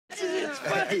It's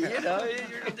funny, you know.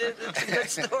 It's a good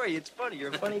story. It's funny. You're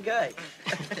a funny guy.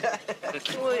 What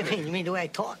do you mean? You mean the way I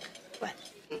talk? What?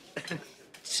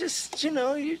 It's just, you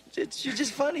know, you're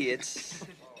just funny. It's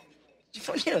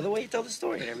funny, you know, the way you tell the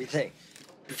story and everything.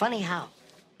 Funny how?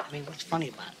 I mean, what's funny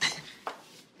about it?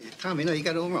 Tommy, no, you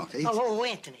got it all wrong. Oh,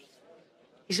 Anthony.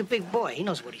 He's a big boy. He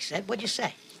knows what he said. What'd you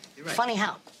say? You're right. Funny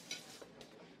how?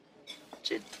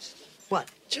 What?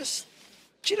 Just,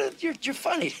 you know, you're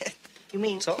funny. You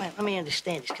mean, So? well, let me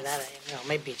understand this, because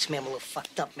maybe it's me, I'm a little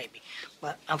fucked up, maybe.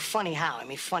 But I'm funny how? I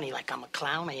mean, funny like I'm a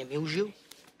clown, I amuse you?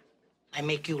 I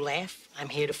make you laugh? I'm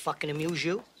here to fucking amuse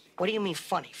you? What do you mean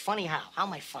funny? Funny how? How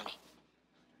am I funny?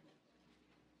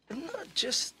 No,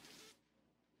 just,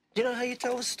 you know how you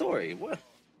tell a story. What?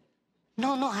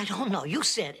 No, I don't know. You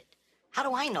said it. How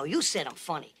do I know? You said I'm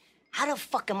funny. How the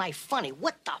fuck am I funny?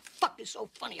 What the fuck is so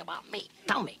funny about me?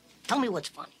 Tell me. Tell me what's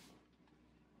funny.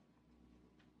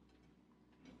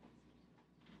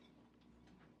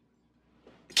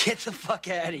 Get the fuck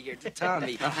out of here,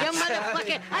 Tommy. You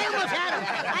motherfucker!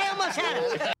 I almost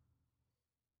had him!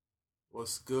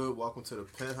 What's good? Welcome to the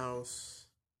penthouse.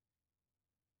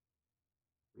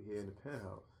 We here in the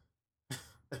penthouse.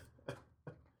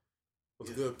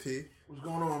 What's good, P? What's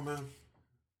going on, man?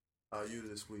 How you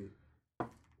this week?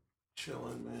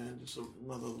 Chilling, man. Just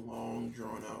another long,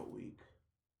 drawn-out week.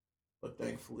 But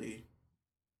thankfully,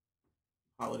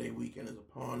 holiday weekend is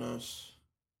upon us.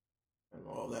 And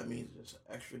all that means is just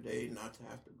an extra day not to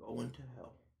have to go into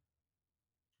hell.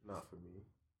 Not for me.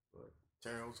 But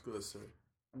Terrence, what's good, sir?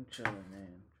 I'm chilling,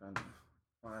 man. Trying to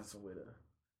find some way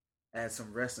to add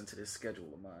some rest into this schedule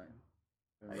of mine.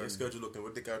 How your schedule looking?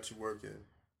 What they got you working?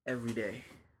 Every day.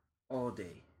 All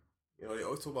day. You know, they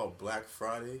always talk about Black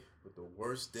Friday, but the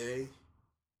worst day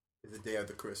is the day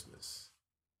after Christmas.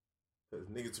 Because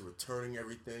niggas are returning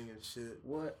everything and shit.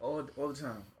 What? All the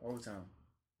time. All the time.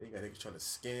 Then you got niggas trying to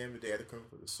scam the day after Christmas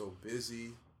because they're so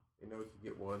busy. You know, you can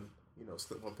get one, you know,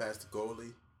 slip one past the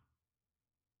goalie.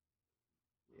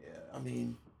 Yeah, I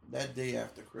mean, that day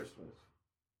after Christmas,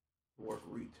 work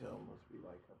retail must be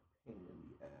like a pain in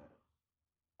the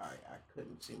ass. I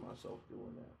couldn't see myself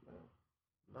doing that, man.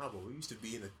 Nah, but we used to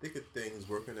be in the thick of things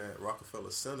working at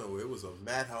Rockefeller Center where it was a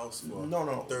madhouse for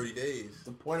No. 30 days.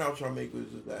 The point I was trying to make was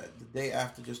that the day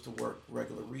after just to work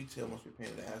regular retail must be a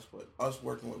pain in the ass, but us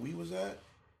working where we was at,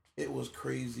 it was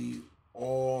crazy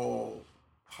all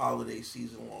holiday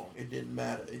season long. It didn't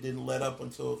matter. It didn't let up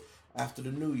until after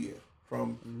the New Year.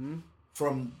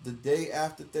 From the day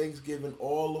after Thanksgiving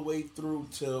all the way through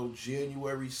till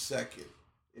January 2nd,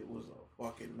 it was a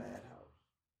fucking madhouse.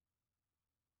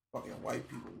 Fucking white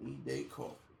people need their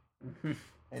coffee.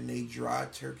 And they dry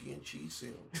turkey and cheese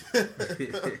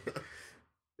sandwich.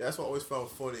 That's what I always found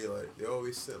funny. Like, they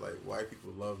always said, like, white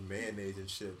people love mayonnaise and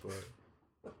shit, but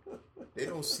they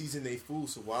don't season their food,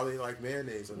 so why they like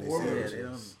mayonnaise on their sandwiches? They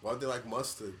don't. Why they like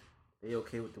mustard? They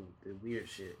okay with the weird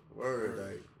shit. Word,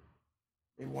 like...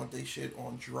 They want their shit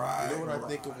on dry. You know what I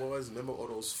think it was? Remember all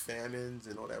those famines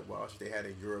and all that wild shit they had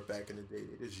in Europe back in the day?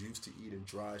 They just used to eating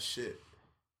dry shit.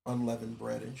 Unleavened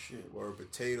bread and shit. Or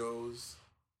potatoes.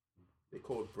 They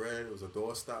called bread. It was a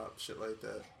doorstop. Shit like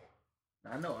that.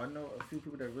 I know a few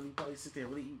people that really probably sit there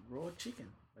and really eat raw chicken.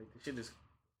 Like, the shit is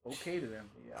okay to them.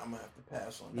 Yeah, I'm gonna have to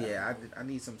pass on that. Yeah, I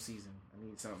need some season. I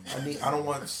need something. I don't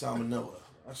want salmonella.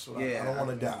 That's what I don't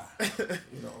want to die.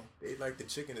 You know, they like the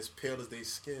chicken as pale as they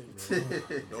skin. Man.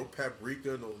 No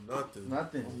paprika, no nothing.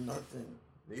 Nothing.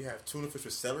 You have tuna fish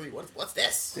with celery. What's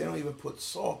this? They don't even put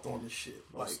salt on the shit.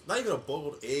 Like, not even a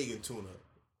boiled egg and tuna.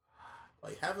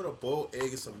 Like, having a boiled egg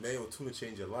and some mayo and tuna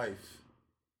change your life.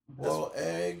 Boiled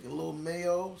egg, a little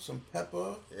mayo, some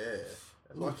pepper. Yeah.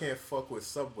 That's why I can't fuck with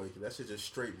Subway, because that shit just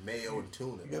straight mayo and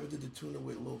tuna. You ever did the tuna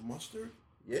with a little mustard?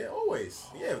 Yeah, always.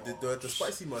 Yeah, the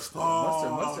spicy mustard.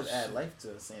 Mustard add life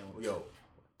to a sandwich. Yo,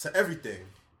 to everything.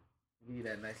 Give you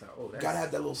that nice, like, gotta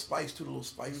have that little spice too, the little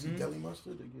spicy deli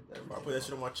mustard to get that. I put that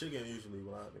shit on my chicken usually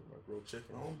when I make my grilled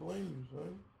chicken. I don't blame you,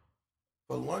 son.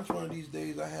 For lunch one of these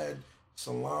days, I had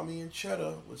salami and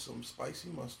cheddar with some spicy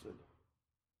mustard.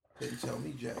 Couldn't tell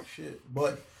me jack shit.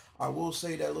 But I will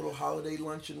say that little holiday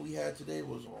luncheon we had today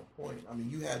was on point. I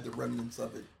mean, you had the remnants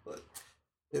of it, but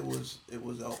it was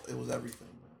everything,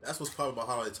 man. That's what's probably about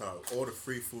holiday time. All the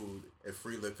free food and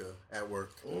free liquor at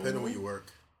work, depending on where you work.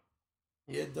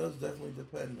 Yeah, it does definitely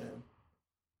depend, man.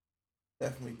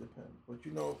 Definitely depend. But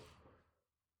you know,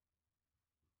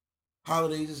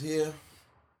 holidays is here.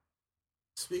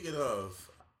 Speaking of,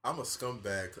 I'm a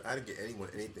scumbag. I didn't get anyone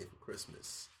anything for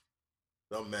Christmas.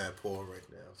 I'm mad poor right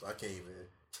now, so I can't even.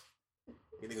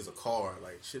 Anything is a car.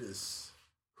 Like, shit is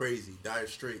Crazy, dire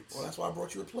straits. Well, that's why I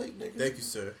brought you a plate, nigga. Thank you,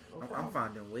 sir. I'm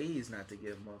finding ways not to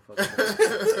give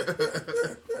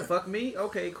motherfuckers. Fuck me?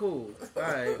 Okay, cool. All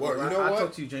right. Word, Well, you know I'll what?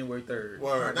 talk to you January 3rd.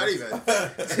 Word, not even.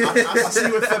 I see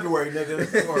you in February,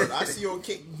 nigga. Word, I see you on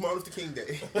Martin Luther King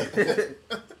Day.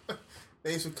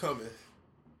 Thanks for coming.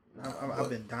 I've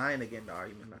been dying to get in the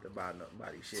argument not to buy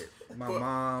nobody shit. My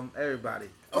mom, everybody.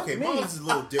 Okay, mom's is a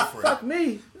little different. Fuck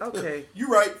me. Okay. You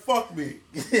right. Fuck me.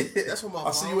 That's what my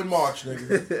I'll see you in March,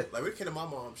 nigga. Like when it came to my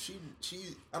mom, she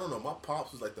I don't know, my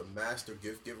pops was like the master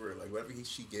gift giver. Like whatever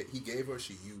he gave her,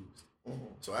 she used. Mm-hmm.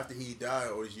 So after he died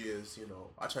all these years,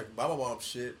 I tried to buy my mom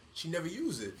shit. She never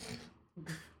used it.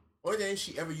 Only thing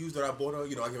she ever used that I bought her, I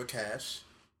give her cash.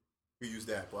 We use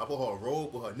that. But I bought her a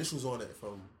robe with her initials on it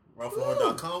from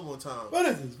RalphLauren.com one time. What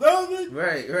is this, velvet?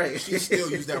 Right. She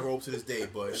still use that robe to this day,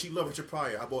 but she loved Richard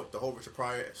Pryor. I bought the whole Richard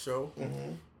Pryor show.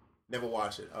 Mm-hmm. Never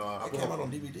watched it. It came out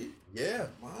on DVD? Yeah.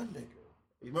 My nigga.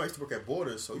 You might used to work at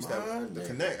Borders, so I used to have the nigga.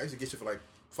 Connect. I used to get shit for like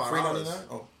 $5. $3.99?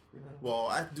 Oh. Well,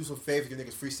 I had to do some favors, give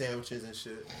niggas free sandwiches and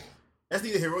shit. That's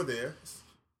neither here or there.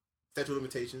 Statute of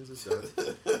limitations and stuff.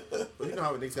 But you know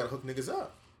how niggas gotta hook niggas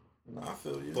up. No, I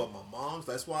feel you. But my mom's,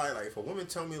 that's why, like, if a woman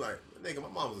tell me, like, nigga, my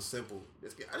mom was a simple.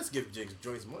 I just give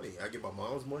joints money. I give my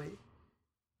mom's money.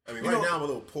 I mean, now I'm a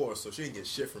little poor, so she didn't get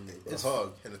shit from me. But a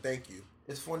hug and a thank you.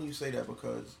 It's funny you say that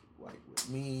because, like, with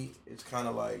me, it's kind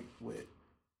of like with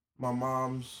my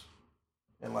mom's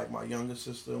and, like, my younger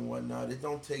sister and whatnot. It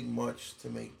don't take much to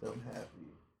make them happy.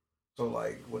 So,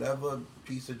 like, whatever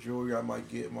piece of jewelry I might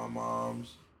get my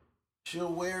mom's,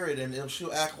 she'll wear it and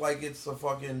she'll act like it's a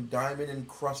fucking diamond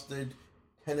encrusted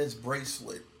tennis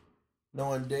bracelet,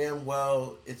 knowing damn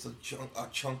well it's a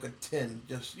chunk of tin.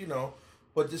 Just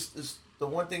but this the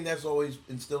one thing that's always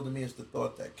instilled in me is the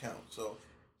thought that counts. So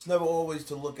it's never always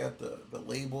to look at the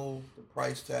label, the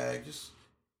price tag. Just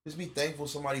be thankful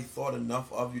somebody thought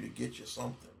enough of you to get you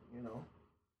something.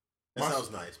 That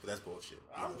sounds nice, but that's bullshit.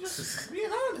 I'm just being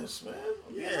honest, man.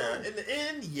 Yeah, in the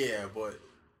end, yeah, but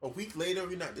a week later,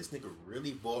 this nigga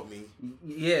really bought me.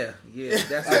 Yeah. That's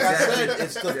Like exactly. I said,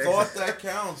 it's the thought that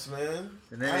counts, man.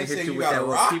 And then I they ain't hit saying you you with gotta that.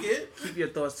 Well, rock it. keep your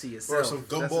thoughts to Or yourself. some That's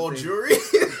the gumball thing. jewelry.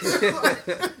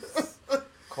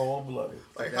 Cold blooded.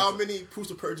 Like, how many proofs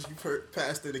of purchase you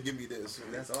passed in to give me this?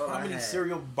 That's all How I many had.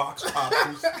 cereal box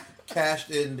pops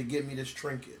cashed in to get me this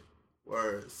trinket?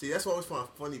 Or see, that's what I always find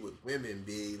funny with women.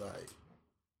 Be like,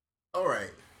 all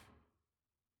right,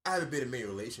 I haven't been in many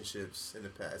relationships in the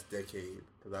past decade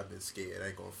because I've been scared. I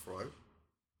ain't gonna front.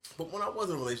 But when I was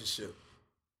in a relationship,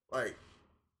 like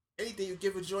anything you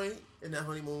give a joint in that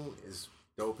honeymoon is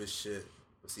dope as shit.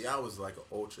 But see, I was like an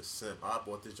ultra simp. I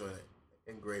bought this joint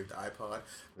engraved iPod.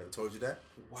 Never told you that.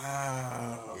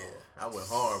 Wow. Yeah, I went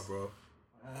hard, bro.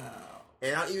 Wow.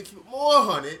 And I'll even keep it more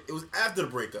 100. It was after the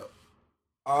breakup.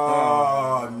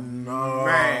 Oh, no.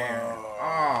 Man.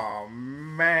 Oh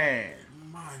man.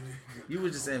 My nigga. You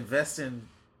were just investing.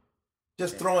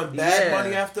 Just throwing bad Yeah.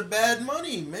 money after bad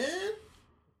money, man.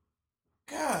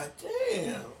 God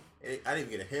damn. I didn't even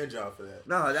get a hand job for that.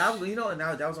 No, that was,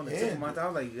 now that was on the tip Yeah. of my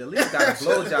tongue. I was like, at least got a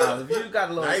blowjob. If you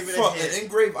got a Not little, even Fuck, a hand. an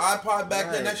engraved iPod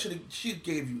back then, Right. she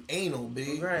gave you anal,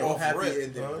 B. Right. No Off happy rip,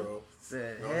 ending, huh? bro.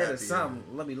 said No head or happy something,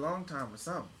 let me long time or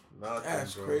something. Nothing,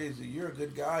 That's bro. crazy. You're a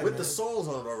good guy, With man. the souls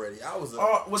on it already. I was a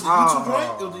Oh, was the Oh. YouTube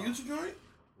joint? It was the YouTube joint?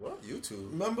 what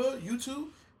YouTube? Remember YouTube?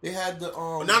 They had the No.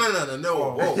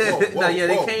 Oh. Whoa, whoa. No, yeah,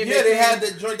 they whoa. came- Yeah, they had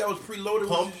that joint that was preloaded.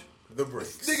 Pump with the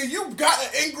brakes. Nigga, you got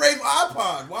an engraved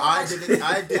iPod. Wow. I did it.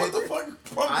 I did What the it. fuck?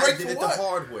 Pump I brake did for it what? the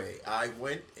hard way. I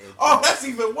went and That's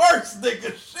even worse,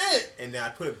 nigga. Shit. and then I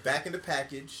put it back in the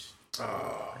package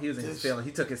He was in his This- feeling.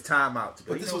 He took his time out to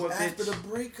go. But You this know was what, after bitch? the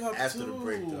breakup, after too. the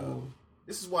breakup.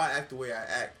 This is why I act the way I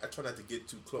act. I try not to get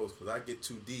too close because I get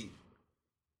too deep.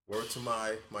 Word to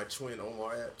my twin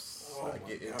Omar Epps. Oh I my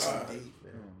get in God. too deep,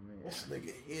 man. This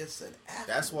nigga here said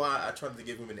after. That's why I try not to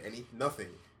give women nothing.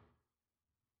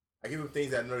 I give them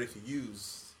things that I know they can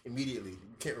use immediately.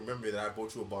 You can't remember that I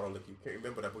bought you a bottle of liquor. You can't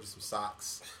remember that I bought you some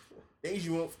socks. Things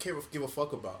you won't give a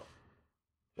fuck about.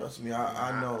 Trust me,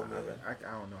 I know, man. I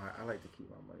don't know. I like to keep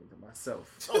my money to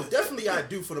myself. Oh, definitely I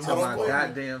do for the To most my part.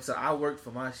 goddamn. So I work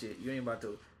for my shit. You ain't about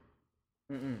to.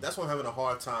 That's why I'm having a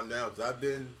hard time now because I've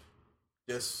been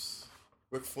just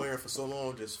Ric Flair for so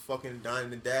long, just fucking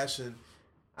dining and dashing.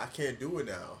 I can't do it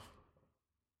now.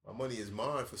 My money is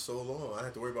mine for so long. I don't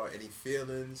have to worry about any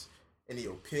feelings, any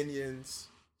opinions.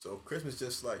 So Christmas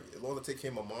just like, as long as I take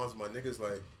care of my moms and my niggas,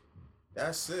 like,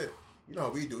 that's it. You know how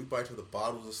we do. We buy each other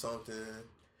bottles or something.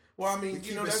 Well, I mean, We you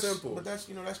keep know, it that's simple. but that's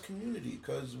that's community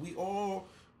because we all,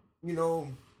 we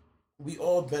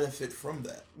all benefit from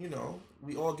that.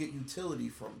 We all get utility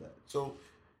from that. So,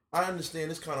 I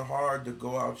understand it's kind of hard to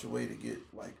go out your way to get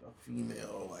like a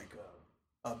female, like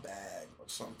a bag or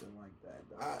something like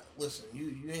that. Listen,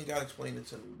 you ain't gotta explain it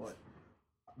to me, but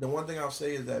the one thing I'll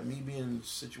say is that me being in the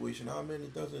situation I'm in,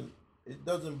 it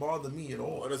doesn't bother me at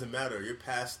all. Well, it doesn't matter. You're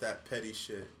past that petty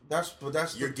shit.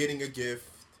 You're getting a gift.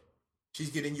 She's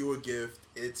getting you a gift.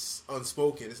 It's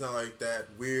unspoken. It's not like that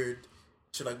weird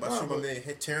shit like my man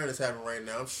Taryn is having right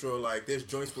now. I'm sure like there's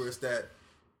joints where it's that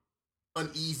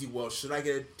uneasy. Well, should I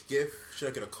get a gift? Should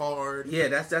I get a card? Yeah,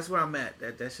 that's where I'm at.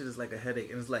 That shit is like a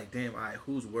headache, and it's like, damn, all right,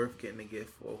 who's worth getting a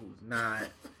gift for? Who's not?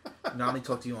 I only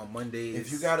talk to you on Mondays.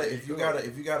 If you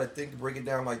gotta break it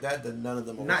down like that, then none of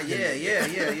them are not.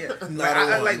 Yeah. Like,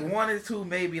 I like one or two,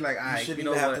 maybe. Like, all right, you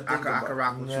know what? I could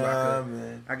rock with you.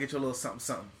 Man. I get you a little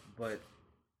something. But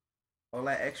all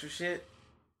that extra shit,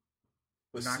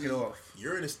 knock it off.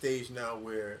 You're in a stage now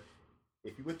where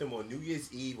if you with them on New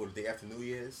Year's Eve or the day after New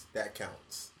Year's, that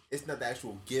counts. It's not the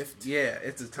actual gift. Yeah,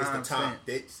 it's the time.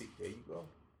 See, there you go.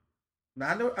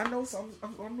 Now I know. Some.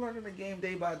 I'm learning the game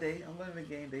day by day.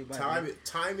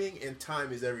 Timing and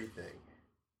time is everything.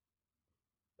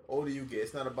 The older you get,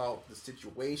 it's not about the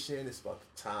situation. It's about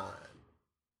the time.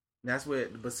 That's where,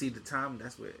 but see, the time,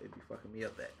 that's where it be fucking me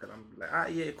up at. Cause I'm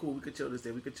like, yeah, cool, we could chill this day,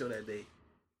 we could chill that day.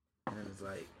 And then it's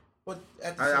like, but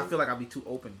I feel like I'll be too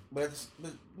open. But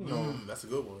you know, that's a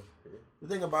good one. Yeah. The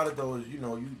thing about it though is, you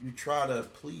know, you try to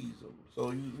please them. So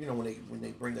you know when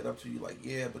they bring that up to you, like,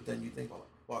 yeah, but then you think, oh,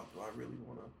 fuck, do I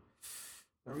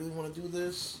really want to do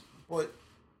this? But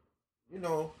you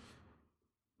know,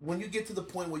 when you get to the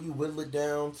point where you whittle it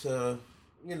down to,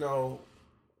 you know,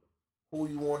 who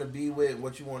you want to be with,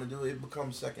 what you want to do, it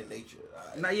becomes second nature.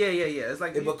 Right? Yeah. It's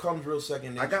like it becomes real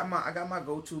second nature. I got my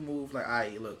go-to move. Like, all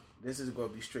right, look, this is gonna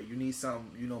be straight. You need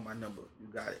something, you know my number. You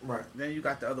got it. Right. Then you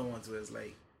got the other ones where it's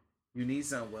like, you need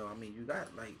something. Well, I mean, you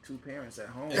got like two parents at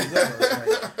home. Exactly.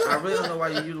 Like, I really don't know why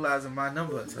you're utilizing my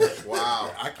number. Like,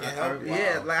 wow, I can't help it. Wow.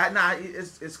 Yeah, like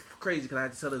it's crazy because I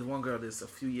had to tell this one girl this a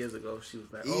few years ago. She was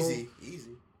like, easy.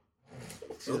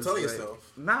 Don't tell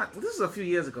yourself. This is a few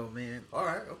years ago, man. All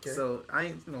right, okay. So I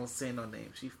ain't saying no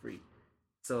name. She free.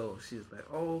 So she was like,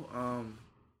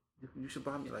 you should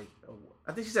buy me like.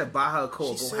 I think she said buy her a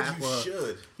coat. She go said half you of her.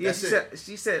 should. Yeah,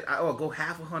 she said, go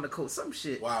half of her on the coat. Some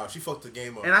shit. Wow, she fucked the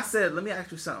game up. And I said, let me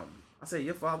ask you something. I said,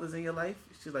 your father's in your life?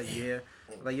 She's like, yeah.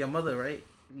 Like your mother, right?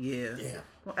 Yeah.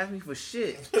 Don't ask me for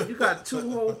shit. You got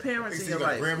two whole parents in your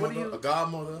life. What are you? A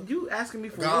godmother? You asking me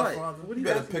for what? What you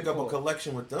better pick up a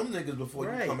collection with them niggas before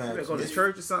you come at you better go to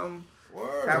church or something.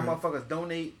 Word. Have motherfuckers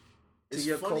donate to it's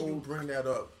your funny code. You bring that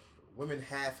up. Women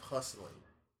half hustling.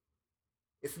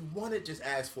 If you want it, just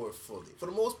ask for it fully. For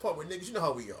the most part, with niggas, you know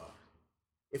how we are.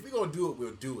 If we gonna do it,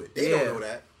 we'll do it. They don't know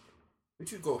that.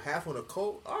 But you go half on a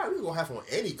coat. All right, we go half on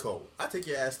any coat. I take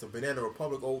your ass to Banana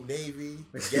Republic, Old Navy,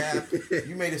 Gap.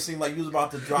 You made it seem like you was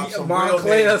about to drop some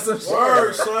Montclair or some shit.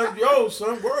 Word, son. Yo,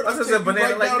 son. Word. I said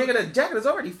Banana. Like, nigga, the jacket is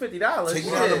already $50. Take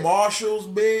you down to Marshalls,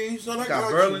 B. Son, I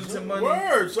got Burlington you. money.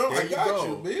 Word, son. There I got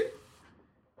you, B.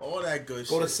 All that good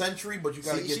Go shit. to Century, but you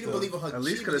gotta get she didn't believe in her. At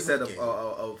least could have said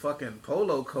a fucking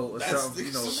polo coat or something,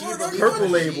 you know, she purple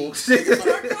label.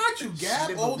 I got you, She Gap,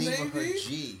 didn't Old believe in her Navy.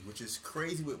 G, which is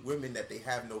crazy with women that they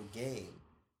have no game.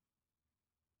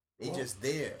 They just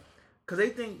there. Cause they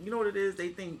think, you know what it is? They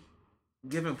think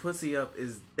giving pussy up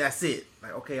that's it.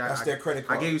 Like, okay, that's their credit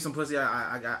card. I gave you some pussy.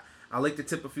 I licked the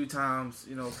tip a few times.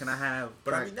 You know, can I have?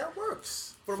 But I mean, that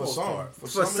works for the most some. part. For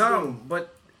some,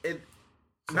 but it.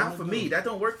 Not for me. That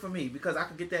don't work for me because I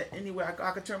could get that anywhere.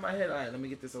 I could turn my head. All right, let me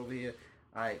get this over here.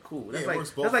 All right, cool. That's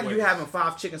like you having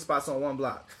 5 chicken spots on one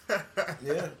block.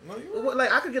 Yeah, no, you're right.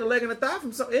 Like I could get a leg and a thigh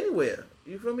from anywhere.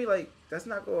 You feel me? Like that's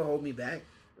not gonna hold me back.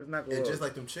 It's not gonna. And just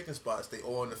like them chicken spots, they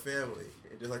all in the family.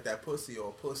 And just like that pussy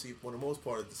for the most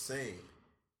part is the same.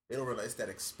 They don't realize that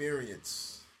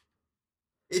experience.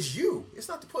 It's you. It's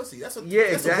not the pussy. That's the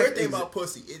weird thing about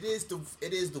pussy. It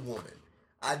is the woman.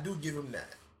 I do give him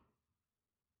that.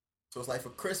 So it's like for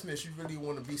Christmas, you really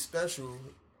want to be special.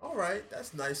 All right,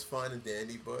 that's nice, fun, and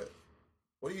dandy, but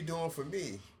what are you doing for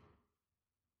me?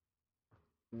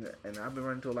 And I've been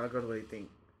running to a lot of girls where they think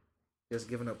just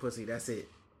giving up pussy, that's it.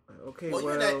 Okay, well,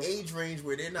 you're in that age range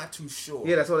where they're not too sure.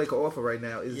 Yeah, that's what they can offer right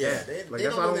now. Is that. They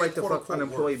that's why I don't like to fuck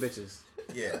unemployed bitches.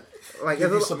 Yeah, like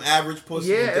give you some average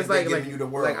pussy. Yeah, it's like you the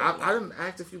world. Like I didn't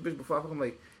ask a few bitches before. I'm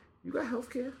like, you got health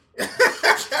care?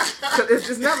 It's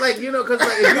just not like, you know, because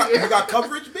like if you got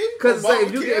coverage, B. Because like,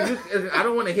 if I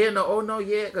don't want to hear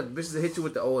because bitches will hit you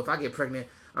with the if I get pregnant,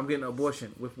 I'm getting an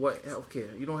abortion. With what health care?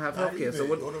 You don't have health care, so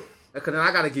what? Because then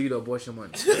I gotta give you the abortion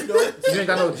money. You ain't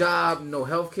got no job, no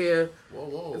health care.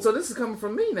 Whoa. So this is coming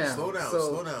from me now. Slow down.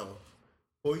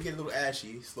 Before you get a little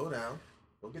ashy, slow down.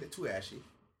 Don't get it too ashy.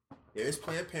 There is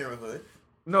Planned Parenthood.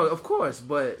 No, of course,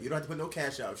 but you don't have to put no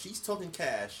cash out. If she's talking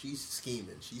cash, she's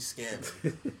scheming. She's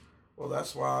scamming. Well,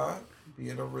 that's why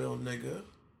being a real nigga,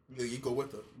 you go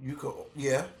with her. You go,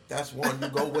 yeah. That's one. You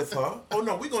go with her. Oh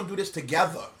no, we're gonna do this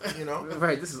together. You know,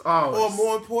 right? This is ours. Or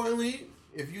more importantly,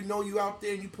 if you know you out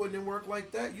there and you putting in work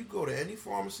like that, you go to any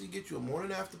pharmacy, get you a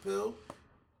morning after pill,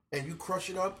 and you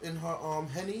crush it up in her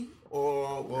Henny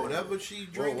or whatever she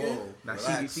drinking. Now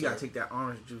she gotta take that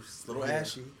orange juice. Little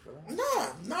ashy. Nah,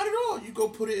 not at all. You go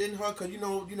put it in her because you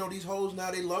know these hoes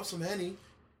now they love some Henny,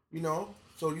 you know.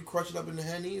 So you crush it up in the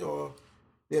Henny or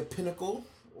their Pinnacle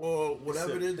or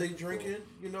whatever it is they drinking,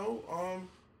 you know.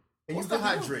 And what's the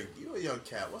hot drink? You a young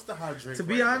cat. What's the hot drink? To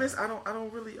be honest, I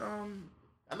don't really I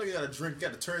know you gotta drink. You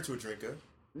gotta turn to a drinker.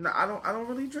 No, I don't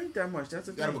really drink that much. That's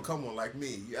the thing. You gotta become one like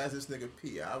me. You ask this nigga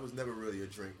P. I was never really a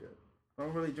drinker. I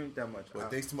don't really drink that much.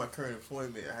 But thanks to my current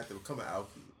employment, I had to become an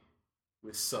alky,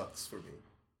 which sucks for me.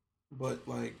 But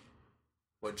like,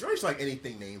 well, George like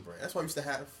anything name brand. That's why I used to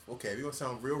have. Okay, we gonna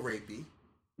sound real rapey.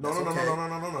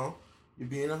 No. You're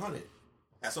being 100.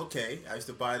 That's okay. I used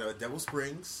to buy the Devil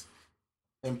Springs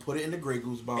and put it in the Grey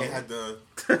Goose bottle. It had the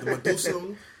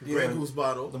Methuselah Grey Goose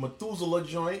bottle, the Methuselah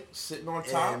joint sitting on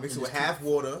top. And mix it with half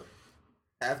water,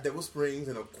 half Devil Springs,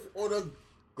 and a quarter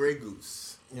Grey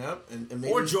Goose. Yep, and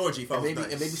maybe, or Georgie, if I was maybe,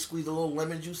 nice. And maybe squeeze a little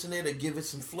lemon juice in there to give it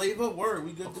some flavor. Word,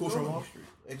 we good to go. From Wall Street.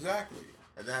 Exactly.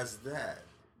 And that's that.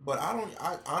 But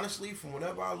I honestly, from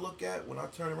whatever I look at, when I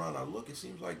turn around, it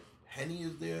seems like Henny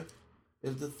is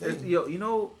the thing. Yo, you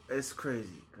know, it's crazy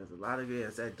because a lot of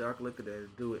guys that dark liquor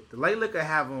that do it. The light liquor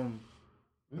have them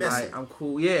messy. Like, I'm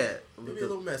cool, yeah. Maybe a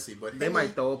little messy, but they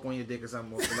might throw up on your dick or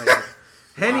something. Like that.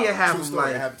 Henny have them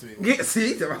like, yeah.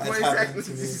 See, exactly. You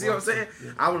see what I'm saying?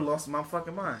 Yeah. I would have lost my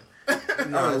fucking mind. I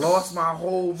would have lost my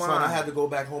whole mind. Son, I had to go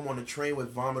back home on the train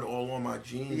with vomit all on my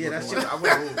jeans. Yeah, that shit. I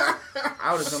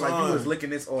would have done like you was licking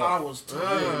this off. I was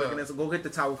tight. Go get the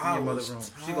towel from your mother's room.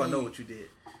 She gonna know what you did.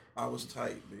 I was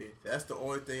tight, man. That's the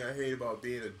only thing I hate about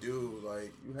being a dude.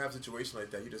 Like, you have a situation like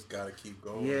that, you just gotta keep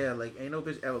going. Yeah, like, ain't no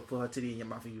bitch ever put her titty in your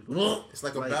mouth and you... It's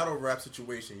like a battle rap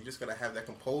situation. You just gotta have that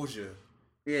composure.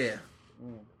 Yeah.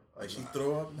 Like, she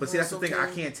throw up. But see, that's the thing. I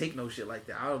can't take no shit like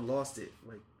that. I would have lost it.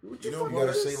 Like, what you know, you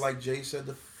gotta say like Jay said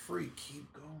to Free,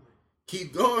 keep going.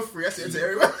 Keep going, Free. I said to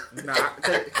everybody. Nah,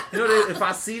 you know, if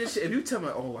I see this shit, if you tell me,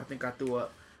 oh, I think I threw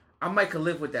up, I might could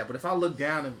live with that. But if I look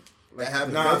down and... Like,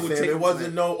 nah, fam, it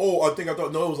wasn't no. Oh, I think I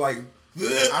thought. No, it was like.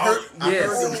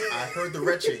 I heard the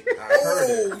retching. I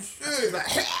heard it. Shit!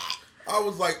 I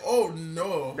was like, oh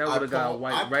no. That would have got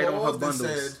white right on her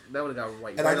bundles. That would have got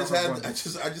white. And I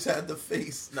just had the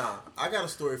face. Nah, I got a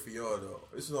story for y'all though.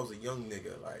 This was when I was a young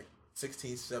nigga, like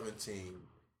 16, 17.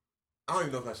 I don't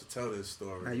even know if I should tell this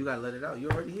story. Nah, you gotta let it out. You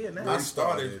already here now. I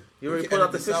started. You already put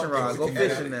up the fishing rod. Go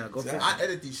fishing now. Go fishing. I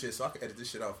edit these shit, so I can edit this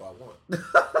shit out if I want.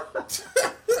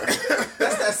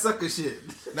 That's that sucker shit.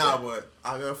 Nah, but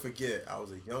I'll never forget. I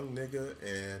was a young nigga,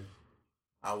 and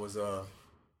I was I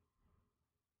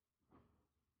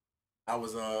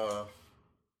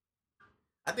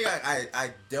think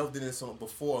I delved into something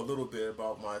before a little bit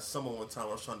about my summer one time.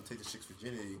 I was trying to take the chick's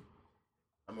virginity.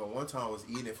 I mean, one time I was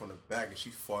eating it from the back, and she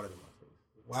farted in my face.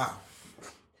 Wow.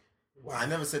 I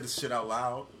never said this shit out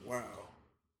loud. Wow.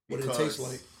 What did it taste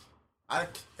like?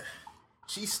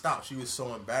 She stopped. She was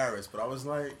so embarrassed, but I was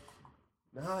like,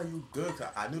 nah, you good.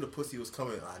 I knew the pussy was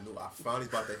coming. I finally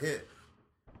about to hit.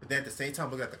 But then at the same time,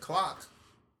 I'm looking at the clock.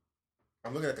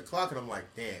 I'm looking at the clock and I'm like,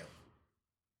 damn,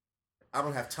 I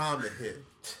don't have time to hit.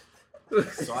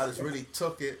 So I just really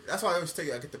took it. That's why I always take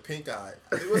it. I get the pink eye.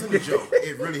 It wasn't a joke.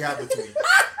 It really happened to me.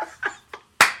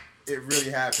 It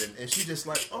really happened. And she just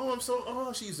like,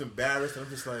 she's embarrassed. And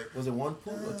I'm just like, was it one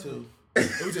pull or two?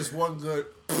 It was just one good.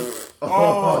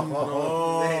 No.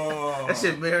 That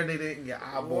shit marinated in your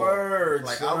eyeball. Words,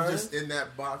 like, son. I was just in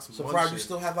that box. Surprised you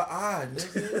still have an eye,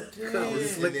 nigga. Damn.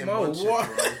 Slick Mo.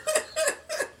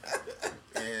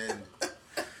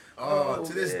 And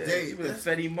to this day, you been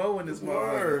Fetty Mo in this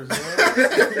words, man.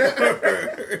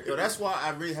 Yo, that's why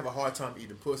I really have a hard time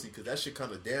eating pussy, because that shit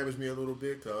kind of damaged me a little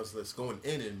bit. Because it's going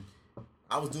in, and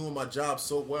I was doing my job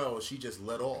so well, she just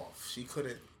let off. She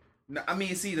couldn't. No, I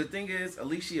mean, see, the thing is,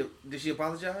 Alicia, did she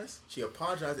apologize? She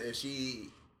apologized, and she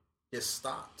just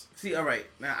stopped. See, all right,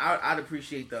 now I'd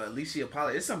appreciate the Alicia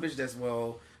apology. It's some bitch that's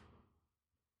no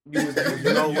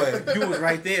way. You was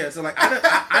right there. So like,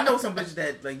 I know some bitches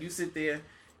that like you sit there,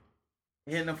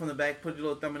 hitting them from the back, put your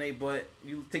little thumb in their butt,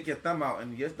 you take your thumb out,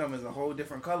 and your thumb is a whole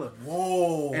different color.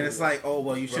 Whoa! And it's like, oh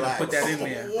well, you should have put that in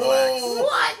there. Whoa!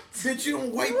 What? Did you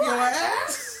wipe your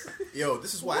ass? Yo,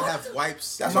 this is why I have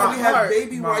wipes. That's why we have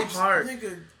baby my wipes. Heart.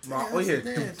 Nigga, my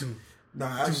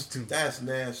Nah, that's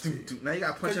nasty. Now you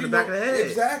got punch in the back of the head.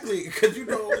 Exactly, because you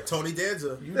know Tony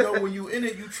Danza. You know when you in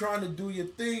it, you trying to do your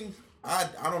thing. I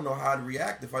don't know how I'd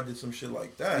react if I did some shit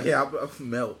like that. Yeah, I'd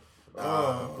melt. But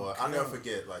I'll never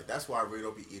forget. Like that's why I really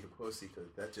don't be eating pussy because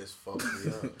that just fucks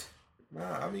me up.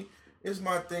 Nah, I mean it's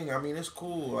my thing. I mean it's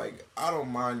cool. Like I don't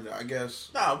mind. I guess.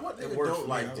 Nah, what nigga don't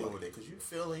like doing it? Because you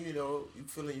feeling, you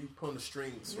pulling the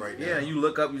strings right now. Yeah, you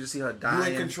look up, you just see her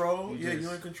dying. You in control. You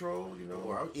in control. You know.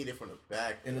 Or I'm eating from the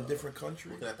back in a different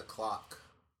country. Looking at the clock.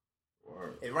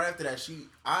 And right after that,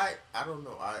 I don't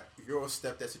know. Euro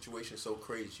stepped that situation so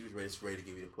crazy. She was ready to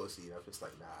give me the pussy. And I was just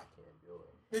like, nah, I can't do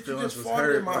it. Bitch, you just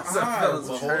farted in my eyes.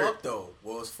 Well, hold up though.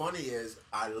 What's funny is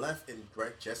I left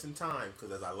just in time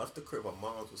because as I left the crib, my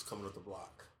mom was coming up the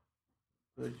block.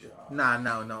 Good job. Nah,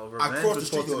 no. Revenge was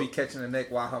supposed to be catching the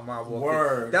neck while her mom walked.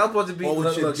 Word. That was supposed to be,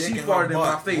 look, she farted in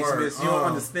my face, miss. You don't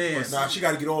understand. Nah, she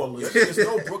got to get all this. There's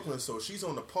no Brooklyn, so she's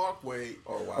on the Parkway.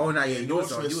 Oh, wow. Oh, nah, yeah, you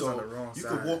was on the wrong side. You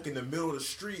could walk in the middle of the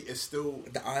street and still...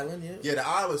 The island, yeah? Yeah, the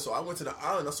island. So I went to the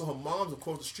island. I saw her mom's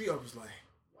across the street. I was like,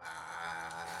 wow.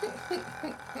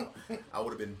 I would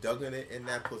have been dugging it in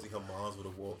that pussy. Her mom's would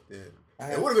have walked in.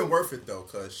 It would have been worth it, though,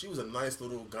 because she was a nice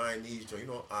little Guyanese joint. You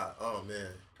know, oh,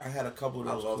 man. I had a couple of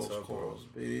those close calls,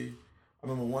 B. I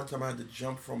remember one time I had to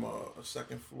jump from a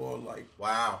second floor, like,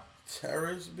 wow,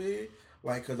 terrace, B.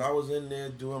 Like, because I was in there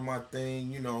doing my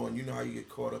thing, you know, and you know how you get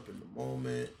caught up in the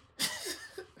moment.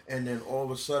 And then all of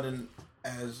a sudden,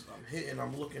 as I'm hitting,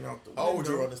 I'm looking out the window. How old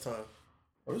were you around this time?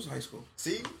 Oh, this is high school.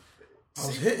 See? I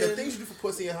was hitting. The things you do for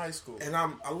pussy in high school. And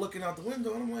I'm looking out the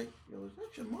window, and I'm like, yo, is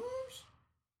that your mom's?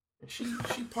 And she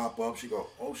pop up, she go,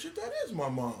 oh, shit, that is my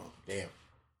mom. Damn.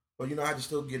 But, you know, I had to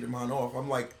still get mine off. I'm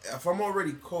like, if I'm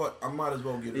already caught, I might as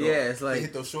well get it off. Yeah, it's like... You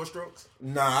hit those short strokes?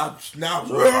 Nah, yeah.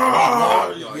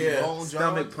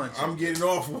 Stomach punch. I'm getting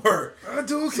off work.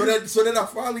 So then I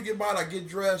finally get mine, I get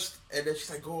dressed, and then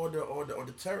she's like, go on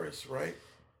the terrace, right?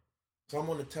 So I'm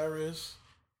on the terrace,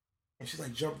 and she's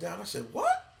like, jump down. I said,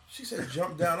 what? She said,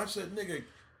 jump down. I said, nigga,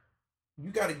 you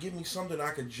got to give me something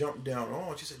I could jump down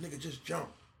on. She said, nigga, just jump.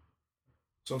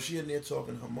 So she in there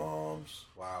talking to her moms.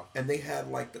 Wow. And they had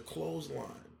like the clothesline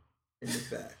in the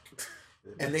back.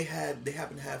 And they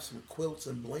happen to have some quilts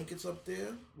and blankets up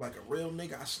there. Like a real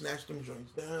nigga. I snatched them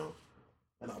joints down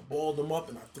and I balled them up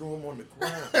and I threw them on the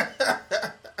ground.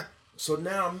 So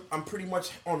now I'm pretty much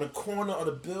on the corner of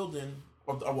the building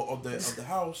of the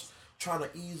house trying to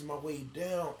ease my way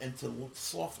down and to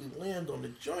softly land on the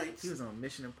joints. He was on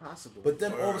Mission Impossible. But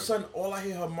then all of a sudden all I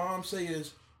hear her mom say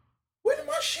is, where did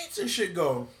my sheets and shit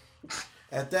go?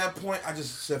 At that point, I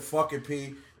just said, fuck it,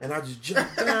 P. And I just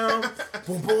jumped down,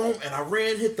 boom, boom, and I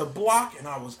hit the block, and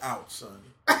I was out, son.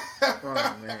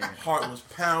 Oh, man. Heart was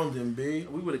pounding, B.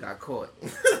 We would have got caught.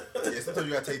 Yeah, sometimes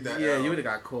you gotta take that Yeah, L. you would have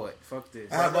got caught. Fuck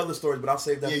this. I have other stories, but I'll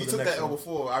save that for the next one. Yeah, you took that L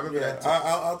before. I remember that.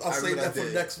 I'll save that for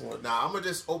the next one. Nah, I'm gonna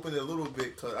just open it a little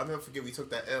bit, because I'll never forget we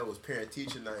took that L. It was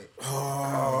parent-teacher night.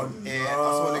 Oh, and I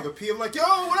saw a nigga P. I'm like, yo,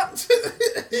 what up?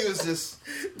 He was just...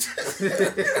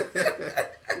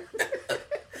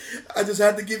 I just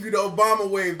had to give you the Obama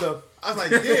wave, though. I was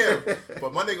like, damn.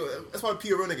 But my nigga, that's why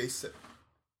P. a real nigga. He said,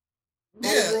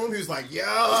 yeah. Room, he was like, yo.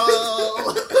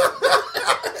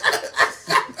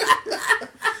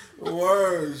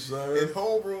 Word, son. In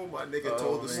homeroom, my nigga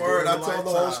told the story. Word, I told the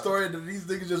whole story that these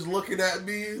niggas just looking at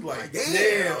me like,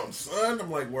 damn, son.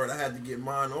 I'm like, word, I had to get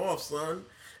mine off, son.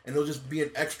 And it'll just be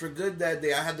an extra good that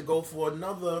day. I had to go for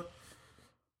another.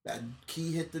 That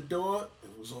key hit the door.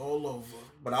 It was all over.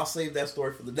 But I'll save that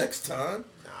story for the next time.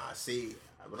 Nah, see,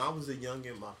 when I was a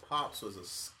youngin', my pops,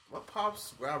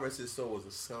 God rest his soul, was a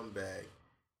scumbag.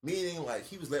 Meaning, like,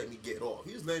 he was letting me get off.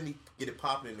 He was letting me get it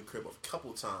popping in the crib a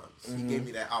couple times. Mm-hmm. He gave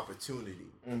me that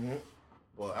opportunity. Mm-hmm.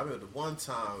 But I remember the one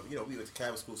time, you know, we went to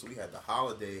Catholic school, so we had the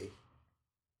holiday.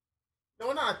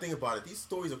 No, now I think about it, these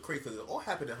stories are crazy because it all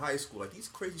happened in high school. Like, these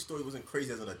crazy stories wasn't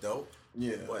crazy as an adult.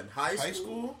 Yeah. But in high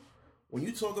school? When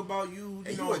you talk about you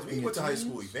hey, know, you went to high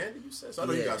school, Evander, you said? So I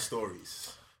know you got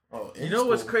stories. Oh, you know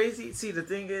what's crazy? See, the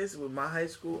thing is, with my high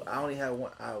school, I only had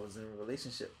one. I was in a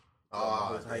relationship.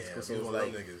 High school, so it was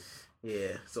like,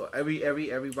 yeah. So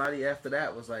everybody after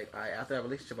that was like, after that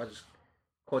relationship, I just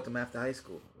caught them after high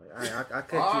school. Like, I'll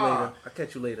catch you later. I'll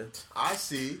catch you later. I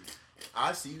see.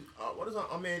 What is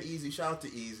our man Easy? Shout out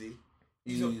to Easy.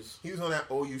 He was on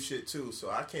that OU shit too. So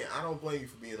I don't blame you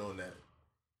for being on that.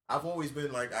 I've always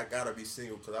been like, I gotta be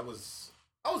single because I was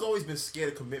always been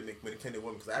scared of commitment when it came to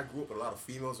women because I grew up with a lot of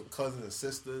females with cousins and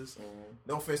sisters. Mm-hmm.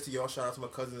 No offense to y'all, shout out to my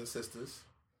cousins and sisters.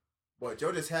 But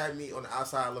Joe just had me on the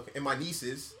outside looking, and my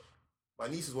nieces. My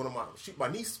niece is one of my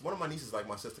nieces is like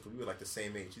my sister because we were like the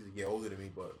same age. She's a year older than me,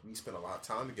 but we spent a lot of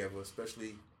time together,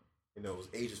 especially You know, it was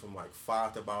ages from like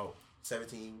 5 to about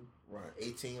 17, Right.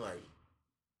 18. Like,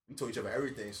 we told each other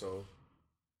everything. So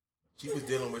she was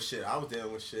dealing with shit. I was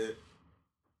dealing with shit.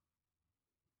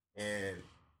 And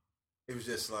it was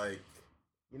just like,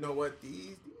 you know what?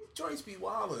 These joints be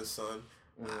wildin', son.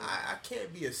 I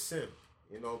can't be a simp,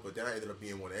 you know, but then I ended up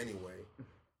being one anyway.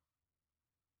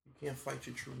 You can't fight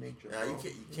your true nature. Nah, you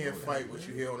can't fight what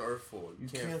you here on earth for. You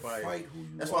can't fight who you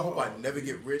That's are. why I hope I never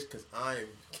get rich, because I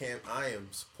am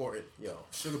supporting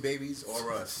sugar babies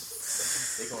or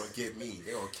us. They gonna get me.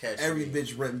 They gonna catch Every me.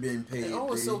 bitch rent being paid.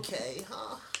 Oh, it's dude. okay,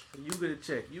 huh? You get a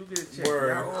check. You get a check. Word.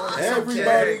 Y'all-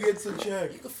 Everybody gets a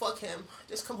check. You can fuck him.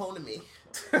 Just come home to me.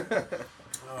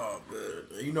 Oh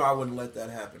man, you know I wouldn't let that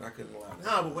happen. I couldn't allow that.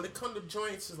 Nah, but when it comes to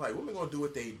joints, it's like women gonna do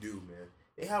what they do, man.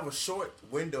 They have a short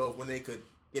window of when they could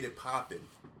get it popping,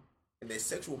 and their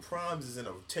sexual primes is in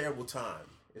a terrible time.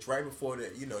 It's right before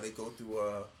that, they go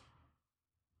through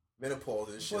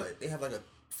menopause and shit. But- They have like a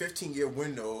 15-year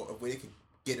window of where they can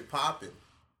get it popping.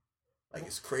 Like,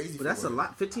 it's crazy. But that's a women.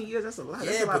 lot. 15 years, that's a lot.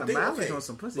 Yeah, That's a lot but of think, mileage okay, on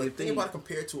some pussy. But If think they- about it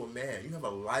compared to a man. You have a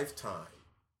lifetime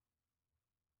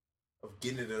of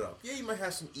getting it up. Yeah, you might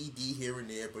have some ED here and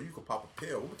there, but you can pop a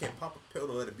pill. Women can't pop a pill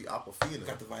to let it be Aquafina.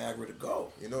 Got the Viagra to go.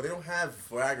 They don't have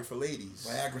Viagra for ladies.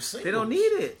 Viagra single. They don't need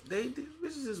it.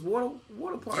 This is just water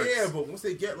parts. Yeah, but once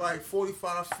they get like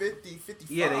 45, 50,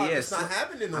 55, it's not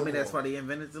happening no more. I mean, that's why they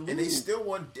invented the lube. And they still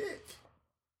want dick.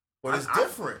 But it's I-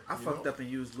 different. I you fucked know? up and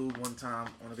used lube one time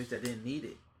on a bitch that didn't need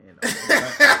it. And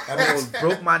I almost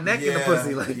broke my neck in the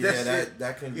pussy like that shit.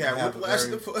 That can Yeah, have whiplash a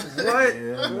in the very- pussy. What?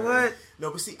 Yeah, What?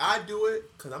 No, but see, I do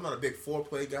it because I'm not a big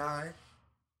foreplay guy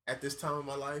at this time of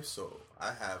my life, so I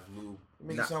have lube.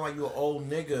 Make you sound like you an old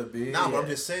nigga, bitch. Nah, but I'm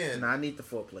just saying. Nah, I need the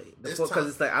foreplay. This Because time-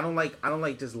 it's like I don't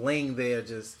like just laying there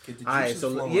just. Get the Alright, juices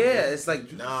so flowing, yeah, man. it's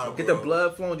like Nah, get bro. the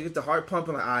blood flowing, you get the heart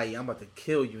pumping. Like, alright, I'm about to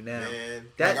kill you now. Man.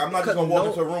 Like, I'm not just gonna walk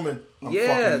into a room and I'm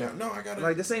Yeah. fucking now. No, I gotta.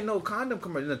 Like, this ain't no condom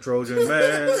commercial in the Trojan,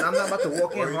 man. I'm not about to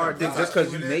walk Or in you hard not dick just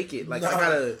because you doing it. naked. Like, Nah,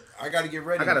 I gotta get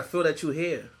ready. gotta feel that you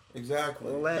here. Exactly.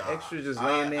 All that extra just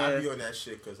laying I there. be on that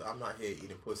shit because I'm not here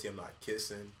eating pussy. I'm not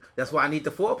kissing. That's why I need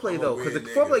the foreplay I'm a though, because the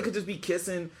weird foreplay nigga. could just be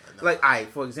kissing. I know.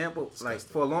 Like, for example, like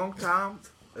Disgusting. for a long time,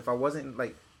 if I wasn't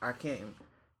like, I can't.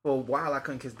 For a while, I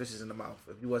couldn't kiss bitches in the mouth.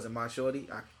 If you wasn't my shorty,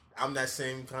 I'm that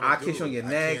same kind of I dude. kiss you on your I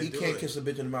neck. He do can't it. kiss a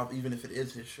bitch in the mouth even if it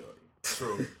is his shorty.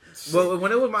 True. Well,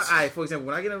 when it was my for example,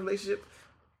 when I get in a relationship,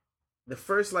 the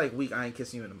first like week I ain't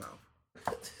kissing you in the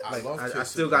mouth. Like love I kissing,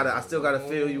 still man. gotta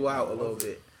feel you out a little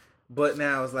bit. But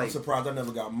now it's I'm like, surprised I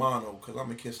never got mono because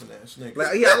I'm a kissing ass nigga.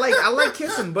 like yeah, I like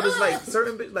kissing, but it's like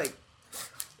certain bit like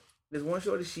there's one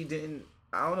shorty she didn't.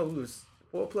 I don't know, we was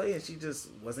foreplay and she just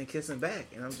wasn't kissing back,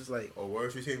 and I'm just like. Or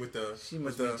worse, you with the. She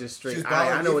must with be the, just straight. she's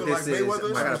I know what ballin' this like is. Mayweather, I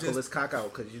she gotta was pull just- this cock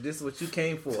out because this is what you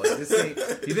came for. This ain't,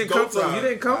 you didn't come for. time. You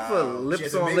didn't come for Wow. She lips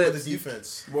had to on make lips. with the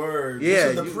defense. Word. Yeah, This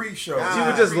is the you- pre-show. She Ah,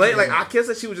 was just laying like appreciate I kissed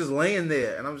her. She was just laying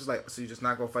there, and I'm just like, so you're just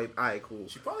not gonna fight? All right, cool.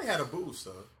 She probably had a boost,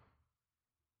 though.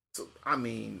 So, I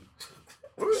mean,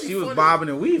 Really she was funny. bobbing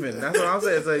and weaving. That's what I'm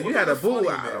saying. So you had a boo. Funny,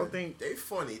 I man. don't think. They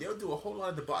funny. They'll do a whole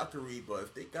lot of debauchery, but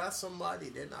if they got somebody,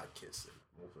 they're not kissing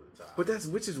most of the time. But that's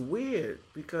which is weird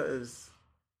because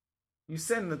you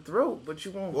said in the throat, but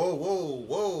you won't.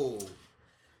 Whoa.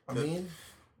 I mean,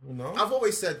 you know. I've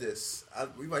always said this.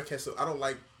 We might catch some. I don't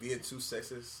like being too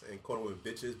sexist and calling women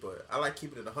bitches, but I like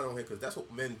keeping it 100 on here because that's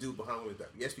what men do behind women's back.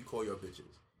 Yes, we call your bitches.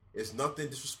 It's nothing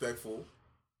disrespectful.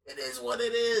 It is what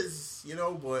it is,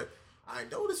 but I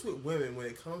notice with women when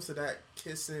it comes to that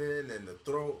kissing and the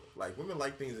throat, like women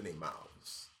like things in their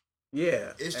mouths.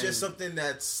 Yeah, It's and just something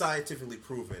that's scientifically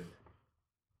proven.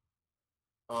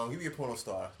 Give me a porno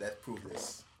star that proved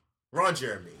this. Ron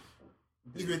Jeremy.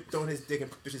 He's been throwing his dick in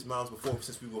bitches' mouths before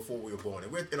we were born.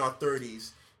 And we're in our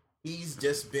 30s. He's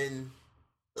just been.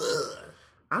 Ugh.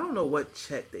 I don't know what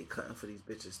check they cutting for these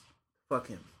bitches. Fuck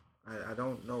him. I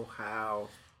don't know how.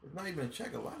 It's not even a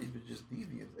check. A lot of these bitches just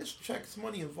deviant. It's checks,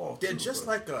 money involved. They're too, just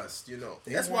but like us, They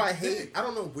That's want why I hate. dick. I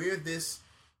don't know where this.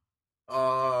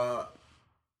 I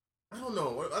don't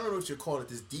know. I don't know what you call it.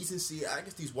 This decency. I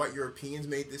guess these white Europeans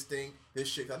made this thing. This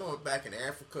shit. I know back in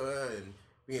Africa and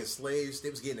being slaves, they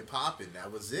was getting it popping.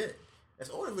 That was it. That's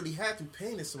all they really had through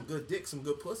pain is some good dick, some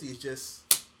good pussy. It's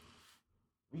just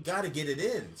we got to get it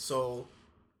in. So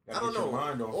Gotta I don't get your know.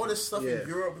 mind off All it. this stuff Yeah. in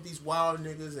Europe with these wild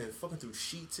niggas and fucking through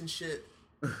sheets and shit.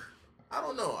 I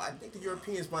don't know. I think the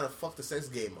Europeans might have fucked the sex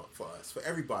game up for us, for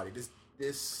everybody.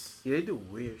 This. Yeah, they do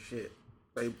weird shit.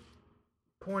 Like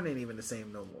porn ain't even the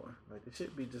same no more. Like it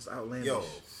should be just outlandish. Yo,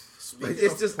 like,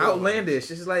 it's just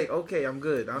outlandish. It's just like, okay, I'm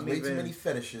good. I'm way even too many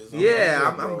fetishes.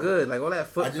 I'm good. Like all that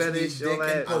foot fetish, all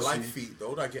that. I like feet. The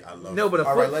older I get, I love. No, but a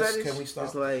foot fetish. Can we stop?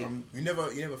 It's like you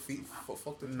never feet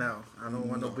fucked them. No, I don't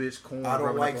want no bitch corn I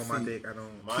don't like on my dick. I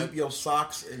don't. Keep your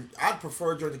socks, and I'd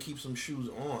prefer Jordan to keep some shoes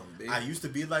on. Babe. I used to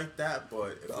be like that,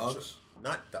 but the Uggs,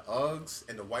 not the Uggs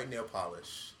and the white nail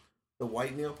polish. The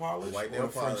white nail polish, the white nail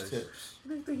polish. French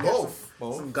tips. Both.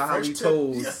 Some godly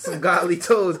toes. Some godly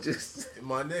toes. Just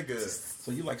my nigga. So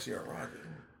you like Sierra Rodgers?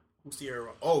 Who's Sierra?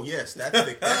 Oh yes, that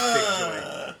thick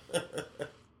joint.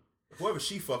 Whoever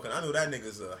she fucking, I know that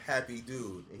nigga's a happy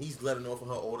dude, and he's letting off on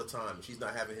her all the time, and she's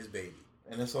not having his baby.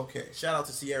 And it's okay. Shout out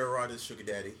to Sierra Rodgers, sugar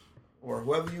daddy, or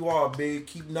whoever you are, B.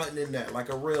 Keep nothing in that, like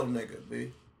a real nigga,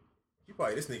 B. You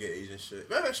probably this nigga Asian shit.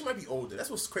 She might be older. That's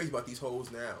what's crazy about these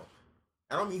hoes now.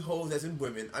 I don't mean hoes as in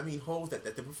women. I mean hoes that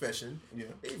the profession. Yeah.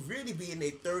 They really be in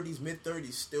their 30s,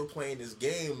 mid-30s, still playing this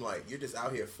game like you're just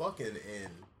out here fucking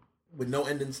and with no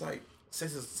end in sight.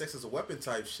 Sex is a weapon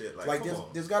type shit. Like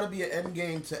there's got to be an end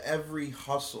game to every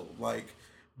hustle. Like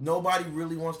nobody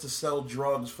really wants to sell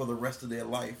drugs for the rest of their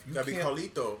life. You gotta be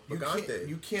Carlito, Pagante.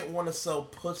 You can't want to sell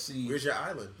pussy. Where's your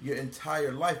island? Your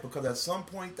entire life, because at some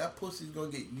point that pussy's gonna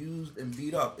get used and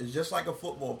beat up. It's just like a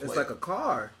football player. It's like a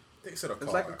car. It's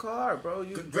like a car, bro.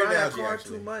 You Great drive analogy, a car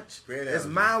actually. too much. Great It's analogy.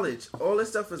 mileage. All this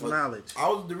stuff is mileage.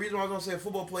 The reason why I was gonna say a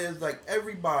football player is like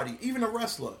everybody, even a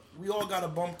wrestler. We all got a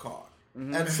bump card.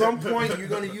 Mm-hmm. At some point, you're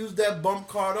gonna use that bump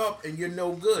card up, and you're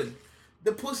no good.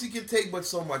 The pussy can take but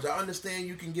so much. I understand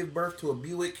you can give birth to a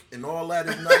Buick, and all that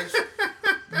is nice.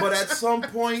 But at some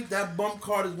point, that bump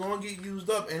card is gonna get used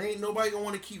up, and ain't nobody gonna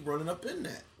want to keep running up in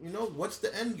that. You know, what's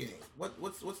the end game?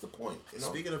 What's the point? You know?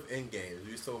 Speaking of end games,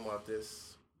 we was talking about this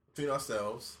between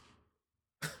ourselves.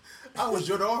 I was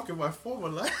Joe Arc in my former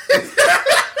life.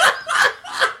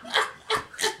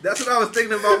 That's what I was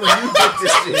thinking about when you did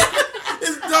this shit.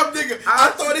 This dumb nigga.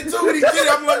 I thought it too when he did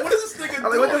it. I'm like, what is this nigga doing?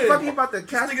 Like, what the fuck he about to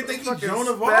catch? This nigga think he Joan Joan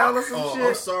of of Arc or Arc? some shit?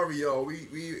 I'm sorry, yo. We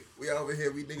over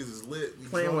here. We niggas is lit. We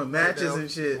playing drunk with matches right now.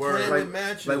 and shit. Playing like, with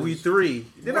matches. Like we three.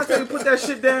 Didn't I tell you put that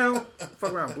shit down?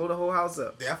 Fuck around, blow the whole house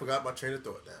up. Yeah, I forgot my train of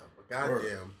thought now. But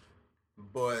goddamn.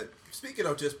 But speaking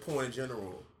of just porn in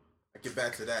general, I get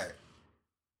back to that.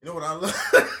 You know what I love?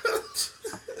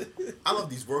 I love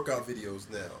these workout videos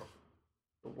now.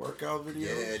 The workout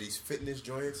videos? Yeah, these fitness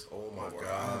joints. Oh my god.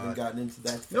 I haven't gotten into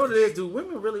that. You know what it is? Do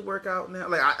women really work out now?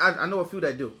 Like I know a few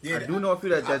that do. Yeah, I do know a few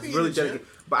that's really dedicated. gym.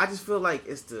 But I just feel like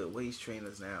it's the waist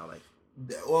trainers now. Like,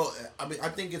 well, I mean, I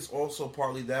think it's also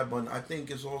partly that, but I think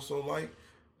it's also like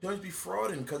joints be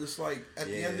frauding because it's like at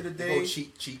the end of the day,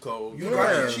 cheat code. You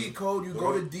got your cheat code. You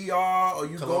go to DR or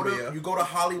you go to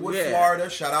Hollywood, Florida.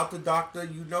 Shout out to Doctor,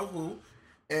 you know who,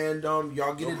 and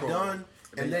y'all get it done,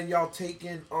 and then y'all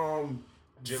taking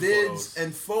gym vids photos.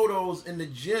 and photos in the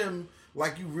gym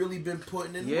like you really been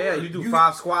putting in. yeah, work. you do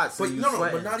 5 squats. But so you no,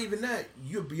 sweating. but not even that.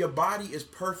 Your body is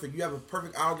perfect. You have a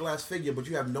perfect hourglass figure, but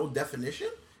you have no definition.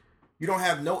 You don't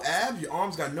have no abs. Your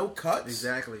arms got no cuts.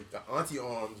 Exactly. The auntie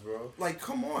arms, bro. Like,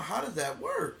 come on, how does that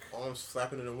work? Arms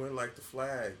flapping in the wind like the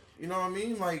flag. You know what I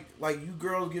mean? Like you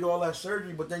girls get all that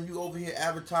surgery, but then you over here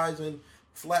advertising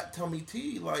flat tummy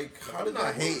tea. Like, how I'm does not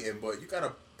that work? hating, but you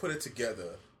gotta put it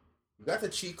together. You got the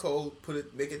cheat code,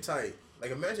 make it tight.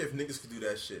 Like, imagine if niggas could do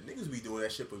that shit. Niggas be doing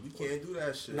that shit, but we can't do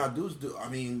that shit. Now, dudes do. I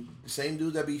mean, the same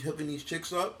dudes that be hooking these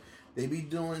chicks up, they be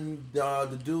doing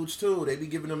the dudes too. They be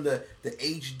giving them the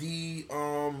HD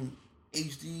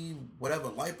whatever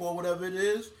lipo, whatever it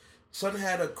is. Son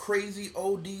had a crazy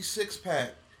OD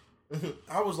 6-pack.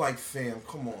 I was like, fam,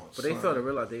 come on. But they fail to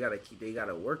realize they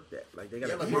gotta work that. Like they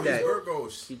gotta like keep that.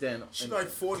 Virgos. Keep that. She like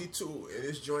 42 in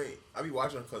this joint. I be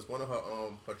watching her because one of her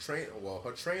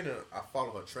trainer. I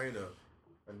follow her trainer.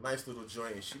 A nice little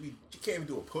joint. She can't even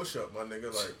do a push up, my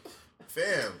nigga. Like,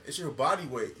 fam, it's your body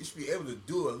weight. You should be able to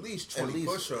do at least 20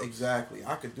 push ups. Exactly,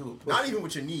 I could do a push-up. Not even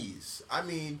with your knees. I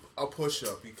mean a push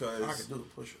up because I could do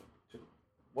a push up.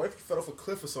 what if you fell off a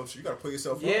cliff or something? You gotta pull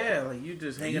yourself up. Yeah, like you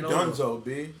just hanging You over. donezo,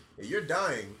 B. Yeah, you're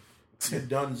dying. You're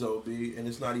donezo, B, and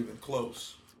it's not even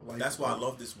close. Like, That's why I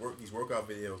love these workout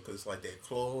videos because it's like they're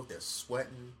clothed, they're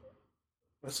sweating.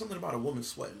 There's something about a woman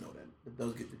sweating though that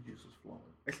does get the juices flowing.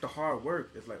 It's the hard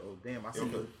work. It's like, oh damn, I see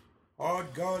the.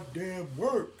 Hard goddamn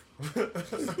work. Cause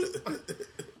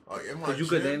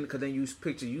then you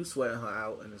picture you sweating her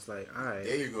out, and it's like, all right,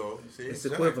 There you go. See? it's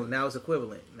equivalent. Now it's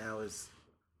equivalent. Now it's.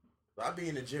 I be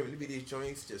in the gym and there be these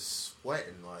joints just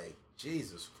sweating like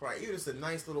Jesus Christ. Even if it's a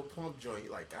nice little pump joint,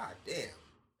 you're like, God damn.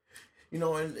 You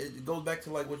know, and it goes back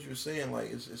to like what you were saying.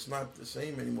 Like it's not the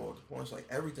same anymore. At the point, it's like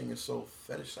everything is so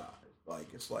fetishized.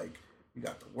 Like it's like You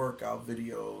got the workout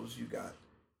videos. You got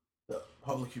the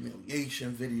public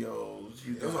humiliation videos.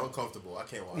 You It was got uncomfortable. I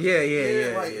can't watch. Yeah.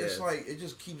 It's like it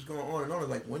just keeps going on and on. It's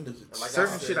like, when does it? Like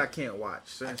Certain shit I can't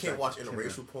watch. I can't watch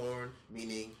interracial porn,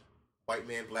 meaning white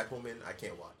man, black woman. I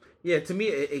can't watch. Yeah, to me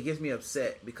it gets me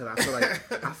upset because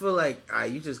I feel like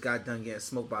you just got done getting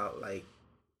smoked by like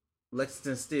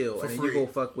Lexington Steel, For and then free. you go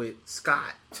fuck with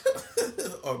Scott.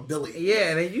 or Billy. Yeah,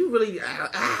 and then you really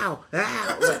ow.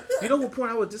 Like, you know what porn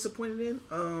I was disappointed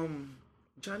in?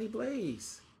 Johnny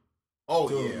Blaze. Oh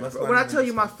Dude, yeah. let's When I tell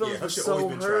you my feelings her were shit so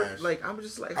always been hurt, trash. like I'm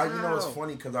just like, You know, it's how?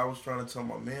 funny because I was trying to tell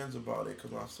my mans about it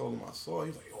because when I told him I saw it, he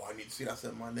was like, "Oh, I need to see that." I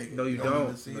said, "My nigga, No, you need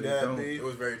don't. to see No, you that, don't. B." It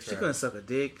was very trash. She couldn't suck a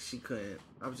dick. She couldn't.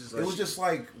 I was just like, It was just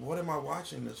like, what am I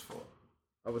watching this for?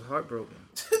 I was heartbroken.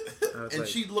 I was And like,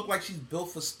 she looked like she's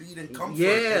built for speed and comfort.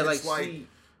 yeah, and like it's like, she.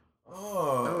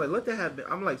 oh. I was like, let that happen.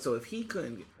 I'm like, so if he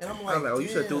couldn't, get, And I'm I like, was like, oh, you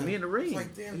should have threw damn. me in the ring. It's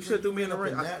like, damn, you should have threw me in the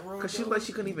went ring. up in that road, Because she though? like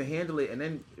she couldn't even handle it, and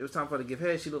then it was time for her to give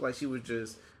head. She looked like she was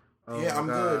just. Oh yeah, my I'm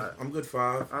God. good. I'm good,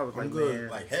 Five. I was I'm like, good. man.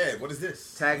 Like, hey, what is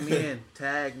this? Tag me in.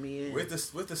 Tag me in. With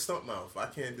the stump mouth. I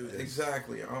can't do this.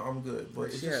 Exactly. I'm good. But But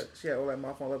it's she just, had all that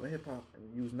mouth on Love and Hip Hop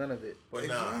and used none of it. But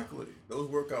exactly. those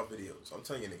workout videos, I'm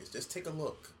telling you niggas, just take a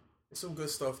look. There's some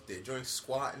good stuff there. Join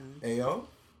squatting. Ayo?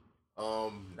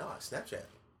 Snapchat.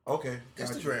 Okay.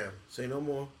 Gotcha. Instagram. Say no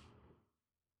more.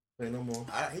 Say no more.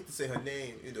 I hate to say her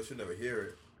name, even though she'll never hear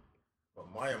it. But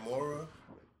Maya Mora,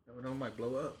 Never know, might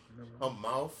blow up. her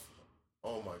mouth.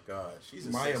 Oh my God, she's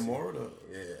a Maya sexy- Moore,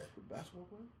 Yeah. the basketball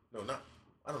player? No, not.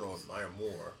 I don't know. Maya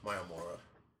Mora.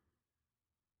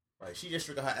 Like she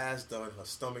just got her ass done. Her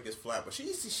stomach is flat, but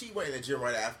she went in the gym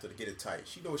right after to get it tight.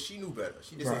 She knew better.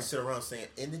 She just didn't sit around saying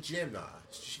in the gym. Nah,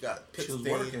 she got pit She was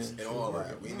stains working. and She all was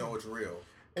that. working. We know it's real.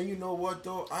 And you know what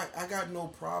though? I got no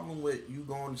problem with you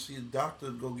going to see a doctor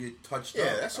to go get touched up.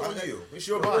 Yeah, that's on I- you. It's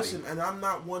your but body. Listen, and I'm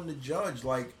not one to judge.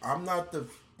 Like I'm not the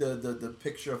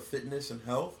picture of fitness and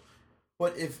health.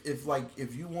 But if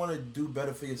you want to do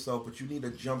better for yourself, but you need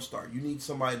a jump start, you need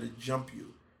somebody to jump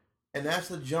you, and that's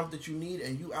the jump that you need,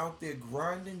 and you out there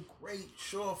grinding, great,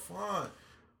 sure, fine.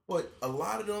 But a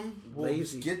lot of them will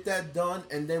Lazy. get that done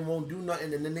and then won't do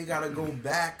nothing, and then they gotta go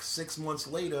back 6 months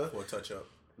later. For a touch up.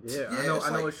 Yeah, Yeah, I know. it's I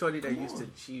know like, a shorty that come used to.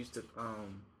 on. She used to.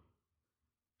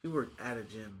 She worked at a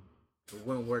gym. It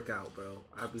wouldn't work out, bro.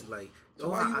 I'd be like, So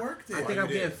why you work there? I think Why I'm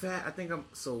you getting there? fat. I think I'm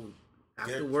so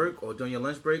after Get- work or during your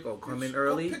lunch break or come in Go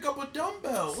early. pick up a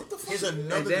dumbbell. What the fuck? Here's And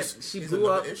another. then she here's blew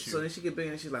another up. issue. So then she get big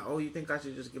and she's like, "Oh, you think I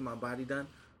should just get my body done?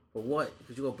 For what?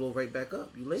 Because you gonna blow right back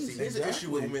up. You lazy." See, here's the issue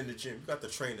with Exactly. women in the gym. You got the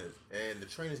trainers, and the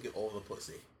trainers get all the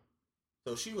pussy.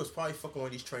 So she was probably fucking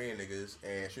with these training niggas,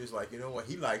 and she was like, you know what?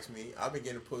 He likes me. I've been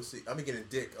getting pussy. I've been getting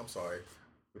dick. I'm sorry.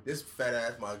 With this fat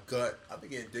ass, my gut, I've been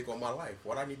getting dick all my life.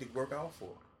 What I need to work out for?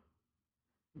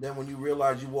 Then when you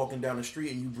realize you're walking down the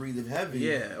street and you breathing heavy,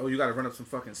 Yeah. Oh, you gotta run up some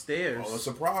fucking stairs. oh, it's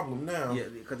a problem now. Yeah,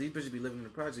 because these bitches be living in the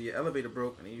project. Your elevator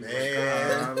broke, and you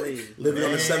Man. like, golly. Living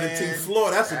on the Man. 17th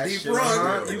floor, that's a That deep shit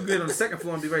run. is real. You get on the second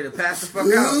floor and be ready to pass the fuck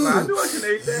out. Like, I knew I should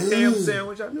have ate that ham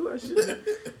sandwich. I knew I should.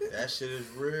 That shit is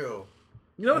real.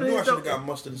 You know I what it knew I is, should have though? got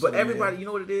mustard. But instead of everybody, mayo. you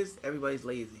know what it is? Everybody's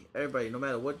lazy. Everybody, no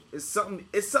matter what, it's something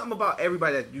about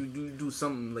everybody that you do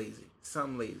something lazy.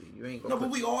 Something lazy. You ain't gonna. No, but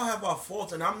we all have our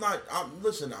faults, and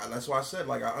listen. That's why I said,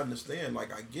 like, I understand,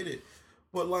 like, I get it.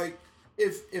 But like,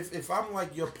 if I'm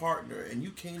like your partner and you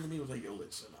came to me and was like, yo,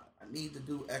 listen, I need to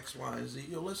do X, Y, and Z.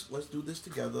 Yo, let's do this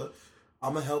together.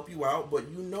 I'm gonna help you out, but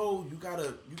you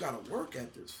gotta work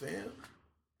at this, fam.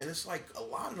 And it's like a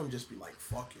lot of them just be like,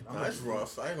 fuck it. Nah, it's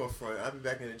rough. I ain't gonna front. I've been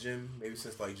back in the gym maybe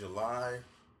since like July,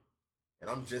 and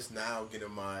I'm just now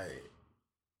getting my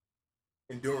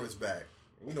endurance back.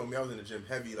 And you know me, I was in the gym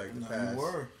heavy like the No, past you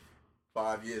were.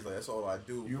 5 years. Like that's all I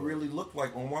do. You but- really look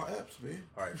like Omar Epps, man.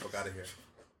 all right. Fuck out of here.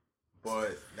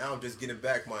 But now I'm just getting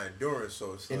back my endurance.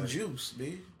 So it's And like, juice,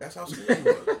 B. That's how skinny you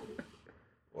was.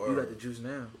 or, You got the juice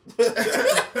now.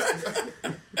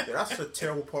 yeah, that's a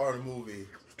terrible part of the movie.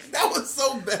 That was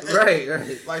so bad. Right.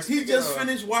 Like He speaking just of-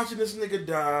 finished watching this nigga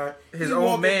die. His He own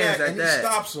walking man's back at and that. he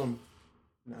stops him.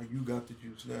 Now you got the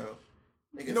juice now.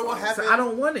 Nigga, You know what fuck. happened? So I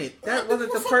don't want it. That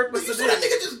wasn't the purpose You of saw that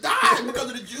this. nigga just died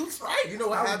because of the juice, right? You know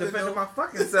what I was happened? defending though? my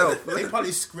fucking self. They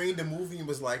probably screened the movie and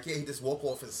was like, yeah, he just walk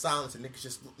off in silence and niggas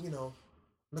just,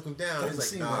 look him down. Doesn't He's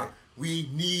seem like, nah, right. we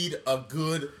need a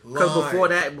good line.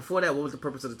 Because before that, what was the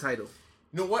purpose of the title?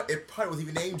 You know what? It probably was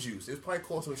even named Juice. It was probably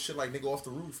called some shit like nigga off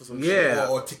the roof or some Yeah. shit.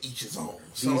 Or to each his own.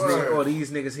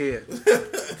 These niggas here.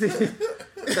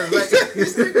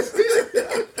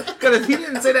 Because if he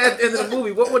didn't say that at the end of the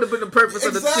movie, what would have been the purpose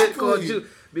of the shit called Exactly. Juice?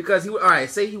 Because all right,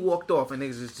 say he walked off and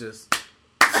niggas is just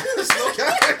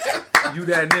you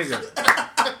that nigga.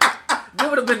 there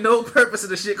would have been no purpose of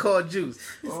the shit called Juice.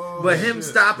 But him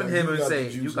stopping Like, him you and got the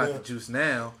saying, juice "You got now." the juice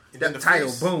now." And That then the title,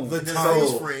 face. boom. The And then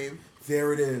title. the frame.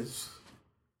 There it is.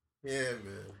 Yeah,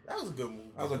 man. That was a good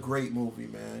movie. That was a great movie,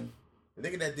 man. The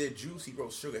nigga that did Juice, he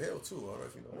wrote Sugar Hill too. I don't know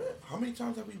if you know that. How many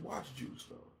times have we watched Juice,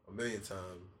 though? A million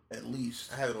times. At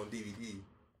least. I have it on DVD.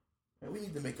 And we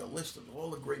need to make a list of all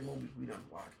the great movies we done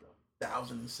watched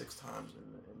 1,006 times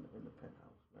in the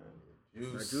penthouse, man.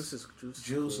 Juice.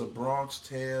 Juice, A Bronx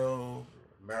Tale.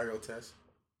 Mario Test.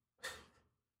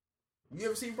 You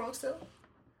ever seen Bronx Tale?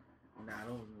 Nah, I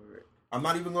don't remember it. I'm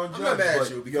not even going to I'm judge. not mad but,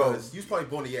 at you because you was probably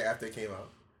born a year after it came out.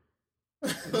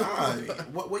 Nah,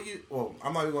 what you? Well,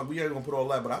 I'm not even going. We ain't gonna put all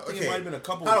that, but I think it might have been a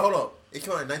couple. Hold on. It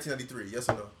came out in 1993. Yes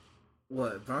or no?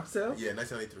 What, Bronx Tale? Yeah,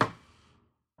 1993.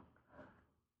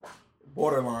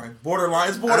 Borderline.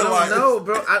 I don't know,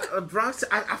 bro. Bronx.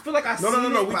 I feel like I.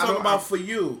 No. We talking about For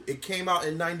You. It came out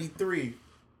in '93.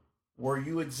 Were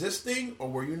you existing or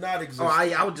were you not existing? Oh,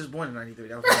 I was just born in '93.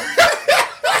 That was.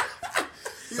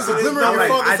 So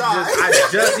I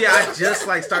just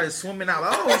like started swimming out.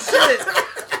 Like, oh shit!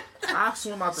 I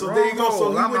swim out the wrong there you go.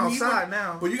 hole. So I'm outside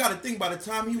now. But you got to think, by the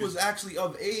time he was actually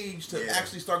of age to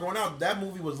actually start going out, that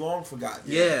movie was long forgotten.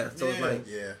 Yeah. So it's like,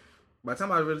 yeah. by the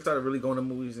time I really started going to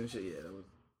movies and shit, that was.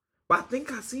 But I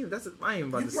think I seen it. I ain't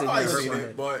about to say Probably that. seen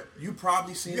it, but you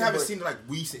probably seen it. You haven't seen it like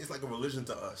we seen. It's like a religion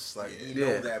to us. Like we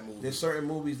know that movie. There's certain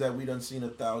movies that we done seen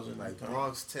 1,000 like times.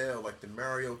 Bronx Tale, like the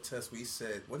Mario Test. We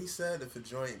said what he said. If a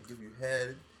joint give you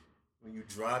head when you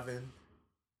driving,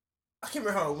 I can't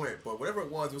remember how it went, but whatever it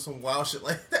was some wild shit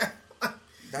like that.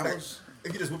 That like, was.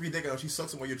 If you just whip your dick out, she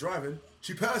sucks it while you're driving.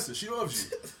 She passes. She loves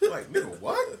you. Like nigga,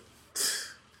 what?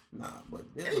 Nah, but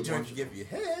any joint you give you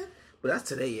head. But that's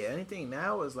today, yeah. Anything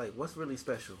now is like, what's really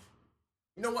special?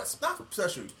 You know what's not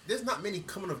special? There's not many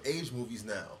coming of age movies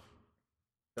now.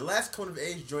 The last coming of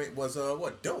age joint was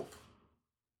Dope.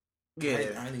 Yeah,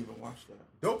 I didn't even watch that.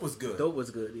 Dope was good. Dope was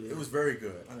good. Yeah, it was very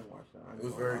good. I didn't watch that. It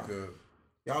was very good.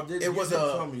 Y'all did. It was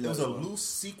a loose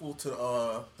sequel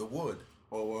to The Wood.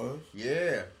 Oh, it was?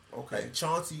 Yeah. Okay. Like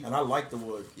Chauncey. And I like The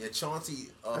Wood. Yeah, Chauncey.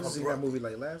 I just seen that movie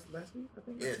like last week, I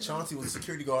think. Yeah, Chauncey was a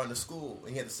security guard in the school,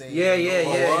 and he had the same.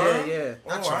 Yeah.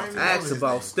 Not Chauncey. Ask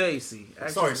about Stacy.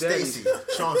 Sorry, Stacy.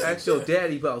 Chauncey. Ask your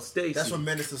daddy about Stacy. That's from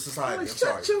Menace to Society. I'm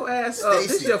shut sorry. your ass up.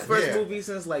 This is your first yeah. movie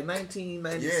since like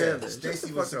 1997. Yeah, Stacy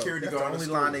was was security guard. That's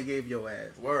the only line they gave your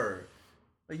ass. Word.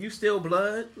 Like, you still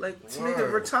blood? Like, this nigga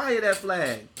Word. retire that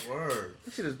flag. Word.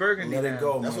 That shit is burgundy. Let it now.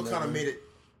 go. That's man, what kind of man. made it,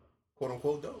 quote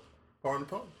unquote, dope. Pardon the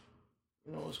pun.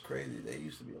 You know what's crazy? There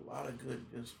used to be a lot of good,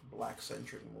 just black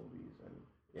centric movies, and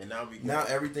Yeah, now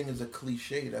everything is a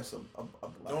cliche. That's a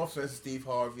black. No offense to Steve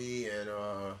Harvey and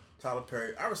Tyler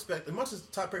Perry. I respect, as much as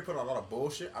Tyler Perry put out a lot of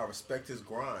bullshit, I respect his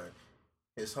grind,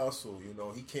 his hustle. You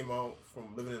know, he came out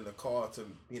from living in a car to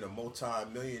being a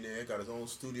multi-millionaire, got his own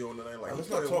studio and the night. Like, Let's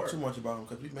not talk too much about him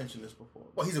because we mentioned this before.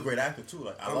 Well, he's a great actor too.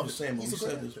 Like, I I'm love just saying, but he's we a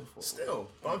great said this actor. before. Still,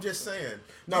 but I'm just saying.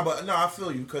 No, I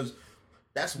feel you because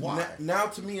that's why. Now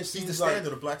to me, it he's seems the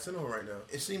standard of black cinema right now.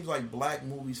 It seems like black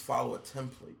movies follow a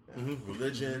template. Now.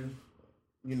 Religion,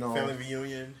 you know, family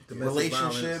reunion,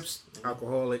 relationships, violence,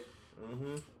 alcoholic,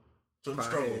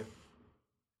 struggle.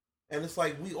 And it's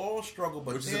like we all struggle,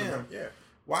 but Which damn, yeah.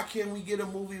 why can't we get a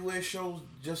movie where it shows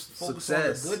just focus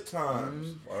Success. on the good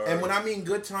times? And when I mean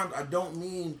good times, I don't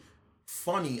mean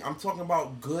funny. I'm talking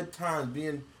about good times,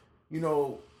 being, you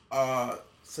know,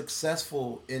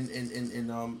 successful in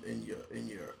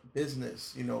your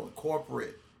business, you know,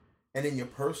 corporate, and in your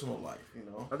personal life. You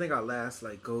know, I think our last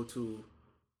like go to,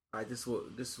 this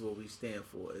is what we stand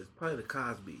for, is probably the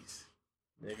Cosbys.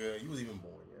 Nigga, you was even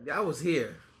born yet. Yeah, I was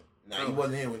here. Nah, you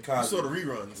wasn't here with Cosby. You saw the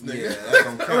reruns, nigga. Yeah, that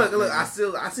don't count. Look, I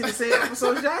see the same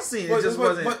episodes y'all seen. It just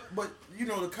wasn't. But you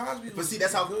know the Cosby. But see,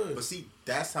 that's how good. But see,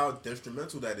 that's how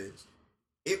detrimental that is.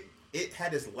 It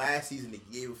had its last season the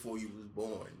year before you was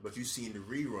born, but you seen the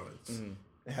reruns. Mm-hmm.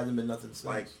 It hasn't been nothing since.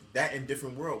 Like that in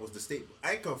Different World was the staple.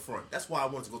 I ain't gonna front. That's why I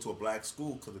wanted to go to a black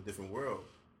school because of Different World.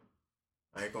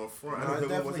 I ain't gonna front. No, it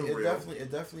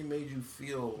definitely made you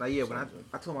feel. Like when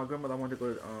I told my grandmother I wanted to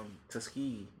go to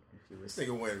Tuskegee. This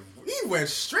nigga went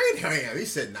straight ham. He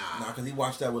said nah, because he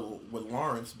watched that with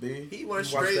Lawrence, B. He went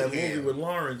straight watched that ham. movie with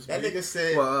Lawrence. That nigga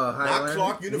said not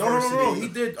Clark University. No. He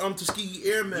did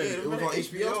Tuskegee Airmen. Yeah, it was on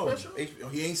HBO.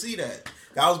 HBO. He ain't see that.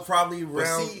 That was probably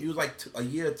around. He was like a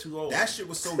year or two old. That shit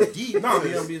was so deep. No,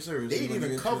 I'm being serious. They didn't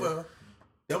even cover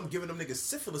them giving them niggas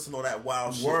syphilis and all that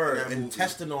wild shit. Word and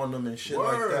testing on them and shit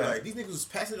like that. Like these niggas was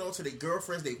passing it on to their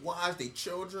girlfriends, their wives, their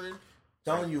children.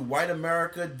 Telling you, white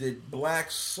America did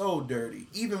blacks so dirty.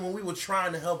 Even when we were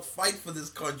trying to help fight for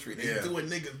this country, they doing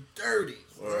niggas dirty.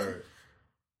 Word.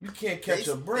 You can't catch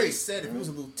a break. They said if you was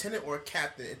a lieutenant or a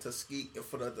captain in Tuskegee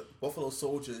for the Buffalo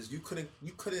Soldiers, you couldn't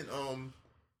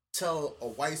tell a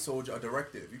white soldier a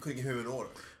directive. You couldn't give him an order.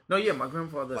 No, yeah, my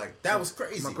grandfather. Like that was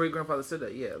crazy. My great grandfather said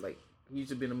that. Yeah, like he used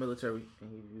to be in the military,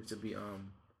 and he used to be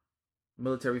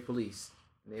military police.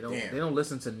 They don't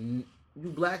listen to you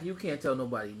black. You can't tell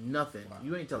nobody nothing. Wow.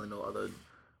 You ain't telling no other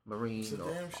Marine. It's a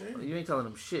damn shame. You ain't telling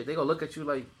them shit. They gonna look at you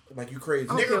like you crazy.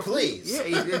 Nigga, please.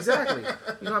 Yeah, exactly.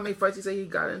 You know how many fights he say he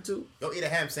got into? Go eat a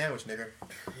ham sandwich, nigga.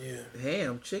 Yeah.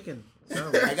 Ham, chicken.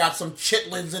 I got some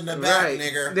chitlins in the back, right.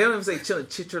 nigga. They don't even say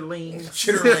chitterlings.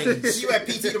 Chitterlings. See you at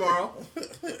PT tomorrow.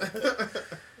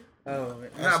 Oh man.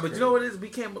 Nah, but you know what it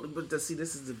is? See,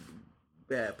 this is the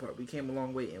bad part. We came a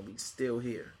long way and we still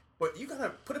here. But you gotta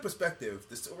put in perspective,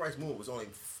 the civil rights movement was only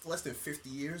less than 50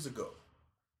 years ago.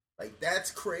 Like,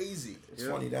 that's crazy. It's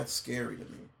funny, that's scary to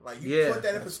me. Like, you put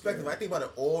that in perspective. Scary. I think about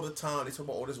it all the time. They talk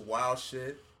about all this wild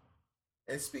shit.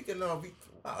 And speaking of,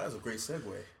 wow, that was a great segue.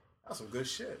 That was some good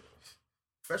shit.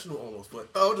 Professional almost,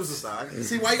 but just aside.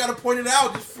 See why you gotta point it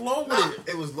out? Just flow with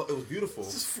it. It was beautiful.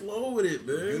 Just flow with it,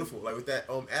 man. Beautiful. Like with that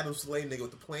Adam Slane nigga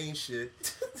with the plane shit.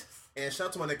 And shout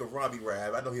out to my nigga Robbie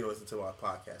Rab. I know he don't listen to our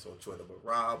podcast on Twitter, but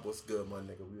Rob, what's good, my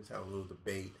nigga? We was having a little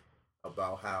debate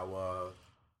about how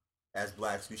as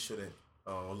blacks we shouldn't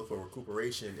look for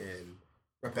recuperation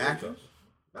and backup.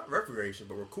 Not reparation,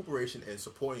 but recuperation and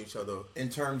supporting each other in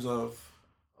terms of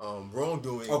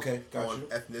wrongdoing on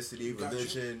ethnicity,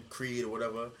 religion, creed, or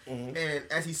whatever. Mm-hmm. And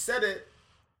as he said it,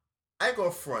 I ain't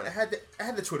gonna front. I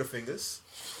had the Twitter fingers,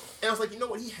 and I was like, you know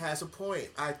what? He has a point.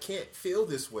 I can't feel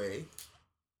this way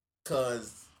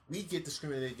because we get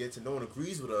discriminated against and no one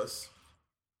agrees with us.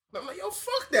 But I'm like, yo,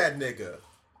 fuck that nigga.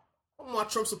 I'm my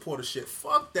Trump supporter shit.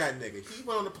 Fuck that nigga. He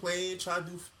went on the plane trying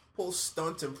to pull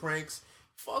stunts and pranks.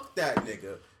 Fuck that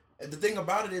nigga. And the thing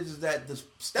about it is that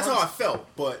that's how I felt.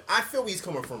 But I feel where he's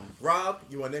coming from. Rob,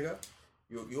 you my nigga.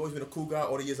 You always been a cool guy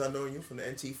all the years I've known you from the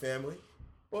NT family.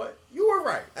 But you were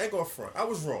right. I ain't gonna front. I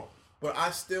was wrong. But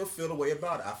I still feel the way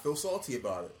about it. I feel salty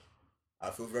about it. I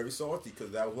feel very salty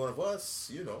because that was one of us,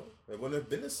 you know. It wouldn't have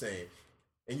been the same.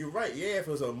 And you're right. Yeah, if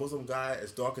it was a Muslim guy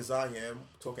as dark as I am,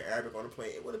 talking Arabic on the plane,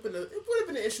 it would have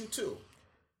been an issue too.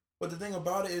 But the thing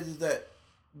about it is that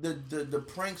the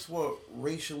pranks were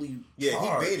racially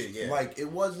charged. He baited. Yeah, like it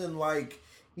wasn't like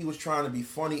he was trying to be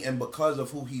funny, and because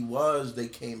of who he was, they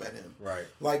came at him. Right.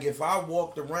 Like if I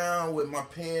walked around with my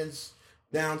pants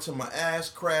down to my ass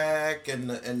crack and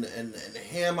the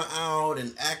hammer out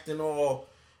and acting all,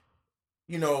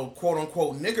 you know, quote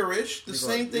unquote niggerish, the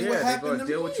same thing would happen to me.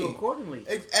 Deal with you accordingly,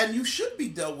 and you should be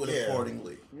dealt with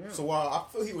accordingly. Yeah. So while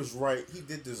I feel he was right, he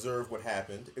did deserve what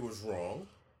happened. It was wrong,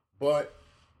 but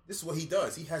this is what he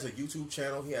does. He has a YouTube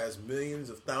channel. He has millions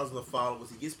of thousands of followers.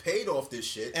 He gets paid off this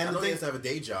shit. And I know he has to have a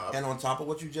day job. And on top of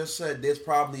what you just said, there's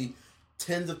probably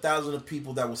tens of thousands of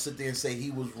people that will sit there and say he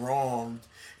was wronged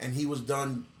and he was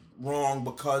done wrong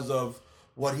because of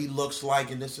what he looks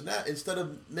like and this and that. Instead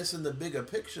of missing the bigger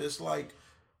picture, it's like,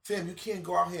 fam, you can't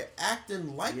go out here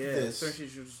acting like this. Especially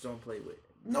you just don't play with.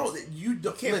 No, you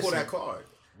can't pull that card.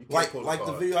 Like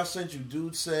the video I sent you,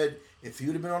 dude said if he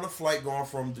would have been on a flight going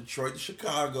from Detroit to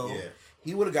Chicago,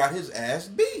 he would have got his ass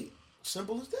beat.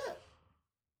 Simple as that.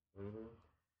 Mm-hmm.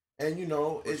 And you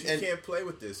know, you can't play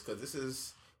with this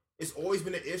because it's always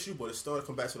been an issue, but it's starting to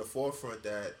come back to the forefront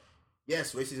that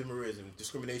yes, racism is and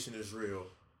discrimination is real.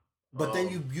 But then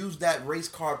you use that race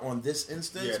card on this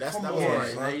instance. Yeah, that's Come not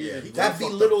on, right. Yeah, that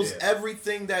belittles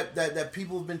everything that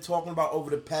people have been talking about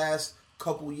over the past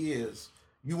couple years.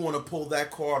 You want to pull that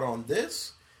card on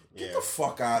this? Get the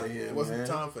fuck out of here, man. It wasn't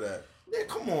time for that. Yeah,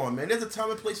 come on, man. There's a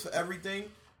time and place for everything.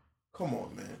 Come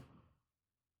on, man.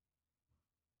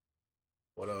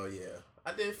 But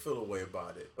I did feel a way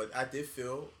about it. But I did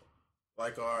feel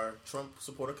like our Trump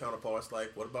supporter counterparts.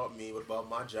 Like, what about me? What about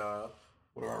my job?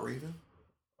 What about Raven?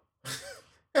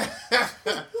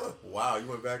 Wow, you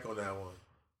went back on that one.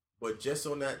 But just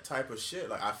on that type of shit,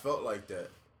 like I felt like that.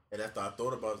 And after I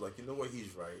thought about it, I was like, you know what,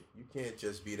 he's right. You can't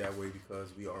just be that way because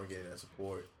we aren't getting that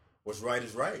support. What's right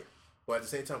is right. But at the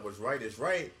same time, what's right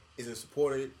isn't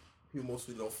supported. People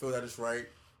mostly don't feel that it's right.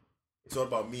 It's all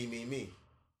about me, me, me.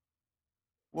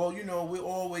 Well, you know, we're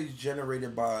always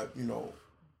generated by, you know,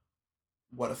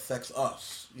 what affects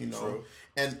us, you know. True.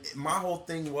 And my whole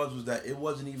thing was that it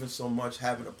wasn't even so much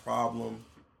having a problem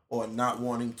or not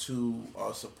wanting to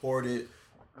support it.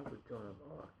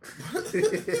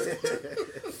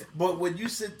 But when you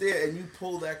sit there and you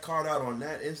pull that card out on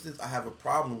that instance, I have a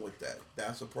problem with that.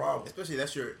 That's a problem. Especially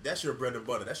that's your bread and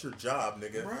butter. That's your job,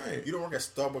 nigga. Right. You don't work at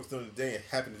Starbucks during the day and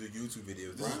happen to do YouTube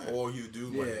videos. This is all you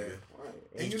do, my nigga. Right.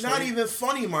 And you're not even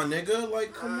funny, my nigga.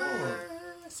 Like, come on.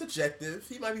 subjective.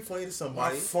 He might be funny to Not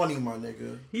somebody. funny, my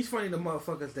nigga. He's funny to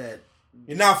motherfuckers that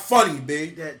You're not funny,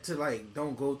 big. that to like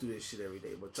don't go through this shit every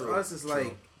day. But to True, us, it's true.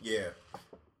 like Yeah.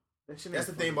 that shit. That's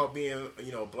the ain't thing funny. about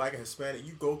being, black and Hispanic.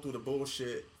 You go through the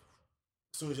bullshit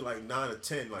as soon as you're like 9 or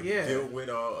 10. Like, Yeah. you deal with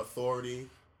authority,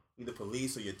 either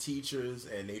police or your teachers,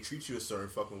 and they treat you a certain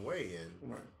fucking way.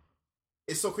 And Right.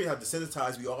 it's so crazy how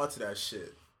desensitized we are to that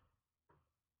shit.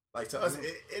 Like, to us,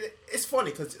 it's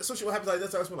funny because especially what happens like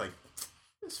that to us, we're like,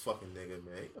 this fucking nigga,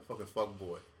 man, you a fucking fuck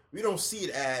boy. We don't see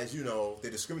it as, they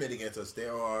discriminate against us. They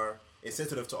are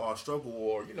insensitive to our struggle,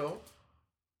 or,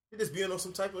 they're just being on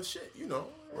some type of shit,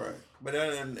 Right. But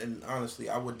and honestly,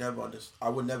 I would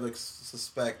never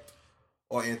suspect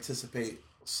or anticipate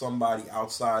somebody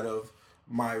outside of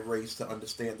my race to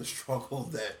understand the struggle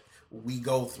that we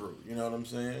go through. You know what I'm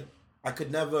saying? I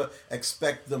could never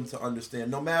expect them to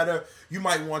understand. No matter, you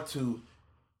might want to,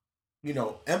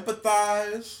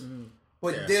 empathize,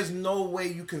 but Yeah. there's no way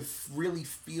you can really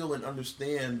feel and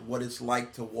understand what it's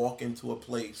like to walk into a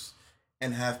place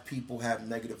and have people have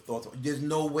negative thoughts. There's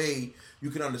no way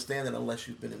you can understand it unless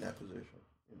you've been in that position.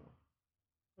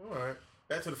 All right.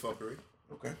 Back to the fuckery.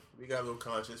 Okay. We got a little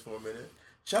conscious for a minute.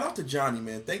 Shout out to Johnny,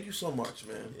 man. Thank you so much,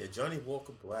 man. Yeah, Johnny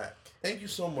Walker Black. Thank you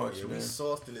so much, Yeah, man. we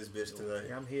soft in this bitch tonight.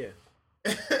 Yeah, I'm here.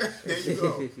 There you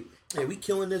go. Hey, we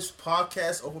killing this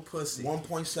Podcast over pussy.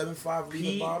 1.75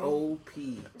 liter bottle.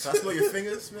 P.O.P. Can I smell your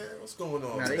fingers, man? What's going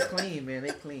on? Now they man? clean, man.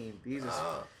 They clean. These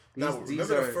are Now, these remember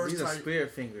the are first these are time-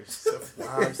 spirit fingers.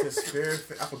 Wow, it's the spirit.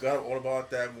 I forgot all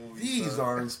about that movie. These son.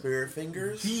 aren't spirit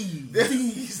fingers.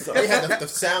 These. They had the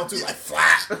sound too, like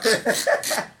flat.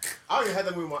 I don't even have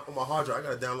that movie on my hard drive.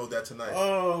 I gotta download that tonight.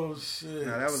 Oh, shit.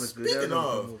 Now that was a good. Speaking that was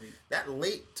a good of, movie. that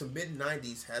late to mid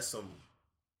 '90s has some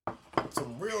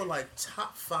real like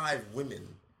top 5 women.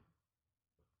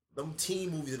 Them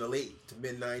teen movies of the late to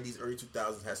mid '90s, early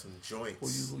 2000s had some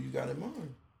joints. Who you got in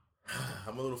mind?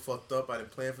 I'm a little fucked up. I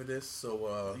didn't plan for this,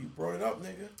 so You brought it up,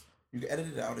 nigga. You can edit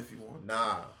it out if you want.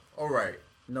 nah. All right,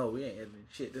 No, we ain't editing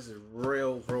shit. This is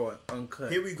real raw,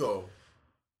 uncut. here we go.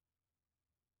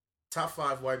 Top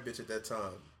 5 white bitch at that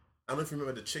time. I don't know if you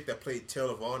remember the chick that played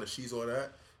Taylor Vaughn and She's All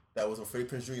That. That was Freddie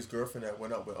Prinze Jr.'s girlfriend that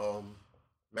went out with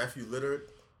Matthew Lillard.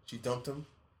 She dumped him.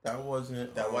 That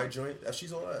wasn't That white joint.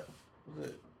 She's All That. Was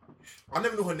it? I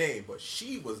never knew her name, but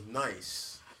she was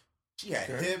nice. She had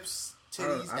Okay. hips, I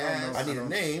don't- titties, I don't know. ass. I need a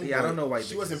name. Yeah, I don't but- know white.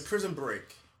 She was in bitches. Prison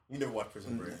Break. You never watched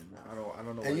Prison Break. I don't know.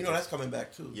 And white that's bitches. coming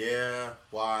back too. Yeah,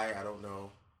 why? I don't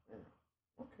know.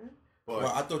 Okay. But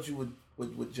Well, I thought you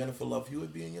would Jennifer Love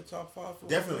Hewitt be in your top 5? For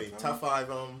definitely all time? top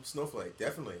 5 Snowflake.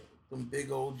 Definitely Them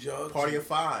big old jugs. Party of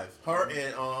 5. Her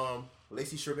and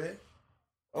Lacey Chabert.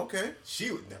 Okay.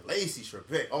 She was Lacey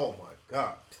Chabert. Oh my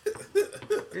god.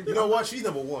 You know what? She's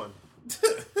number 1.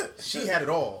 She had it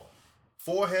all.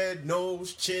 Forehead,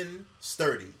 nose, chin,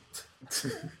 sturdy.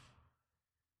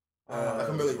 Like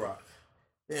a Millie Rock.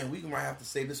 Damn, we might have to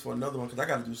save this for another one because I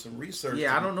got to do some research.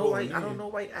 Yeah, I to don't know pull white. it I in. don't know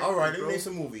white. All right, let bro. me name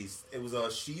some movies. It was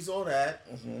She's All That,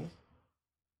 Mm-hmm.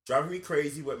 Driving Me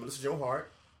Crazy with Melissa Joan Hart,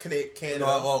 Canada.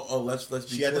 No, let's be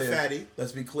She clear. had the fatty.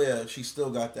 Let's be clear. She still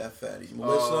got that fatty.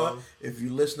 Melissa, Um, if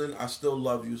you listening, I still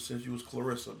love you since you was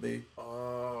Clarissa, B.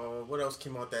 What else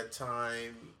came out that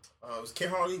time? It was Can't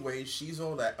Hardly Wait. She's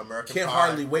All That. American Can't Pie.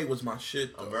 Hardly Wait was my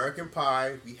shit, though. American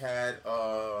Pie. We had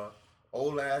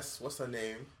old ass. What's her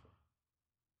name?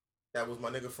 That was my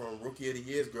nigga from Rookie of the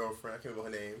Year's girlfriend. I can't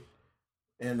remember her name.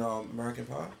 And American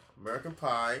Pie. American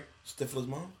Pie. Stifler's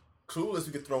mom. Clueless.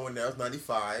 We could throw in there. It was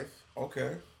 95.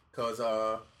 Okay. Cause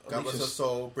God bless her Alicia's-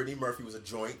 soul. Brittany Murphy was a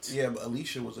joint. Yeah, but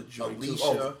Alicia was a joint too. Alicia.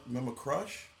 Oh, remember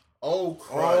Crush? Oh,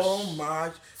 Crush. Oh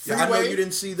my! Yeah, I know Freeway? you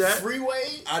didn't see that. Freeway.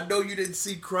 I know you didn't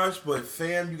see Crush, but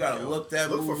fam, you gotta look that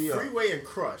Look movie for up. Freeway and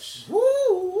Crush. Woo,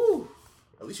 woo.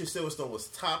 Alicia Silverstone was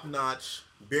top notch,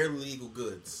 barely legal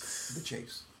goods. The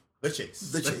Chase. The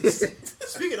Chase. The Chase.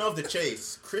 Speaking of The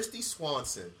Chase, Christy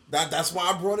Swanson. That's why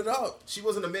I brought it up. She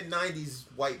was in the mid '90s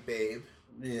white babe,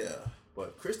 Yeah.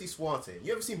 but Christy Swanson.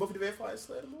 You ever seen Buffy the Vampire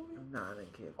Slayer movie? Nah, I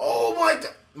didn't care. Oh my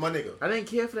god, my nigga. I didn't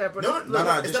care for that, but No,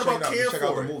 No, it's just not about check it out. caring Check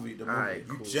out for the it. movie. The movie. Alright,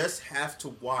 You cool. just have to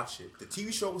watch it. The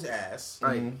TV show was ass,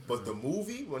 Alright. but the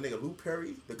movie, when nigga Luke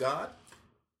Perry, the God,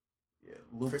 Yeah.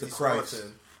 Luke Christy to Christ.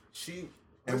 Swanson, she.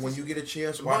 And when you get a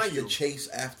chance, Mind watch you, The Chase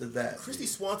after that. Christy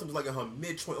Swanson was like in her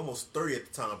mid-20s, almost 30 at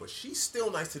the time, but she's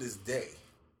still nice to this day.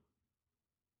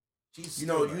 She's You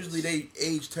know, still nice. usually they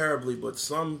age terribly, but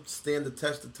some stand the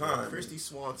test of time. Christy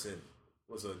Swanson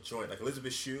was a joint, like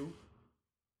Elizabeth Shue,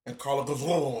 And Carla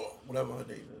Gazzola, whatever her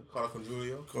name is. Carla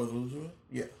Conjulio, Gazzola?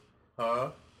 Yeah.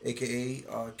 her, AKA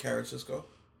Karen Cisco.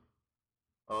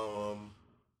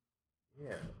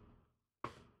 yeah.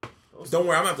 Don't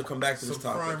worry, I'm gonna have to come back to this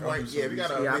Some topic. prime white. Yeah, we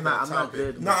gotta. Yeah, make that I'm not topic.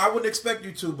 good. No, I wouldn't expect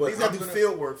you to, but We gotta do gonna,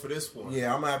 field work for this one.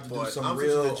 Yeah, I'm gonna have to do But some I'm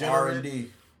real just degenerate.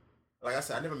 R&D. Like I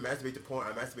said, I never masturbate to porn.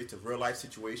 I masturbate to real life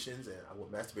situations, and I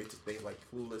would masturbate to things like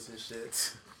Clueless and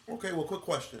shit. Okay, well, quick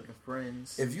question.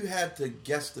 Friends. If you had to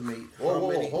guesstimate Whoa, how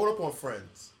many... hold up on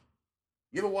Friends.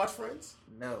 You ever watch Friends?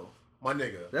 No. My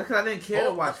nigga. That's because I didn't care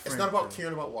to watch Friends. It's not about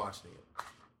caring about watching it.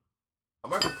 I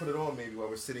might have to put it on maybe while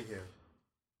we're sitting here.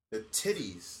 The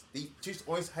titties. They just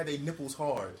always had their nipples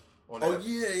hard. On Oh, that.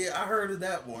 yeah, I heard of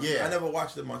that one. Yeah. I never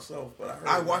watched it myself, but I heard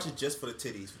I of watch it just for the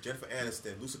titties. For Jennifer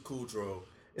Aniston, Lucy Kudrow.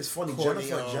 It's funny, Courtney,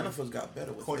 Jennifer's got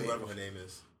better with Courtney, age. whatever her name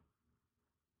is.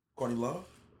 Courtney Love?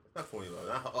 Not Courtney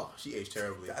Love. Oh, she aged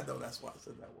terribly. I know, that's why I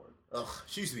said that word. Ugh,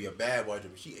 she used to be a bad wife,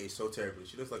 but she aged so terribly.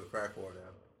 She looks like a crack whore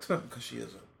now. Because she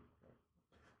isn't.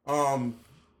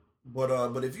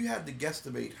 But if you had to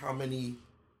guesstimate how many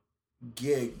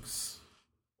gigs...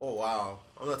 Oh, wow.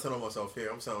 I'm not telling myself here.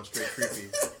 I'm sounding straight creepy.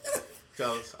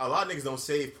 Because a lot of niggas don't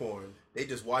save porn. They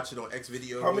just watch it on X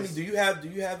videos. How many do you have? Do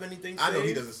you have anything saved? I know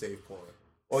he doesn't save porn.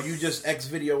 Or you just X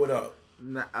video it up?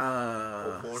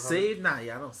 Save? Nah,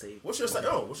 yeah, I don't save. What's your side?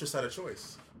 Oh, what's your side of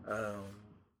choice?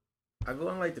 I go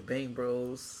on like the Bang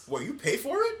Bros. What, you pay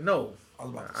for it? No. I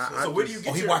was about to say. So where do you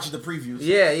get he your... watches the previews.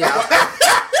 Yeah.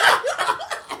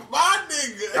 My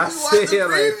nigga! I You watch sit the here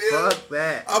like, preview? fuck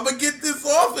that. I'm gonna get this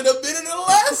off in a minute or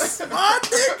less. My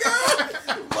nigga.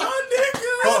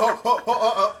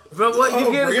 But what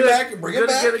you get? Bring it back. Bring it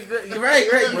back. You're right.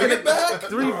 You Bring get it back.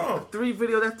 Three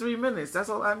video. That's 3 minutes. That's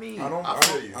all I need. I don't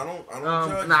feel you.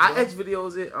 judge. Nah, I bro. X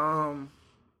videos it.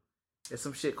 There's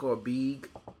some shit called Beeg.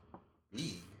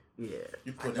 Beeg? Yeah.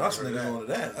 You put us niggas onto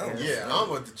that. I don't Yeah, know.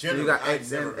 I'm a degenerate. You got I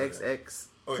ain't never heard of that. XNXX.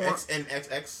 Oh,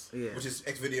 XNXX, Yeah. which is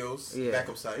X videos, Yeah.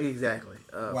 backup site. Exactly.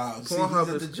 Wow, see,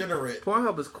 Pornhub he's a degenerate.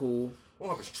 Pornhub is cool.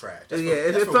 Pornhub is trash. Yeah,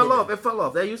 That's it for fell women. off. It fell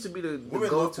off. That used to be the Women love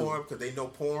go-to. porn because they know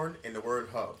porn and the word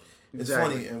hub. It's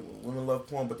Exactly. funny, and women love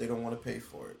porn, but they don't want to pay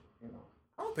for it. You know,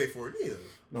 I don't pay for it either.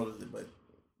 no, but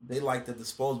they like the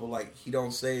disposable. Like he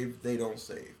don't save, they don't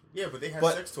save. Yeah, but they have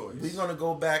But sex toys. we're gonna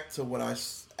go back to what I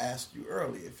asked you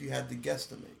earlier. If you had to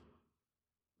guesstimate,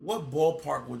 what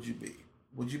ballpark would you be?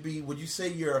 Would you say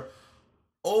you're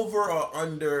over or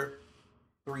under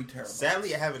 3 terabytes?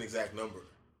 Sadly, I have an exact number.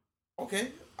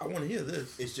 Okay, I want to hear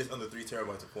this. It's just under 3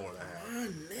 terabytes of porn I have.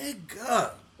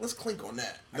 Nigga, let's clink on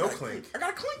that. No clink. I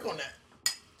got to clink on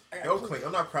that. No clink.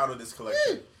 I'm not proud of this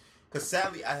collection. Because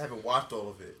sadly, I haven't watched all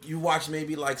of it. You watched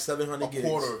maybe like 700 A gigs.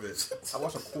 quarter of it. I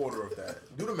watched a quarter of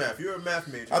that. Do the math. You're a math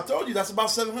major. I told you that's about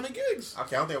 700 gigs.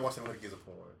 Okay, I don't think I watched 700 gigs of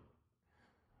porn.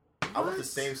 I watch the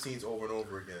same scenes over and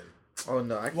over again. Oh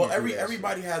no, I can't. Well, do that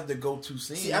everybody has the go-to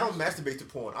scene. See, I don't masturbate to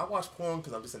porn. I watch porn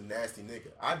because I'm just a nasty nigga.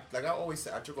 I always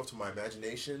say, I jerk off to my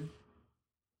imagination,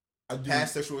 I do.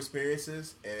 past sexual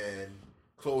experiences, and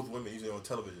clothed women usually on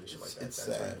television and shit like that. It's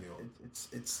That turns sad. me on.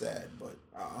 It's sad, but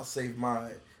I'll save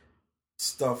my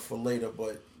stuff for later.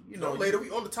 But you know, Later, we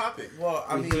on the topic. Well,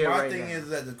 I We mean, here my right thing now. is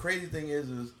that the crazy thing is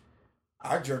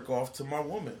I jerk off to my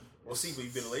woman. Well, see, but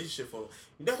you've been in a relationship for.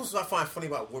 That's what I find funny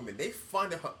about women. They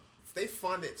find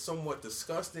it somewhat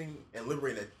disgusting and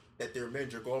liberating that their men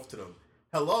jerk off to them.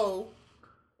 Hello.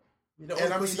 You know, And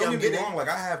I mean, pussy don't I'm get me getting- wrong. Like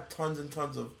I have tons and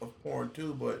tons of porn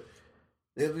too, but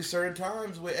there'll be certain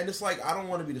times where, and it's like I don't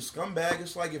want to be the scumbag.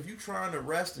 It's like if you trying to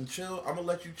rest and chill, I'm gonna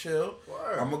let you chill.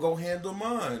 Word. I'm gonna go handle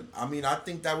mine. I mean, I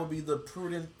think that would be the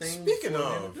prudent thing. Speaking for a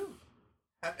man of- to do.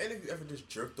 Have any of you ever just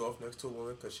jerked off next to a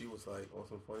woman because she was like on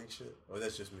some funny shit? Or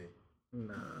that's just me?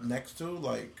 Nah, Next to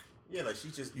like Yeah, like she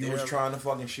just. you was trying to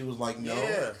fucking, she was like no.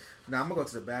 Yeah. I'm gonna go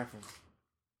to the bathroom.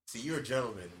 See, you're a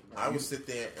gentleman. I would sit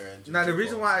there and. Just Now the jerk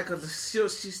reason off. why,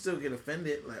 because she still get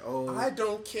offended. Like, oh, I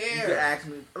don't you care. can ask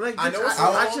me. Like, I bitch, know it's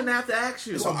I wrong. shouldn't have to ask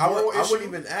you. It's So a I moral wouldn't issue.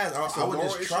 even ask. It's a I would moral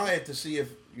just issue. try it to see if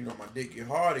my dick get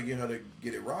hard and get her to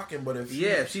get it rocking. But if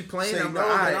Yeah, if she playing, say I'm no, like,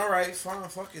 then alright. all right, fine,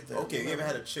 fuck it then. Okay, you ever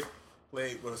had a chick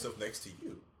play with herself next to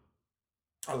you?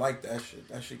 I like that shit.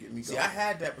 That shit get me See, going. I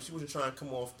had that, but she wasn't trying to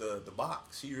come off the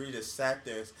box. She really just sat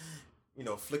there,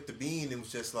 and, flicked the bean and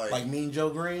was just like Mean Joe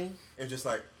Green. and just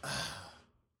like,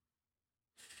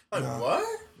 like Nah.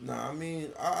 what? Nah, I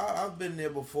mean I've been there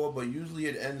before, but usually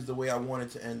it ends the way I want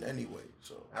it to end anyway.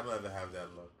 So I'd rather have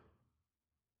that look.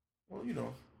 well,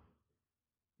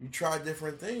 you try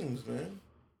different things, man.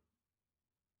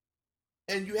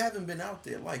 And you haven't been out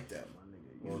there like that, my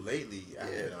nigga. Well, lately I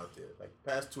haven't Yeah. been out there. Like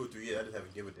past 2 or 3 years, I just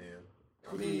haven't given a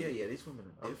damn. I mean, yeah, these women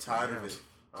are I'm different tired now. of it.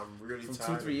 I'm really From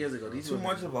tired. 2-3 years ago, these too women,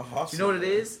 much of a hustle. You know what it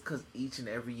man. is? Because each and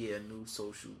every year a new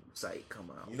social site come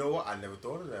out. You know what? I never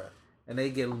thought of that. And they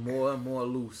get more and more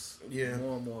loose. Yeah.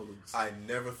 More and more loose. I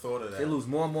never thought of that. They lose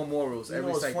more and more morals You every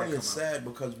know, it's site funny that and come out. sad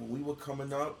because when we were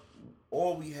coming up,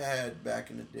 all we had back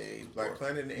in the day, Black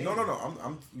Planet and no.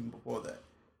 I'm even before that.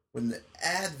 When the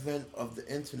advent of the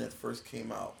internet first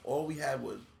came out, all we had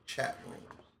was chat rooms,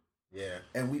 Yeah.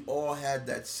 and we all had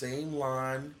that same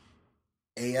line,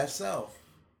 ASL.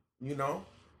 You know,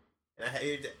 And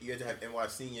you had to have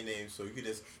NYC in your name, so you could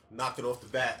just knock it off the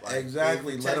bat. Like,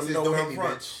 exactly. hey, Let them Texas, know don't where hit I'm me,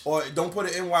 from. bitch. Or don't put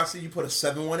an NYC. You put a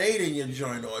 718 in your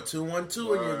joint or a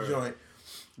 212 in your Word. joint.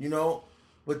 You know,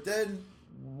 but then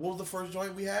what was the first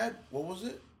joint we had? What was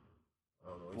it? I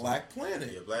don't know. Black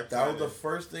Planet. Yeah, Black That was Planet. the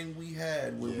first thing we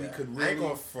had where we could I ain't really.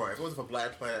 going front. If it wasn't for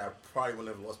Black Planet, I probably would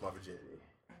have lost my virginity.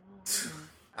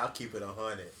 I'll keep it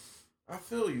 100. I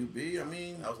feel you, B. I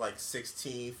mean, I was like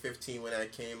 16, 15 when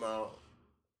that came out.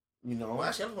 you know, Well,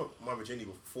 actually, I lost my virginity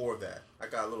before that. I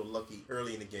got a little lucky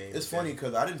early in the game. it's funny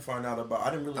because I didn't find out about.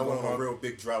 I didn't really I go went on a hard. real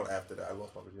big drought after that. I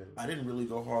lost my virginity. I didn't really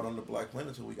go hard on the Black Planet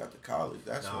until we got to college.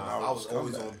 That's when Nah, I was a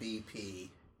always scumbag. on BP.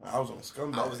 I was on a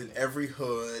scumbag. I was in every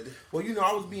hood. Well, you know,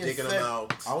 I was being digging fed. them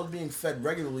out. I was being fed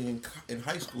regularly in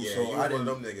high school, Yeah, so you I was didn't. one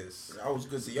of them niggas. I was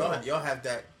good So to y'all, go. y'all have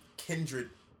that kindred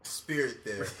spirit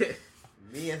there.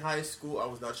 Me in high school, I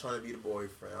was not trying to be the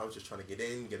boyfriend. I was just trying to get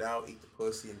in, get out, eat the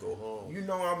pussy, and go home. You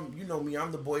know me.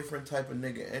 I'm the boyfriend type of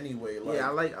nigga anyway. Like, Yeah,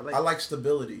 I like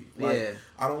stability. Like, Yeah.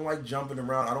 I don't like jumping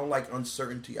around. I don't like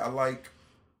uncertainty. I like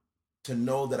to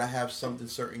know that I have something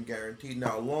certain guaranteed.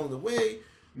 Now, along the way,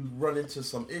 you run into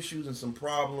some issues and some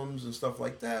problems and stuff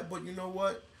like that. But you know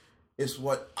what? It's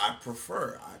what I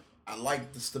prefer. I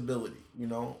like the stability. You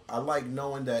know, I like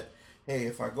knowing that. Hey,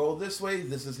 if I go this way,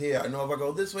 this is here. I know if I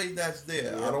go this way, that's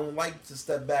there. Yeah. I don't like to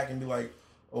step back and be like,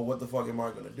 oh, what the fuck am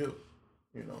I gonna do?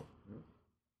 You know.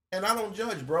 And I don't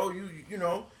judge, bro. You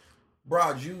know,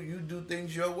 Brad, you do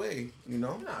things your way. You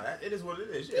know. Nah, it is what it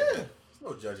is. Yeah. Yeah. There's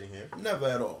no judging here. Never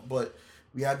at all. But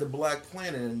we had the Black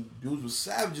Planet, and dudes was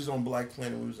savages on Black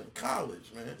Planet when we was in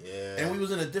college, man. Yeah. And we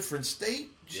was in a different state.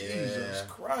 Yeah. Jesus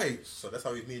Christ. So that's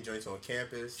how we meet joints on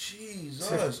campus.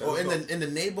 Jesus. Oh, in the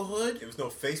neighborhood. There was no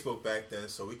Facebook back then,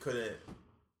 so we couldn't.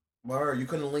 Word, you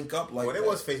couldn't link up like Well, that. it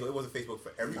was Facebook. It wasn't Facebook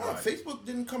for everybody. Nah, Facebook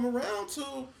didn't come around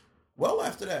till well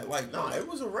after that. Like, No, it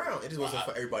was around. It just wasn't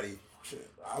for everybody. shit,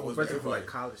 I was Especially for everybody. like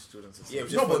college students. And stuff. Yeah, it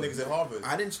was just No, for but niggas at Harvard.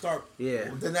 I didn't start. Yeah.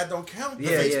 Then that don't count.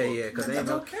 Yeah, yeah, Facebook. yeah. Because that I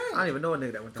don't count. don't even know a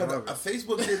nigga that went to Because Harvard.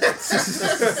 Facebook did.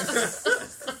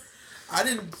 I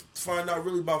didn't find out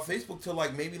really about Facebook till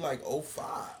like maybe like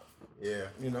 05, Yeah.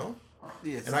 you know?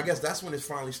 Yeah, And I guess that's when it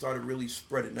finally started really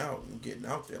spreading out and getting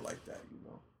out there like that, you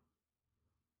know?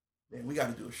 Man, we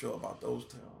got to do a show about those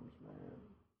times, man.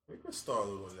 We can start a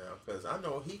little now, because I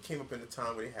know he came up in a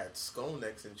time where they had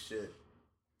Skolnex and shit.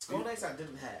 Skolnex I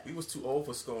didn't have. He was too old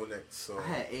for Skolnex, so. I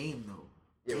had AIM though.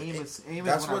 Yeah, AIM but is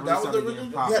that's when what- I that was started the getting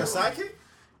original- You had a popular. sidekick?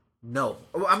 No.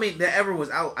 Well, I mean, the ever was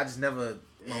out. I just never.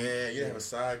 Yeah, you didn't have a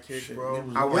sidekick, Shit, bro. it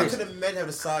was I wild. I wish. could have met having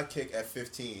a sidekick at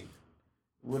 15.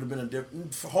 Would have been a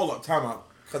different. Hold up, time out.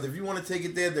 Because if you want to take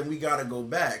it there, then we got to go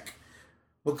back.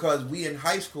 Because we in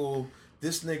high school,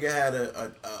 this nigga had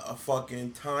a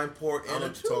fucking time port I and don't know a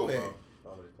what you're talking two-way. about. I don't know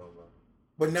what you're talking about.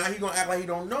 But now he gonna act like he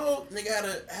don't know.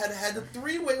 Nigga had the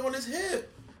three-way on his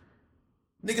hip.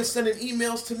 Nigga sending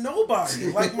emails to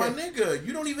nobody. Like, my nigga,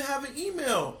 you don't even have an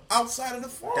email outside of the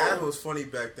phone. That was funny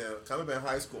back then. Coming back in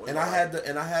high school. And I had the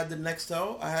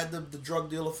Nextel. I had the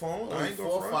drug dealer phone. I only ain't 4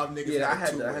 gonna or front. 5 niggas Yeah, I had had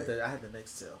the, I two-way. had the, I had the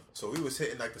next cell. So we was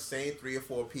hitting like the same 3 or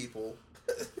 4 people.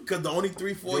 Because the only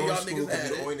 3-4 y'all niggas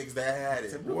had the it. only niggas that had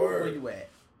it. Where you at?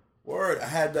 Word. I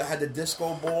had the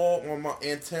disco ball on my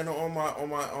antenna on my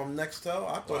Nextel.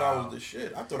 I thought I was the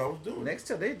shit. I thought I was doing it. Next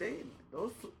cell,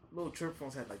 those little chirp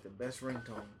phones had like the best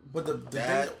ringtone. But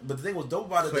the thing was dope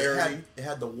about it. It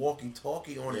had the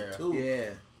walkie-talkie on it too.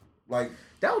 Yeah, Like,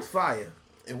 that was fire.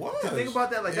 it was. To think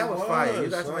about that, like, that It was fire. You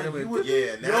guys son. remember You it? would-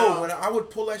 Yeah, now- Yo, when I would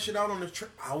pull that shit out on the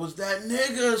trip, I was that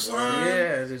nigga, son.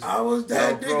 Yeah, just, I was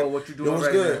that yo, nigga. bro, what you doing Yo, what's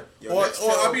right good? Yo, Or next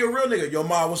I'll show- be a real nigga. Yo,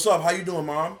 ma, what's up? How you doing,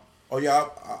 mom? Oh, yeah,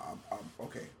 I'm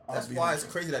okay. That's why it's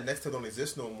crazy that Nextel don't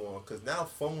exist no more. Because now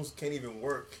phones can't even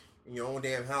work in your own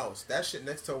damn house. That shit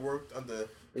Nextel worked under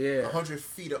 100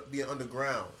 feet up being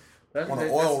underground. That's On how an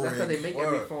oil they rig. make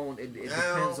Word. every phone. It Now-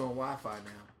 depends on Wi-Fi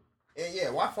now. And yeah,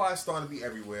 Wi-Fi is starting to be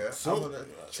everywhere. So- I was on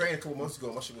a train a couple months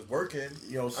ago. My shit was working.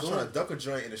 Yo, I was so- trying to duck a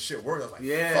joint and the shit worked. I was like,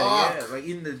 Yeah, fuck. yeah. Like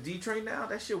in the D train now,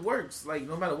 that shit works. Like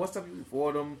no matter what stuff you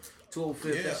Fordham,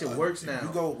 205, Yeah, that shit works now. You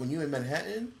go when you in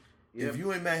Manhattan. Yeah. If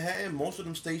you in Manhattan, most of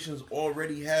them stations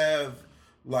already have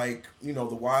like the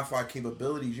Wi-Fi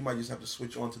capabilities. You might just have to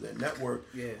switch on to their network.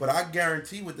 Yeah. But I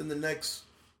guarantee within the next,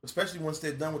 especially once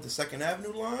they're done with the 2nd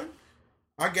Avenue line,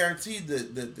 I guarantee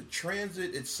the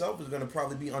transit itself is going to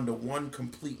probably be under one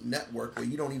complete network where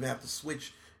you don't even have to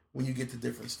switch when you get to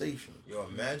different stations. Yo,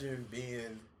 imagine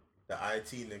being the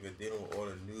IT nigga dealing with all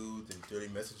the nudes and dirty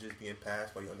messages being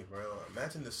passed by the underground.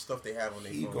 Imagine the stuff they have on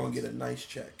their phones. He's going to get a nice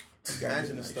check.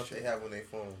 Imagine the stuff they have on their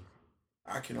phones.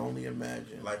 I can only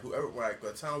imagine. Like whoever, like by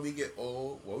the time we get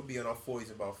old, we'll be in our 40s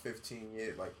in about 15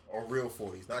 years, like our real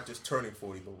 40s, not just turning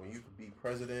 40, but when you could be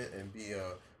president and be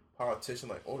a politician,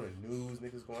 like all the news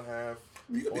niggas gonna have,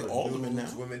 you could be all the alderman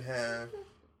news now. Women have.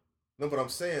 No, but I'm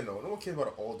saying though, no one cares about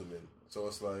an alderman. So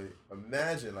it's like,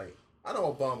 imagine, like, I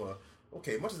know Obama.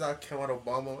 Okay, much as I count out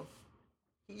Obama,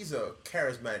 he's a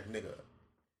charismatic nigga.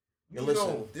 You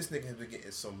know, this nigga has been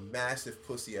getting some massive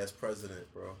pussy as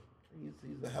president, bro.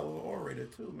 He's a hell of an orator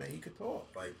too, man. He could talk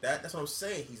like that. That's what I'm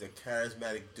saying. He's a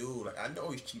charismatic dude. Like I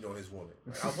know he's cheating on his woman.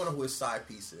 Like, I wonder who his side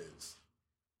piece is.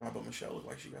 Nah, but Michelle looks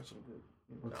like she got some good.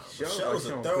 Nah, Michelle's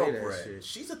a thoroughbred.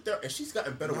 She's a and she's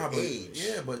gotten better with age.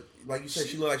 Yeah, but like you said,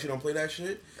 she look like she don't play that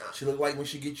shit. She look like when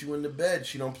she get you into bed,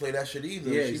 she don't play that shit either.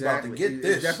 Yeah, she's about to get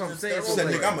this. That's what I'm saying. She said,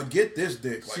 "Nigga, I'm gonna get this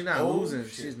dick." She's not losing.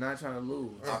 Shit. She's not trying to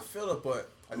lose. I feel it, but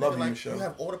I love you, like, Michelle. You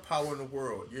have all the power in the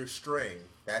world. You're straying.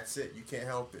 That's it. You can't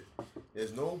help it.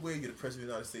 There's no way you're the president of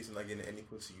the United States and not getting any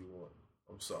pussy you want.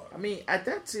 I'm sorry. I mean,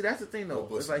 that's the thing though.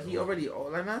 It's like he already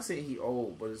old. I'm not saying he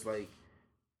old, but it's like,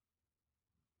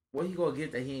 what he gonna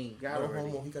get that he ain't got already?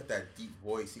 Homo, he got that deep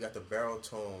voice. He got the barrel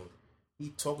tone. He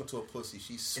talking to a pussy.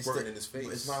 She's squirting in his face.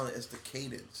 It's not. It's the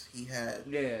cadence he had.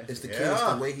 Yeah. It's the cadence,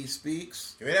 the way he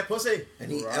speaks. Give me that pussy.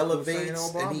 And he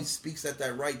elevates and he speaks at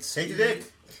that right speed. Take the dick.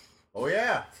 Oh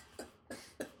yeah.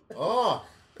 Oh.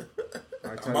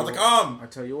 I'm about to come. I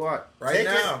tell you what. Right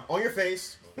now. On your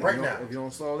face. Right now. If you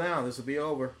don't slow down, this will be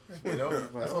over. You know?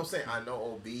 That's what I'm saying. I know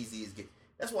old BZ is getting.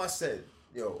 That's why I said,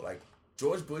 yo, like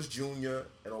George Bush Jr.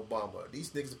 and Obama. These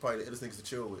niggas are probably the illest niggas to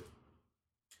chill with.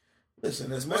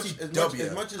 Listen, as much as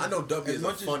I know W is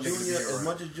a fun nigga. As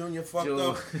much as Junior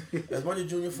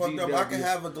fucked up, I can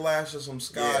have a glass of some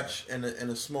scotch and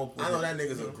a smoke with I know him. that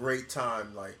nigga's a great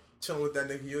time, like chilling with that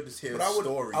nigga. You'll just hear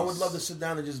stories. I would love to sit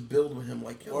down and just build with him,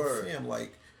 like, yo, fam,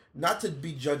 like, not to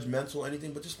be judgmental or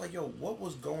anything, but just like, yo, what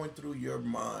was going through your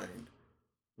mind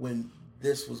when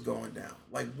this was going down?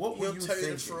 Like, what were you thinking? He'll tell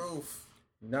you the truth.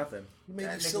 Nothing. He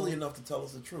may be silly enough to tell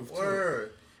us the truth, Word.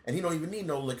 too. And he don't even need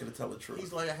no liquor to tell the truth.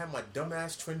 He's like, I have my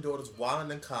dumbass twin daughters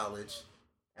wilding in college.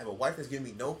 I have a wife that's giving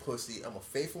me no pussy. I'm a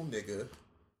faithful nigga.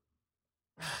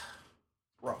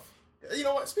 Rough. You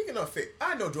know what? Speaking of faith,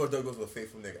 I know George Douglas was a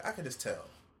faithful nigga. I can just tell.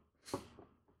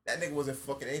 That nigga wasn't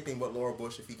fucking anything but Laura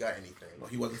Bush if he got anything. No,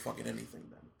 he wasn't fucking anything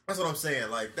then. That's what I'm saying.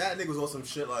 Like, that nigga was on some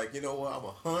shit like, you know what? I'm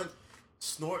a hunt,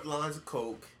 snort lines of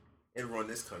coke, and run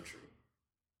this country.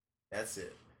 That's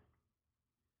it.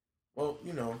 Well,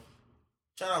 you know.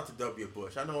 Shout out to W.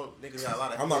 Bush. I know niggas got a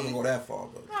lot of I'm not gonna go that far,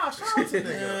 but nah, shout out to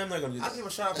nigga. I'm not gonna do that. I give a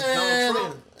shout out to Donald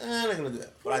Trump. I'm not gonna do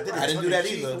that. But I didn't do that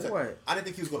either. What? I didn't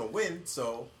think he was gonna win,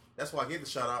 so that's why I gave the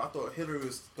shout out. I thought Hillary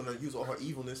was gonna use all her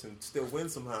evilness and still win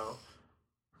somehow.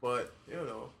 But, you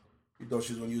know. You thought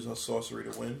she was gonna use her sorcery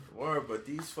to win? Word, but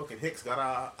these fucking Hicks got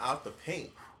out the paint.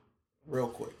 Real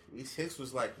quick. These Hicks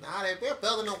was like, nah, they're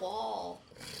building a wall.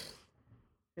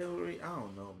 Hillary, I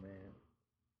don't know, man.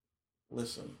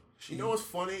 Listen. You know what's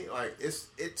funny? Like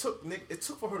it took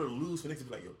for her to lose for Nick to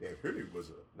be like, yo, damn, Hillary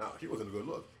she wasn't a good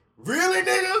look. Really,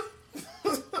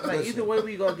 nigga? Like either way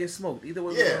we gonna get smoked. Either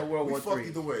way we going to World War III.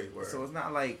 Either way. Word. So it's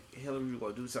not like Hillary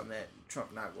gonna do something that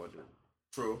Trump not gonna do.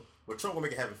 True. But Trump gonna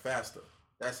make it happen faster.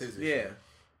 That's his issue. Yeah.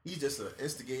 He's just an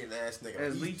instigating ass nigga.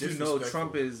 At least you know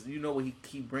Trump is, you know what he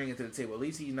keep bringing to the table. At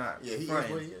least he's not. Yeah, he fronting.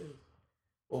 is what he is.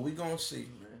 Well, we gonna see,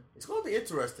 man. It's gonna be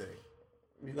interesting.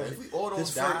 Like, if we all don't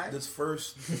this die,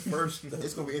 first,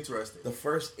 it's gonna be interesting. The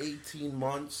first 18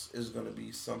 months is gonna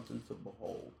be something to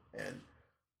behold, and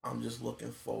I'm just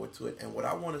looking forward to it. And what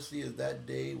I want to see is that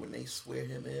day when they swear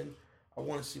him in. I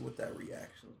want to see what that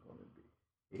reaction is gonna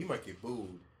be. He might get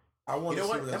booed. I want. You know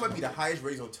what? That might be the highest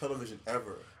ratings on television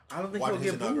ever. I don't think he'll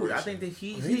get booed. I think that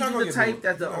he's the type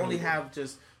that to only have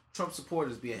just Trump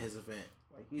supporters be at his event.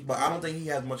 Like, but I don't think he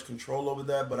has much control over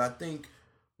that. But I think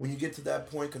when you get to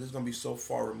that point, because it's going to be so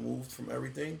far removed from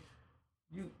everything,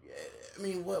 I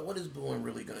mean, what is booing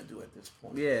really going to do at this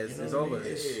point? Yeah, it's over.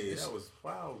 Hey, that was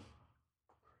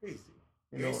crazy.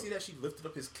 You didn't see that she lifted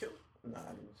up his kilt? Nah,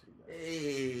 I didn't see that.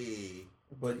 Hey,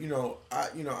 but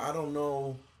I don't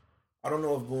know. I don't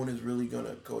know if Boone is really going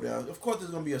to go down. Of course,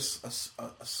 there's going to be a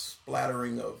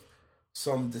splattering of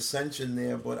some dissension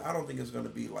there, but I don't think it's going to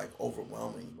be like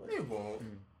overwhelming. But they won't.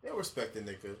 They'll respect the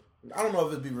nigga. I don't know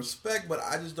if it'd be respect, but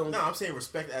I just don't. No, I'm saying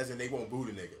respect as in they won't boo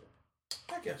the nigga.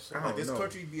 I guess so. Like this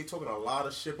country be talking a lot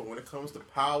of shit, but when it comes to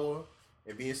power,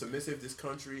 and being submissive, this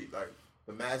country, like,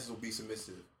 the masses will be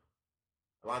submissive.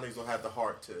 A lot of niggas don't have the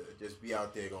heart to just be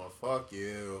out there going, fuck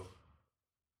you.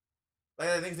 Like,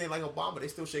 niggas ain't like Obama, they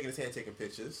still shaking his hand, taking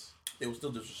pictures. It was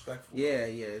still disrespectful. Yeah.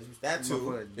 That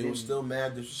too. It was still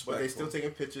mad disrespectful. But they still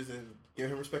taking pictures and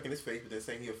giving him respect in his face, but then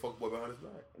saying he a fuck boy behind his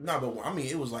back. No, but I mean,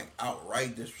 it was like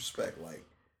outright disrespect. Like,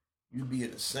 you be in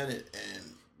the Senate and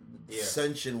the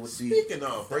dissension would be. Speaking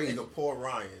of, that crazy. nigga Paul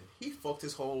Ryan, he fucked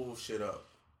his whole shit up.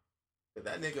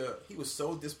 That nigga, he was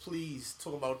so displeased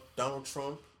talking about Donald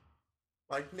Trump.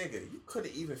 Like, nigga, you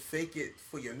couldn't even fake it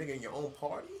for your nigga in your own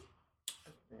party?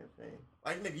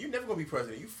 Like, nigga, you never gonna be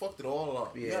president. You fucked it all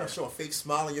up. You gotta show a fake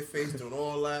smile on your face doing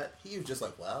all that. He was just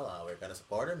like, well, we're gonna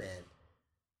support him, man.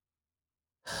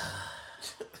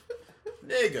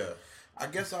 Nigga. I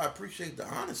guess I appreciate the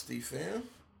honesty, fam.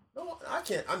 No, I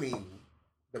can't. I mean,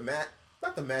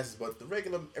 not the masses, but the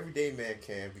regular, everyday man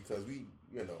can, because we,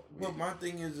 you know. Well, my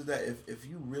thing is that if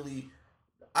you really,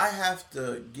 I have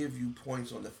to give you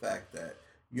points on the fact that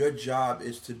your job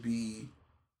is to be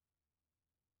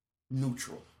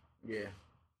neutral. Yeah.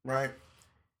 Right?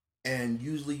 And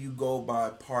usually you go by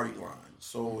party lines.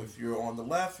 So if you're on the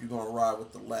left, you're going to ride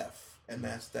with the left. And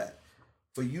that's that.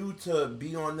 For you to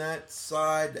be on that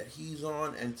side that he's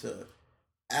on and to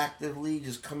actively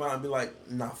just come out and be like,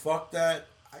 nah, fuck that.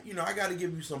 I got to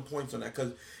give you some points on that.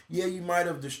 Because, yeah, you might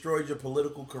have destroyed your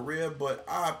political career, but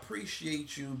I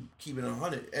appreciate you keeping it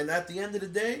 100. And at the end of the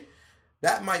day,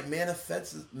 that might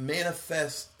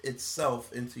manifest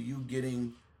itself into you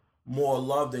getting more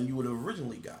love than you would have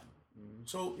originally gotten.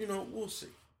 So, we'll see.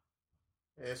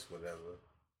 It's whatever.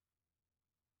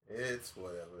 It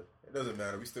doesn't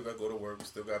matter. We still got to go to work. We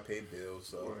still got to pay bills.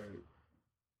 So,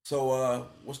 So,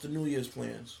 what's the New Year's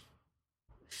plans?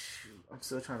 Shoot, I'm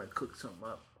still trying to cook something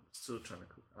up.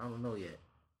 I don't know yet.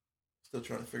 Still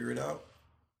trying to figure it out?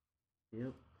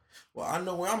 Yep. Well, I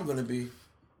know where I'm going to be.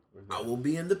 I will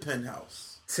be in the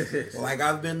penthouse. Like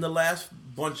I've been the last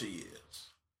bunch of years.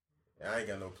 I ain't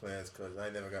got no plans because I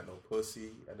ain't never got no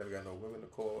pussy. I never got no women to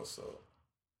call, so.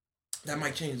 That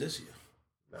might change this year.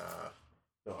 Nah.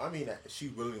 No, I mean,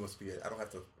 she really wants to be I don't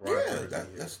have to bribe her.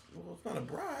 It's not a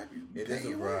bribe. It is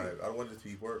a bribe. I don't want it to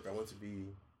be work. I want it to be.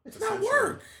 It's not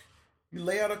work. You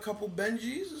lay out a couple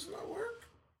Benjis, it's not work.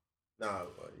 Nah,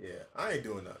 but yeah. I ain't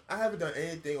doing that. I haven't done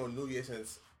anything on New Year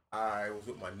since I was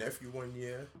with my nephew one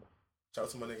year. Shout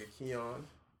out to my nigga Keon,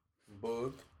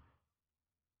 Bug.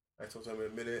 I told him in a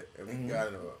minute, and we got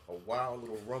in a wild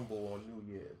little rumble on New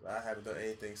Year's. I haven't done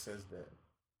anything since then.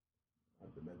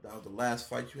 That was the last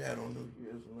fight you had on New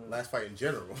Year's, man. Last fight in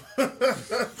general.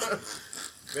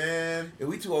 Man. Yeah,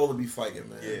 we too old to be fighting,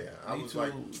 man. Yeah, I was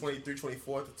like 23,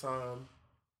 24 at the time.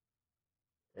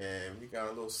 And we got a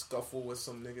little scuffle with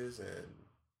some niggas, and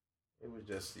it was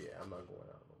just, I'm not going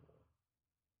out no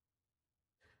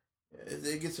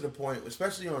more. It gets to the point,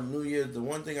 especially on New Year's, the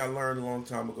one thing I learned a long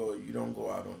time ago, you don't go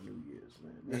out on New Year's,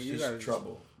 man. That's just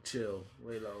trouble. Chill,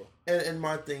 lay low. And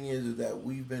my thing is that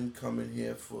we've been coming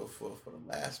here for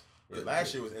the last...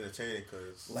 last year was entertaining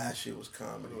because... Last year was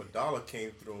comedy. When $1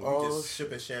 came through, we just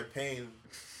shipping champagne,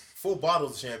 full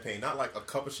bottles of champagne, not like a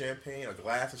cup of champagne, a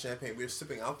glass of champagne. We were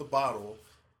sipping out the bottle.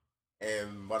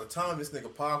 And by the time this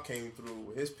nigga Paul came through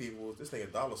with his people, this nigga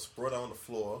 $1 spread on the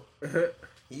floor.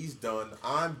 He's done.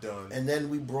 I'm done. And then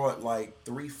we brought like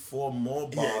 3-4 more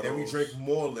bottles. Yeah, then we drank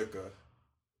more liquor.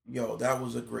 Yo, that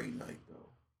was a great night, though.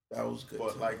 That was good.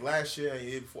 But like last year and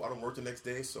the year before, I don't work the next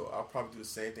day, so I'll probably do the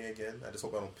same thing again. I just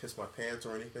hope I don't piss my pants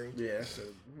or anything. Yeah.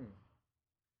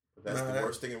 But that's the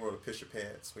worst thing in the world, to piss your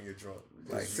pants when you're drunk.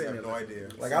 Like, you have no idea.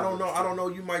 Like, I don't know.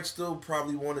 You might still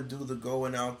probably want to do the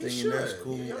going out thing, and that's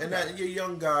cool. And that you're a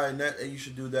young guy, and you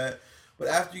should do that. But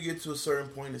after you get to a certain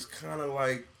point, it's kind of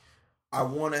like, I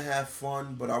want to have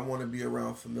fun, but I want to be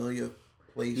around familiar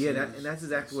places. Yeah, and that's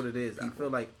exactly what it is. I feel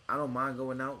like I don't mind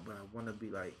going out, but I want to be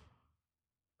like,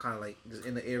 kind of like just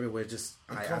in the area where just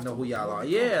I know who y'all are.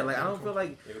 Yeah, like I don't feel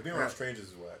like being around strangers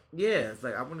is whack. Yeah, it's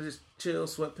like I want to just chill,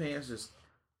 sweatpants, just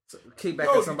kick back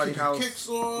at somebody's house. Kicks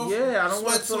off, yeah, I don't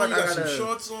want to feel like I gotta some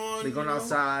shorts on. Be going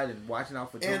outside and watching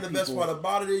out for drunk people. And the best part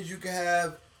about it is you can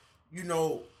have, you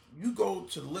go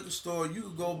to the liquor store, you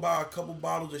can go buy a couple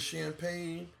bottles of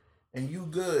champagne. And you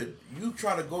good. You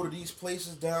try to go to these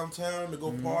places downtown to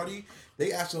go party,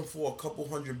 they ask them for a couple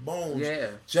 $100 bones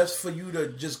just for you to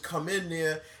just come in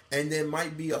there, and there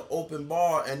might be an open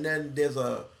bar, and then there's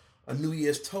a New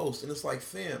Year's toast. And it's like,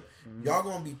 fam, y'all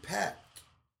going to be packed.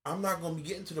 I'm not going to be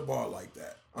getting to the bar like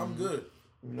that. I'm good,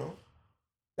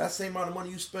 That same amount of money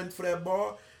you spend for that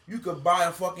bar, you could buy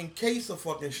a fucking case of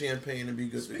fucking champagne and be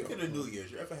good. Speaking of New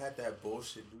Year's, you ever had that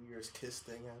bullshit New Year's kiss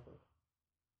thing happen?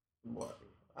 What?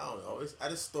 I don't know. I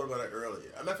just thought about it earlier.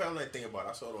 I'm not thinking about it.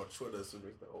 I saw it on Twitter. So they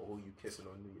like, oh, who you kissing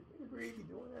on New Year's? Niggas really be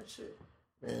doing that shit.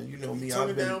 Man, you know me.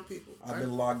 I've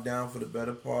been locked down for the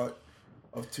better part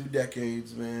of 2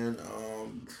 decades, man.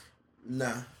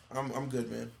 Nah, I'm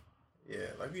good, man. Yeah,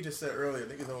 like we just said earlier,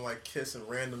 niggas don't like kissing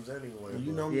randoms anyway.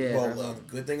 You know me. Yeah, well,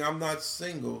 good thing I'm not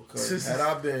single, because had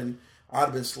I been, I'd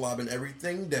have been slobbing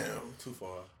everything down. Too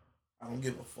far. I don't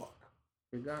give a fuck.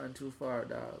 You've gotten too far,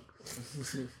 dog.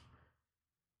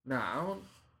 Nah, I don't.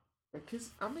 The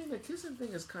kissing thing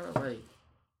is kind of like,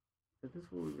 is this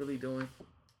what we're really doing?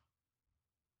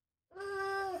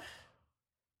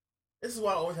 This is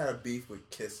why I always had a beef with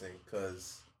kissing,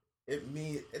 because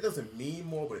it doesn't mean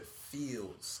more, but it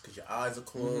feels, because your eyes are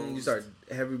closed. Mm-hmm. You start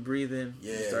heavy breathing.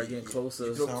 Yeah, you start getting closer.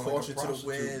 You feel caution to the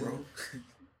wind. Bro.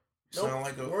 Sound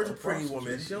like a pretty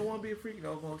woman. She don't want to be a freak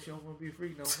no more. She don't want to be a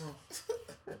freak no more.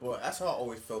 But that's how I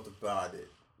always felt about it.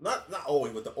 Not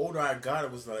always, but the older I got,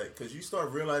 it was like, because you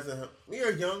start realizing when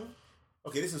you're young.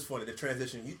 Okay, this is funny. The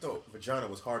transition. You thought vagina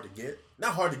was hard to get.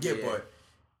 Not hard to get, but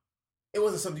it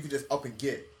wasn't something you could just up and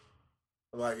get.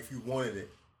 Like if you wanted it,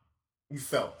 you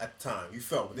felt at the time. You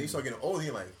felt, but then you start getting older.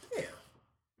 You're like, damn,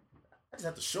 I just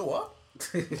have to show up.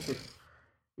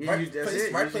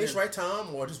 Right place, right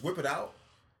time, or just whip it out,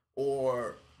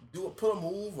 or pull a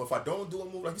move. Or if I don't do a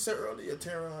move, like you said earlier,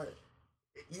 Tara, like,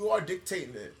 you are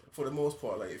dictating it for the most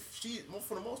part. Like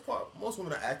for the most part, most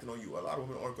women are acting on you. A lot of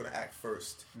women aren't going to act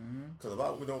first because a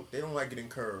lot of women don't like getting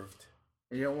curved.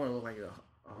 And you don't want to look like a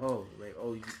hoe. Like,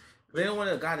 they don't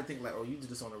want a guy to think like, oh, you do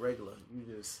this on the regular. You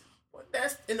just. But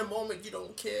that's in the moment you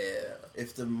don't care.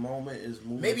 If the moment is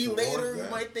moving, maybe later you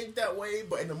might think that way,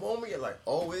 but in the moment you're like,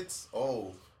 let's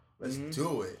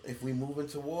do it. If we moving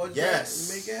towards that,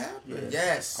 make it happen.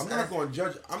 Yes, I'm not going to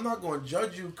judge. I'm not going to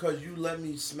judge you because you let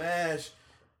me smash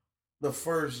the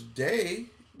first day.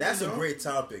 That's a great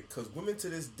topic because women to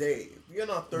this day, you're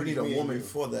not 30. We need a woman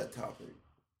for that topic.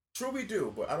 True, we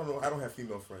do, but I don't know. I don't have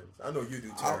female friends. I know you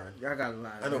do, Taryn. Y'all got a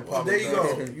lot. I know. Pop. There you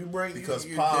go. You bring because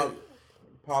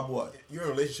Pop what? You're in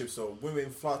a relationship, so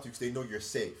women flock to you because they know you're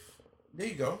safe. There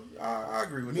you go. I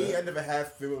agree with that. Me, I never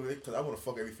had female because I want to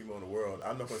fuck every female in the world.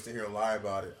 I'm not going to sit here and lie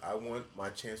about it. I want my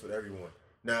chance with everyone.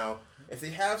 Now, if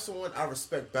they have someone, I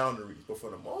respect boundaries, but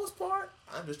for the most part,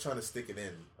 I'm just trying to stick it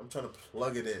in. I'm trying to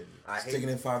plug it in. Sticking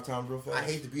in 5 times real fast. I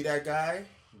hate to be that guy,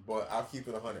 but I'll keep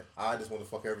it 100. I just want to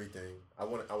fuck everything. I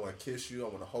want to kiss you. I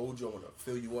want to hold you. I want to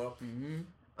fill you up. Mm-hmm.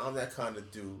 I'm that kind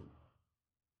of dude.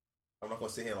 I'm not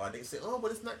gonna sit here and lie. They say, "Oh, but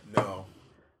it's not." No,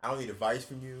 I don't need advice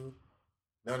from you.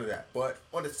 None of that. But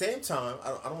at the same time,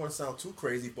 I don't want to sound too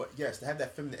crazy. But yes, to have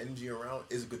that feminine energy around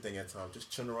is a good thing at times.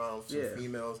 Just chilling around with some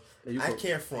females. I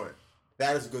can't front.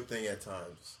 That is a good thing at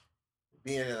times.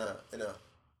 Being in a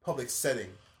public setting,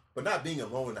 but not being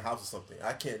alone in the house or something.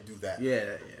 I can't do that.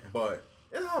 Yeah. But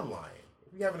I'm lying.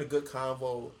 If you're having a good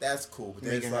convo, that's cool. But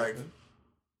then it's like,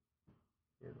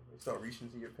 you start reaching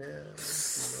into your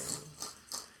pants.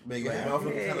 Make your mouth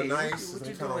looking kind of nice. What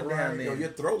you doing down there? Yo, your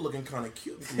throat looking kind of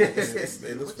cute.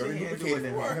 It looks very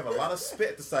lubricated. You have a lot of spit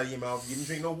at the side of your mouth. You didn't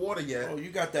drink no water yet. Oh,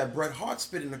 you got that Bret Hart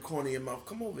spit in the corner of your mouth.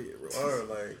 Come over here, bro. Or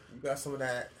like you got some of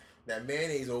that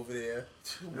mayonnaise over there.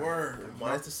 Word.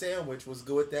 Minus the sandwich. What's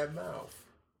good with that mouth?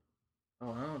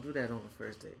 Oh, I don't do that on the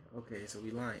first date. Okay, so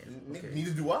we lying. Okay.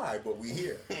 Neither do I, but we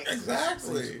here.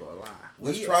 Exactly.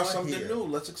 Let's try something new.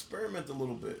 Let's experiment a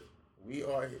little bit. We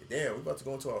are here. Damn, we're about to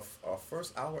go into our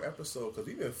first hour episode because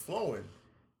we've been flowing.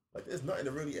 Like, there's nothing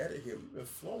to really edit here. We've been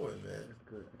flowing, man. That's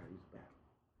good.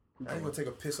 I ain't gonna take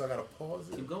a piss, so I gotta pause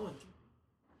it. Keep going.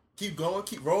 Keep going.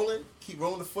 Keep rolling. Keep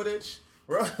rolling the footage.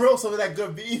 Roll some of that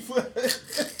good B footage.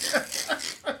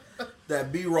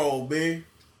 That B-roll, B.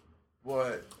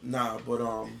 What? Nah,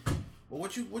 but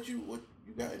what you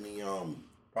got any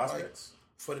prospects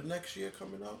like, for the next year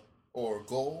coming up or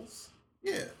goals?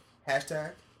 Yeah.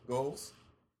 Hashtag goals.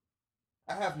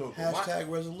 I have no hashtag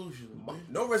resolutions.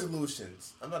 No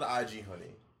resolutions. I'm not an IG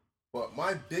honey, but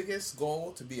my biggest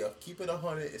goal to keep it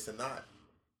 100 is to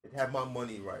have my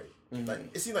money right. Mm-hmm.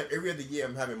 Like it seems like every other year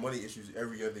I'm having money issues.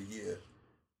 Every other year,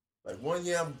 like 1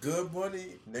 year I'm good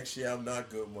money, next year I'm not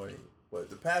good money. But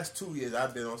the past 2 years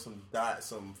I've been on some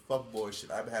fuckboy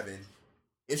shit. I've been having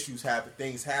issues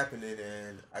things happening,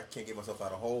 and I can't get myself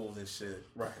out of holes and shit.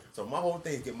 Right. So my whole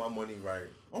thing is get my money right.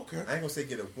 Okay. I ain't gonna say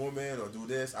get a woman or do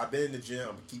this. I've been in the gym. I'm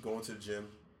gonna keep going to the gym.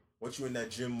 Once you're in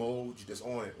that gym mode, you're just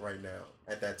on it right now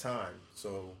at that time.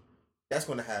 So that's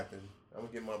gonna happen. I'm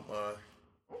gonna get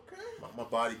my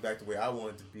body back the way I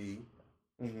want it to be.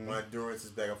 Mm-hmm. My endurance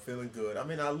is back. I'm feeling good. I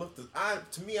mean,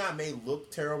 to me, I may look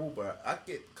terrible, but I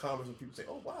get comments when people say,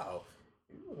 "Oh wow,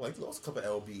 Like, you lost a couple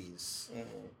LBs.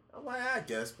 I'm like, I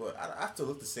guess, but I still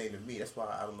look the same to me. That's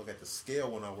why I don't look at the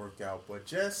scale when I work out. But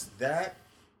just that,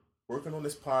 working on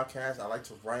this podcast, I like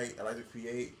to write, I like to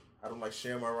create. I don't like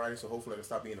sharing my writing, so hopefully I can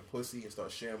stop being a pussy and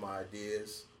start sharing my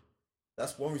ideas.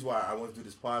 That's one reason why I want to do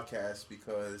this podcast,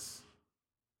 because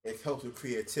it helps with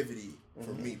creativity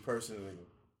for me personally.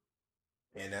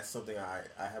 And that's something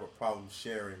I have a problem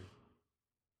sharing.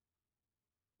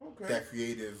 Okay. That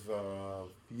creative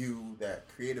view, that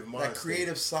creative mindset. That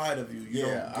creative side of you.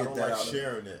 I don't like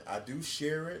sharing it. I do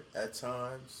share it at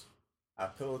times. I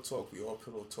pillow talk. We all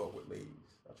pillow talk with ladies.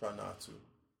 I try not to.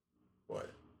 But,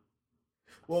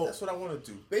 well, that's what I want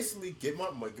to do. Basically, get my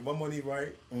money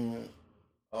right.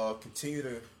 Continue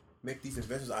to make these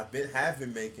investments have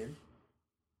been making.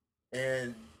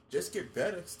 And just get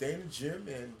better. Stay in the gym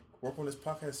and work on this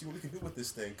podcast and see what we can do with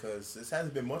this thing, because this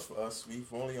hasn't been much for us. We've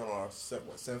only on our 7th,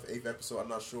 8th episode, I'm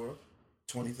not sure.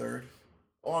 23rd.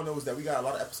 All I know is that we got a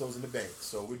lot of episodes in the bank,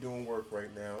 so we're doing work right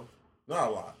now. Not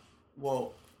a lot.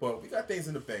 Well, but we got things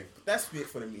in the bank. But that's it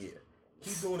for the year.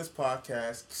 Keep doing this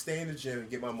podcast, stay in the gym, and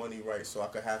get my money right so I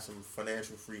could have some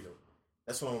financial freedom.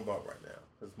 That's what I'm about right now.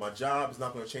 Because my job is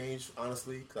not going to change,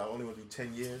 honestly, because I only want to do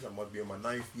 10 years. I'm going to be on my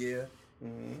 9th year.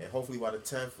 And hopefully by the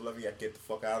 10th, 11th, I get the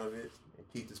fuck out of it and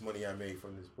keep this money I made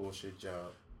from this bullshit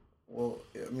job. Well,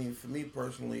 I mean, for me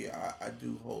personally, I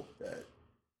do hope that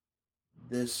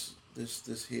this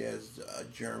here is a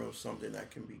germ of something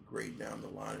that can be great down the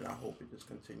line, and I hope it just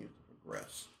continues to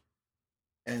progress.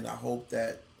 And I hope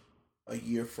that a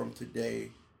year from today,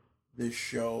 this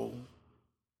show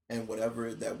and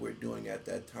whatever that we're doing at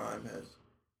that time has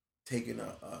taken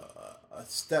a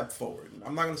step forward.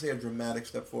 I'm not going to say a dramatic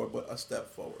step forward, but a step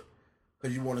forward,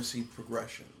 because you want to see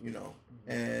progression, you know.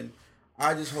 And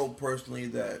I just hope personally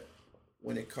that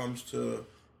when it comes to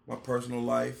my personal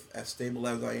life, as stable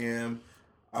as I am,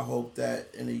 I hope that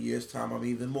in a year's time I'm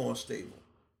even more stable,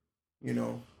 you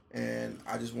know. And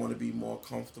I just want to be more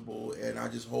comfortable, and I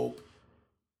just hope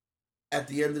at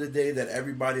the end of the day that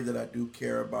everybody that I do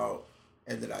care about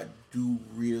and that I do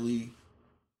really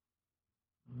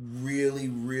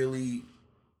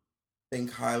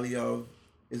think highly of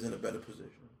is in a better position.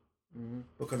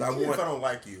 Because if I don't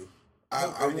like you,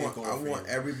 I want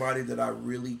everybody that I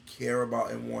really care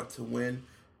about and want to win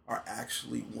are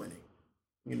actually winning.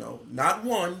 You know, not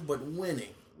won, but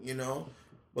winning. You know,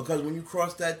 because when you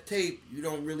cross that tape, you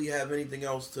don't really have anything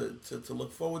else to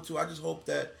look forward to. I just hope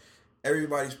that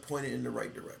everybody's pointed in the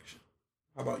right direction.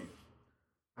 How about you?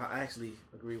 I actually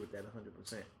agree with that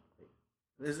 100%.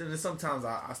 And sometimes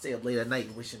I stay up late at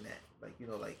night wishing that, like, you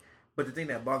know, like. But the thing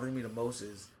that bothers me the most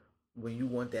is when you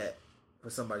want that for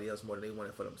somebody else more than they want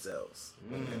it for themselves,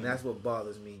 and that's what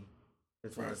bothers me.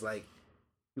 It's when it's like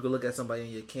you can look at somebody in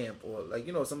your camp or like,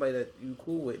 you know, somebody that you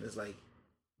cool with, and it's like,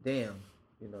 damn,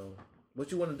 you know,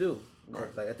 what you want to do? You know,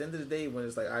 like at the end of the day, when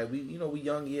it's like, all right, we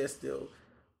young, still,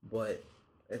 but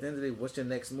at the end of the day, what's your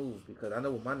next move? Because I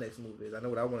know what my next move is. I know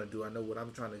what I want to do. I know what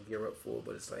I'm trying to gear up for.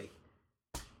 But it's like,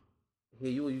 here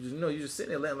you just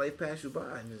sitting there letting life pass you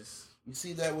by, and it's. You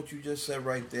see that what you just said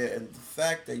right there, and the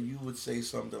fact that you would say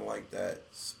something like that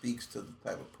speaks to the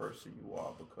type of person you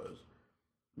are. Because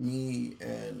me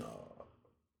and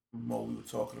Mo, we were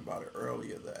talking about it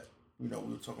earlier. That we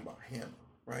were talking about Hammer,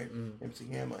 right? MC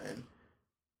Hammer, and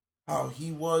how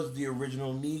he was the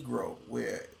original Negro,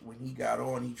 where when he got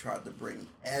on, he tried to bring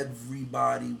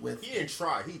everybody with him. He didn't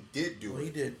try. He did do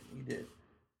it. He did.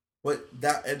 But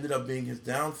that ended up being his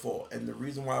downfall. And the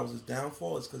reason why it was his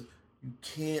downfall is because you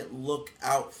can't look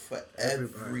out for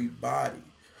everybody.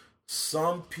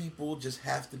 Some people just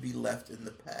have to be left in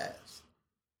the past.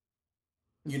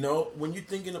 You know, when you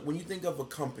think of a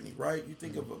company, right? You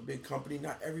think of a big company.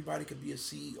 Not everybody could be a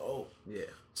CEO. Yeah.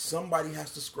 Somebody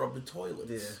has to scrub the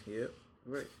toilets. Yeah.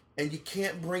 Right. And you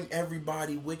can't bring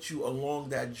everybody with you along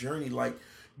that journey. Like,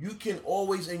 you can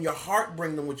always in your heart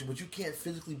bring them with you, but you can't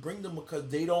physically bring them because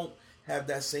they don't have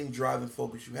that same drive and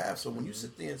focus you have. So when you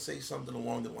sit there and say something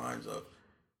along the lines of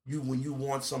when you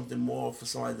want something more for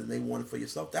somebody than they want it for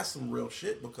yourself, that's some real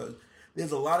shit, because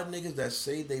there's a lot of niggas that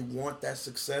say they want that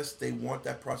success, they want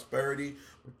that prosperity,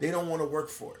 but they don't want to work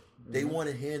for it. They want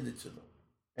it handed to them.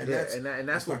 And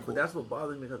that's what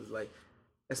bothers me, because it's like,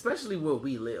 especially where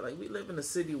we live. Like, we live in a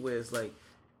city where it's like,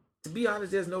 to be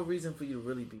honest, there's no reason for you to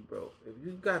really be broke. If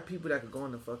you got people that could go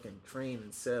on the fucking train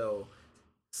and sell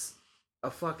a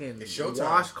fucking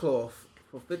washcloth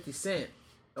for 50 cents,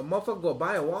 a motherfucker go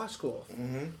buy a washcloth,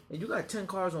 and you got 10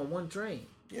 cars on one train.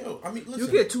 Yo, I mean, listen,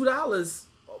 you get $2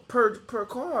 per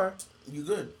car. You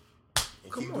good?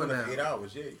 And come on now. 8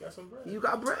 hours, you got some bread. You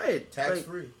got bread, tax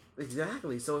free.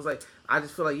 Exactly. So it's like, I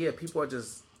just feel like, people are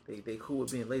just They cool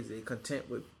with being lazy. They content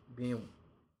with being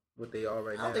what they are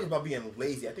right now. I don't think it's about being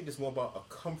lazy. I think it's more about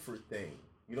a comfort thing.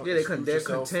 You don't. Yeah, they're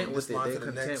content with it. They're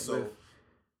content with.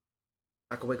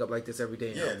 I can wake up like this every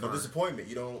day. Yeah, no disappointment.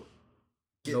 You don't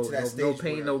get to that stage. No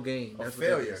pain, no gain. That's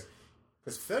failure.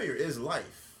 Because failure is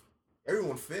life.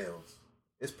 Everyone fails.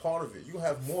 It's part of it. You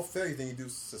have more failure than you do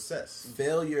success.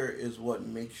 Failure is what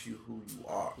makes you who you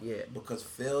are. Yeah. Because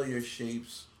failure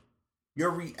shapes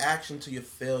your reaction to your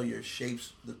failure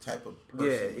shapes the type of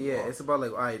person you are. It's about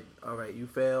like, all right, you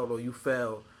failed or you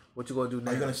fell. What you gonna do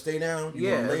now? Are you gonna stay down? You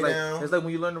gonna lay down? It's like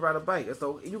when you learn to ride a bike. It's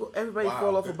like everybody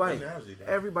fall off a bike.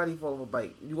 Everybody fall off a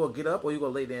bike. You gonna get up or you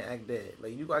gonna lay there and act dead?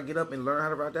 Like you gotta get up and learn how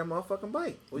to ride that motherfucking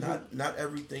bike. Not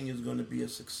everything is gonna be a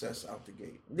success out the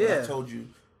gate. Yeah, I told you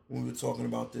when we were talking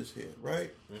about this here,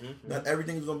 right? Mm-hmm. Not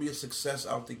everything is gonna be a success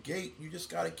out the gate. You just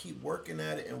gotta keep working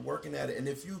at it. And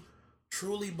if you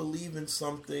truly believe in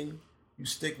something, you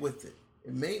stick with it.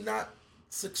 It may not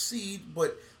succeed,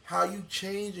 but how you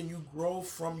change and you grow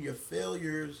from your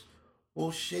failures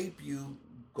will shape you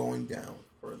going down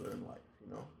further in life, you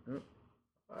know?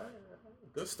 All right.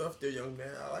 Good stuff there, young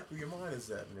man. I like where your mind is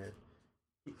at, man.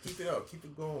 Keep it up. Keep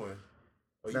it going.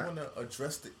 You want to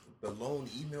address the loan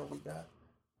email we got?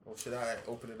 Or should I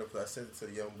open it up? I sent it to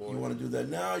the young boy. You want to do that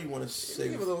now? You want to say...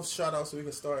 Give a little shout out so we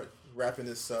can start wrapping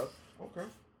this up. Okay.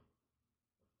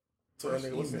 So,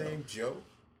 nigga, what's his name? Joe?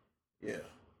 Yeah.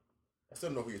 I still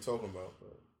don't know who you're talking about,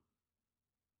 but...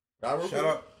 Shout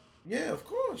out. Yeah, of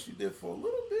course. You did for a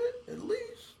little bit, at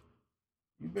least.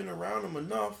 You've been around him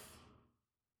enough.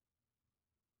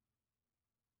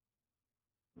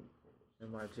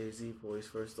 And my Jay-Z voice,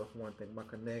 first off, one thing, my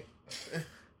connect.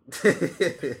 I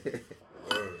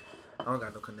don't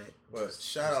got no connect. But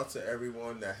shout out to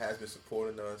everyone that has been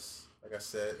supporting us. Like I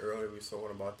said earlier, we were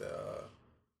talking about the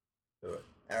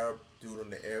Arab dude on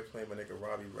the airplane, my nigga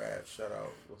Robbie Rav. Shout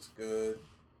out. What's good?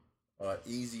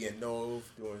 Easy and Nove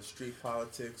doing street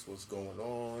politics. What's going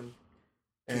on?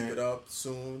 Keep it up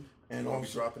soon. And I'll be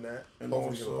dropping that. And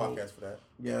hopefully we have a podcast for that.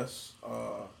 Yes.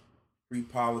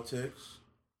 Street politics.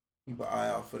 Keep an eye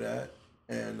out for that.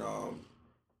 And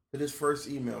to this first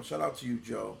email, shout out to you,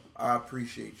 Joe. I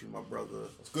appreciate you, my brother.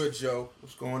 What's good, Joe?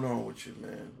 What's going on with you,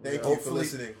 man? Thank you for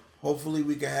listening. Hopefully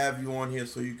we can have you on here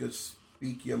so you can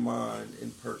speak your mind in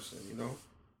person, you know?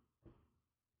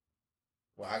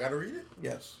 Well, I gotta read it?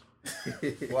 Yes.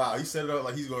 Wow, he set it up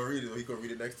like he's gonna read it. He's gonna read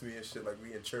it next to me and shit like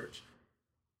we in church.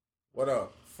 What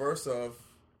up? First off,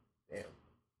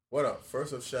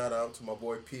 shout out to my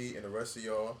boy P and the rest of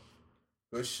y'all.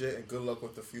 Good shit and good luck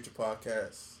with the future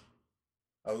podcasts.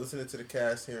 I was listening to the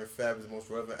cast here, and Fab is the most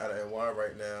relevant out of NY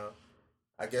right now.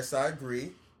 I guess I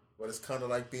agree, but it's kind of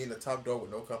like being the top dog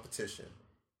with no competition.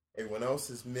 Everyone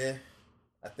else is meh.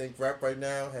 I think rap right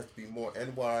now has to be more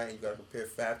NY, and you gotta compare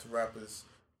Fab to rappers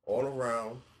all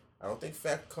around. I don't think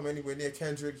Fab can come anywhere near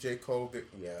Kendrick, J. Cole,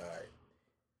 alright.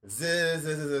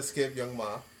 Skip, Young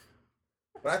Ma.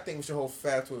 But I think we should hold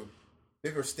Fab to a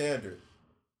bigger standard.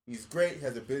 He's great,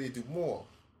 has the ability to do more.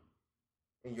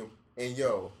 And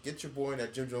yo, get your boy in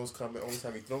that Jim Jones comment only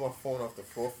time he throw my phone off the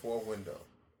 4-4 window.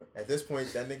 At this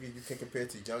point, that nigga you can compare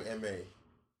to Young M.A.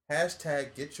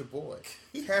 Hashtag get your boy.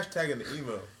 He hashtagging the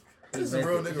email. This is a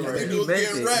real nigga right here. He was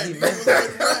getting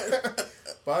right.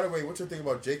 By the way, what you think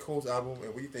about J. Cole's album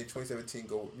and what do you think 2017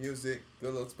 go with music?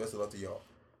 Good looks, best of luck to y'all.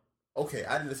 Okay,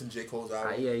 I didn't listen to J. Cole's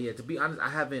album. Yeah. To be honest, I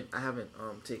haven't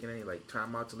taken any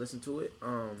time out to listen to it.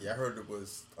 I heard it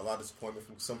was a lot of disappointment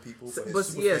from some people. Some people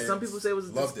say it was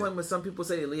a disappointment. Some people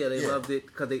say they loved it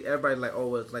because everybody like,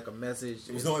 oh, it's like a message.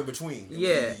 It was no in between.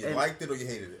 You liked it or you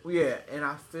hated it. Yeah, and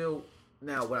I feel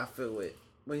now what I feel with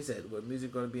what he said, what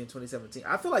music going to be in 2017.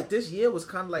 I feel like this year was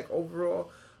kind of like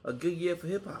overall a good year for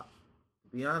hip hop.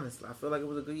 To be honest, I feel like it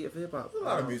was a good year for hip hop. A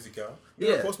lot of music out.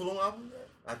 You know Post Malone album?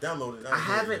 I downloaded it.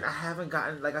 I haven't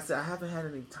gotten, like I said, I haven't had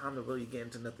any time to really get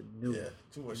into nothing new. Yeah,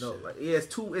 too much shit.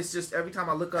 It's just every time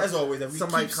I look up, as always,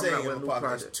 somebody coming out with a new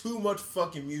project. Too much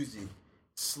fucking music.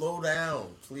 Slow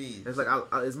down, please. It's like,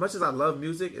 as much as I love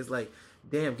music, it's like,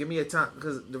 damn, give me a time.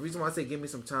 Because the reason why I say give me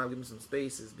some time, give me some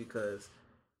space is because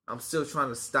I'm still trying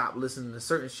to stop listening to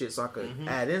certain shit so I could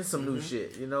add in some new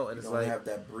shit, you know? And it's like, have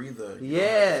that breather.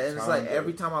 Yeah, and it's like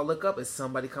every time I look up, it's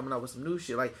somebody coming out with some new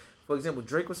shit. Like, for example,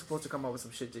 Drake was supposed to come out with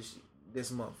some shit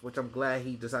this month, which I'm glad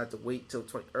he decided to wait till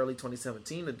early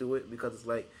 2017 to do it because it's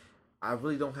like, I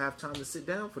really don't have time to sit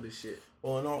down for this shit.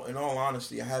 Well, in all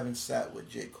honesty, I haven't sat with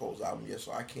J. Cole's album yet,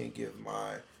 so I can't give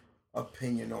my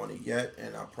opinion on it yet.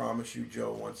 And I promise you,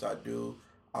 Joe, once I do,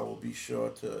 I will be sure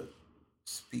to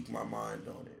speak my mind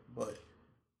on it. But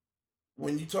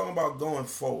when you're talking about going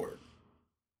forward,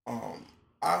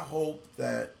 I hope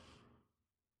that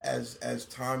as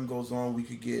time goes on, we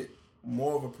could get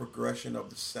more of a progression of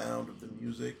the sound of the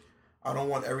music. I don't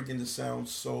want everything to sound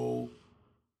so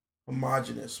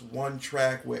homogenous, one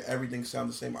track where everything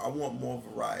sounds the same. I want more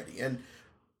variety, and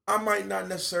I might not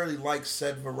necessarily like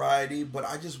said variety, but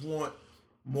I just want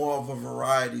more of a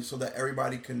variety so that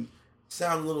everybody can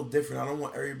sound a little different. I don't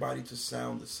want everybody to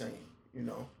sound the same, you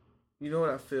know. You know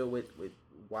what I feel with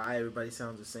why everybody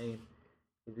sounds the same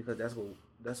is because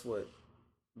that's what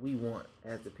we want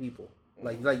as the people.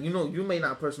 Like you know, you may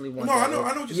not personally want. No, that. I know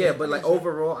what you're saying. Yeah, but like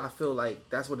overall, I feel like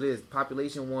that's what it is.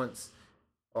 Population wants.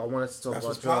 Or want us to talk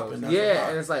about drugs. Yeah,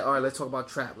 and it's like, all right, let's talk about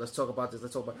trap. Let's talk about this.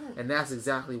 Let's talk about, and that's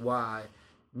exactly why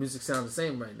music sounds the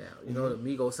same right now. You know, the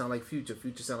Migos sound like Future.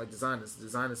 Future sound like Designers.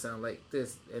 Designers sound like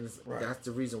this, and that's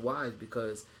the reason why. Is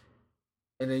because,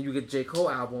 and then you get J.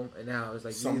 Cole album, and now it's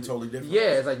like something totally different.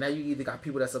 Yeah, it's like now you either got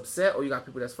people that's upset or you got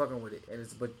people that's fucking with it, and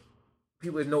it's but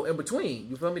people there's no in between.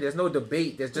 You feel me? There's no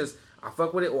debate. There's just I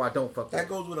fuck with it or I don't fuck with it. That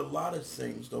goes with a lot of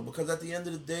things though, because at the end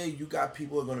of the day, you got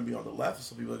people who are going to be on the left, and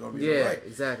some people are going to be on the right. Yeah,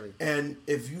 exactly. And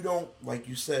if you don't, like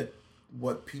you said,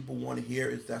 what people want to hear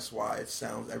is that's why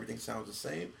everything sounds the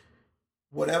same.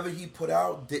 Whatever he put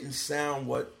out didn't sound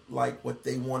what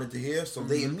they wanted to hear, so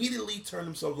they immediately turned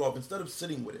themselves off instead of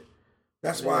sitting with it.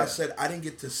 That's why I said I didn't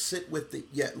get to sit with it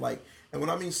yet. And when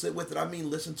I mean sit with it, I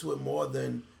mean listen to it more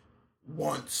than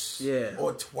once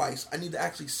or twice. I need to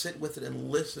actually sit with it and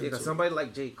listen. Yeah, because somebody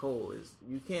like J. Cole is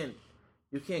you can't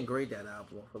grade that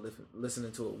album for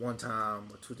listening to it one time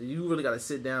or two. You really got to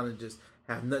sit down and just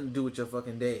have nothing to do with your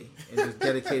fucking day and just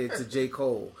dedicate it to J.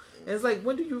 Cole. And it's like,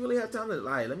 when do you really have time to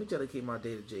lie? Let me dedicate my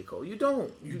day to J. Cole. You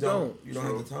don't. You don't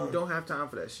have the time. You don't have time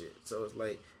for that shit. So it's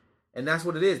like, and that's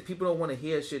what it is. People don't want to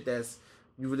hear shit that's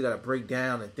you really got to break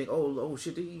down and think, oh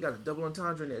shit, you got a double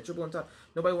entendre in there, triple entendre.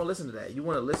 Nobody want to listen to that. You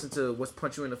want to listen to what's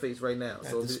punch you in the face right now. That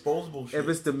so disposable shit. If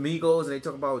it's the Migos and they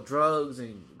talk about drugs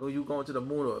and you going to the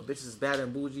moon or bitches is bad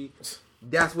and bougie,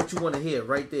 that's what you want to hear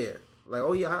right there. Like,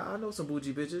 oh yeah, I know some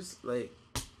bougie bitches. Like,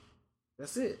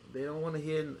 that's it. They don't want to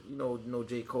hear, no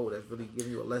J. Cole that's really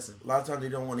giving you a lesson. A lot of times they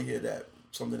don't want to hear that,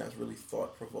 something that's really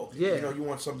thought provoking. Yeah. You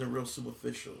want something real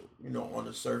superficial, on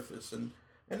the surface, and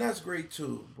that's great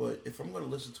too. But if I'm going to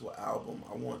listen to an album,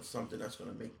 I want something that's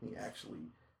going to make me actually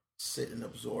sit and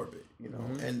absorb it,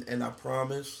 And I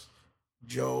promise,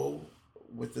 Joe,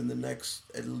 within the next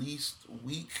at least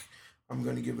week, I'm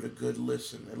going to give it a good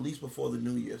listen, at least before the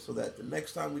new year, so that the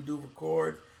next time we do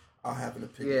record, I'll have an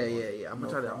opinion. Yeah. I'm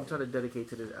gonna try to dedicate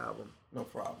to this album. No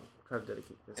problem. Try to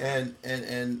dedicate to this.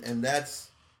 And that's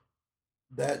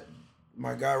that.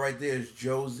 My guy right there is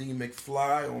Joe Z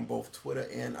McFly on both Twitter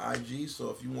and IG. So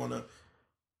if you want to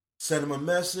send him a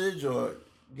message or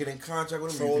get in contact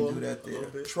with him, you can do that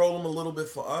there. Troll him a little bit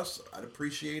for us. I'd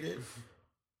appreciate it.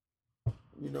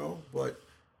 But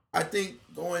I think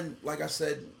going, like I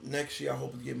said, next year I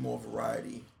hope to get more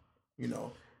variety.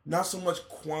 Not so much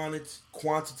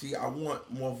quantity. I want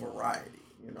more variety.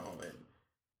 And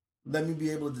let me be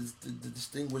able to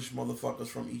distinguish motherfuckers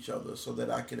from each other so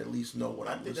that I can at least know what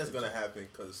I'm listening to. I think that's going to happen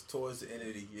because towards the end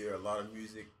of the year, a lot of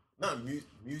music, not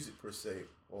music per se,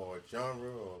 or genre,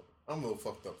 or I'm a little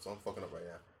fucked up, so I'm fucking up right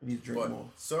now. You need to drink more.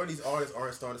 Some of these artists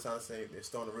aren't starting to sound the same. They're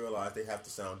starting to realize they have to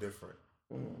sound different.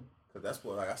 Because that's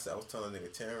what, like I said, I was telling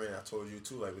nigga Taryn, I told you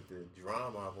too, like with the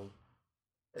Drum album,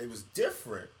 it was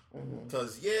different.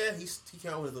 Because, he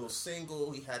came out with a little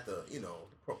single. He had the,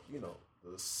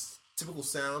 the typical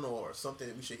sound or something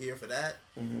that we should hear for that.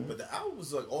 But the album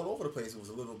was like all over the place. It was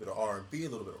a little bit of R&B, a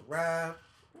little bit of rap,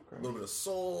 a little bit of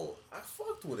soul. I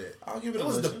fucked with it. I'll give it a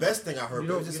listen. listen. It was the best thing I heard.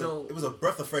 It was a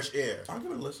breath of fresh air. I'll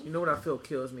give it a listen. You know what I feel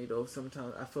kills me though?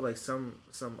 Sometimes I feel like some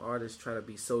artists try to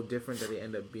be so different that they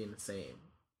end up being the same.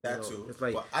 That too. It's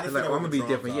like, I'm gonna be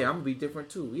different. Yeah, I'm gonna be different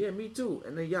too. Yeah, me too.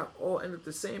 And then y'all all end up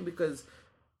the same because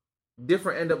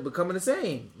different end up becoming the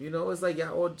same. It's like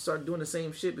y'all all start doing the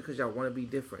same shit because y'all want to be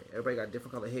different. Everybody got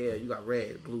different color hair. You got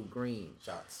red, blue, green.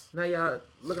 Shots. Now y'all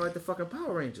looking like the fucking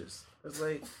Power Rangers. It's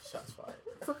like, shots fired.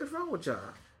 What the fuck is wrong with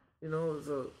y'all?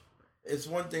 So it's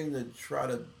one thing to try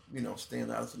to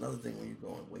stand out. It's another thing when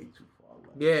you're going way too far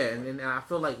left. Yeah, and I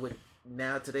feel like with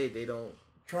now today they don't.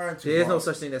 There's no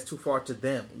such thing that's too far to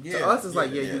them. Yeah, to us, it's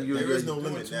like there is no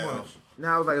limit too now. much.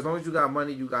 Now it's like as long as you got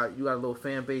money, you got a little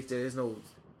fan base. There's no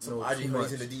IG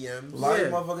hoodies in the DMs. A lot of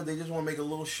motherfuckers, they just want to make a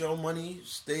little show money,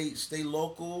 stay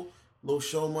local, little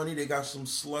show money. They got some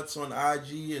sluts on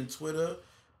IG and Twitter,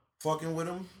 fucking with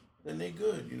them, then they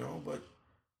good, But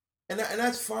and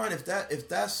that's fine if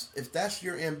that's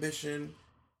your ambition,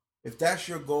 if that's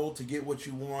your goal to get what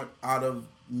you want out of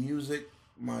music,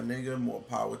 my nigga, more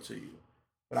power to you.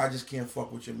 but I just can't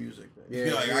fuck with your music.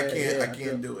 Yeah, like I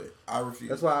can't do it. I refuse.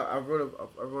 That's why I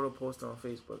wrote a post on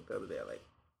Facebook the other day. Like,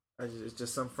 it's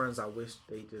just some friends I wish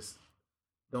they just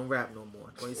don't rap no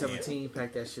more. 2017,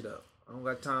 pack that shit up. I don't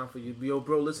got time for you. Yo,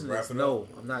 bro, listen to this. No,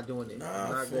 I'm not doing it.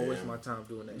 I'm not going to waste my time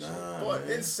doing that shit. But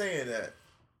in saying that,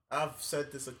 I've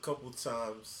said this a couple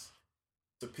times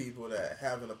to people that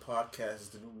having a podcast is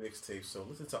the new mixtape. So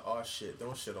listen to our shit.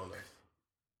 Don't shit on us.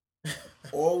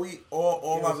 all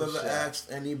I've ever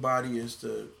asked anybody is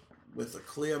to, with a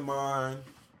clear mind,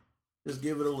 just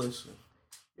give it a listen.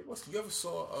 You ever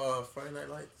saw Friday Night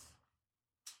Lights?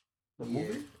 The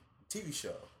movie? TV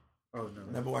show. Oh no,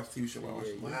 never watched TV show. Wow,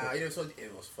 you saw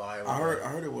it was fire. I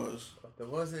heard it was. There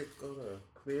was it go to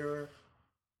Clear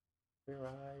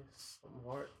Eyes, something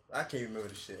hard. I can't remember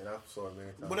the shit. And I saw it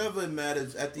many times. Whatever it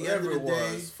matters. At the end of the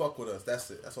day, fuck with us. That's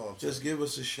it. That's all I'm saying. Just give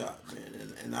us a shot,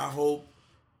 man. And I hope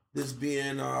this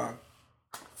being our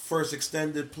first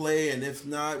extended play, and if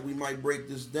not, we might break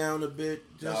this down a bit.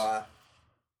 I'm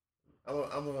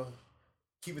gonna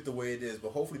keep it the way it is,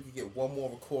 but hopefully we can get one more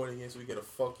recording in so we get a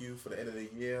fuck you for the end of the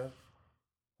year.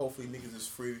 Hopefully niggas is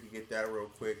free. We can get that real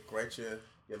quick. Write your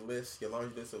list, your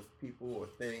laundry list of people or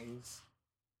things.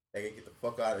 They can get the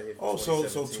fuck out of here. Oh, so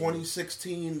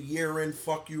 2016 year-end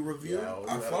fuck you review. Yeah,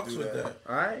 I fucks with that.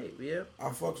 All right, yeah. I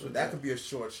fucks with that. That could be a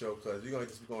short show because we're gonna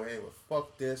just be going ahead with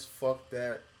fuck this, fuck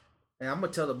that. And I'm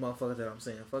gonna tell the motherfuckers that I'm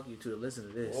saying fuck you to listen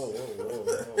to this. Whoa.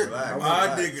 Relax.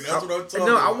 I dig it. That's what I'm talking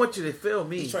No, about. I want you to feel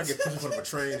me. He's trying to get pushed in front of a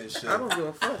train and shit. I don't give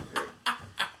a fuck.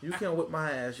 You can't whip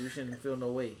my ass. You shouldn't feel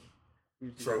no way.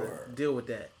 You just gotta deal with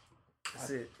that. That's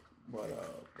it. But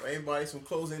anybody, some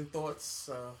closing thoughts?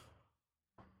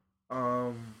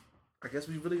 I guess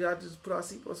we really gotta just put our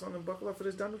seatbelts on and buckle up for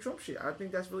this Donald Trump shit. I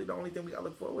think that's really the only thing we gotta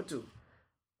look forward to.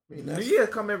 New Year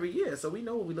come every year, so we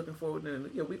know what we're looking forward to.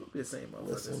 Yeah, we gonna be the same.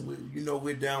 Listen,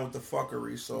 we're down with the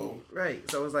fuckery, so right.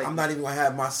 So it's like I'm not even gonna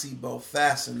have my seatbelt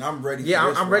fastened. I'm ready. Yeah, for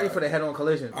this I'm ready for the head-on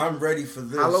collision. I'm ready for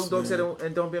this. How long dog said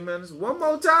and don't be a menace? One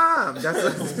more time. That's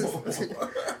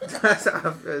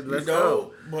how let's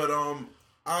go. But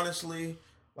honestly,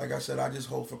 like I said, I just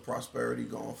hope for prosperity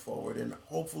going forward, and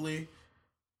hopefully,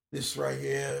 this right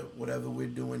here, whatever we're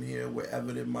doing here,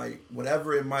 whatever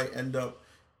it might end up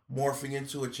morphing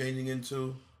into or changing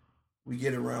into, we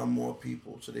get around more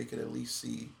people so they can at least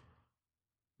see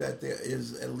that there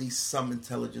is at least some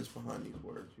intelligence behind these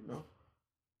words, you know?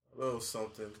 A little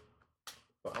something.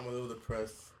 But I'm a little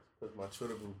depressed because my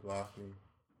Twitter group blocked me.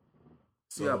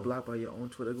 So, you got blocked by your own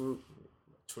Twitter group?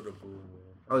 Twitter boo,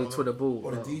 man. Oh, your Twitter boo.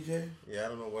 Or the DJ? Yeah, I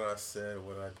don't know what I said,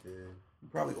 what I did. You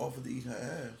probably offered to eat her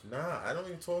ass. Nah, I don't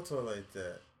even talk to her like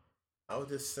that. I would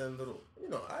just send little,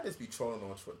 I just be trolling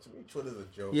on Twitter. To me, Twitter's a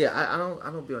joke. Yeah, I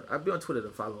don't be on. I be on Twitter to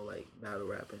follow like battle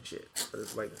rap and shit. But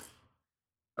it's like,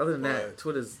 other than that,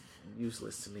 Twitter's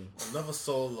useless to me. Another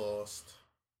soul lost.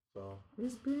 So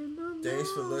it's been thanks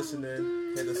for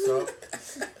listening. Hit us up.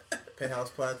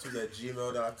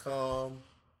 penthouseplateaus@gmail.com.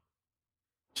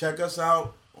 Check us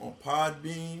out on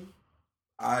Podbean,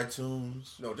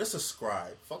 iTunes. No, just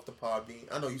subscribe. Fuck the Podbean.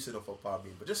 I know you said don't fuck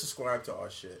Podbean, but just subscribe to our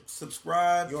shit.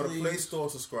 Subscribe, you on the Play Store,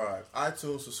 subscribe.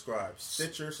 iTunes, subscribe.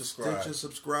 Stitcher,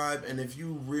 subscribe. And if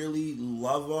you really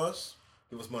love us,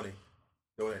 give us money.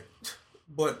 Donate.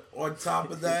 But on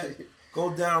top of that, go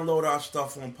download our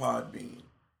stuff on Podbean.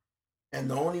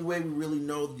 And the only way we really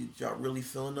know that y'all really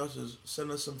feeling us is send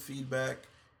us some feedback.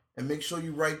 And make sure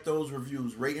you write those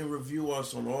reviews. Rate and review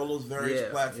us on all those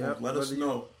various platforms. Let us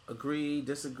know. Agree,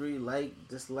 disagree, like,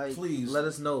 dislike. Please let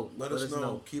us know. Let us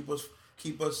know. Keep us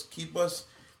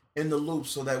in the loop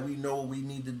so that we know what we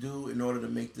need to do in order to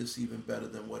make this even better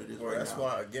than what it is right now. That's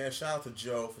why, again, shout out to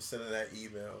Joe for sending that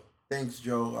email. Thanks,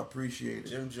 Joe. I appreciate it.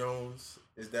 Jim Jones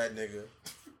is that nigga.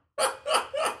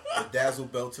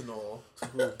 Bedazzled belts and all.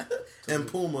 And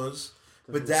Pumas.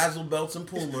 Bedazzled belts and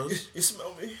Pumas. You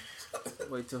smell me?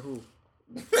 Wait, to who?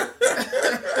 Who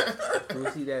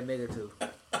see that nigga to?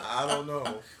 I don't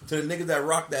know. To the nigga that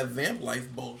rocked that Vamp Life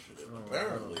bullshit,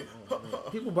 apparently.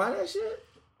 People buy that shit?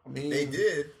 I mean, they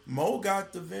did. Mo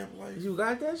got the Vamp Life. You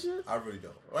got that shit? I really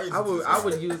don't. I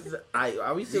would use.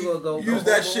 Are we still gonna go? Use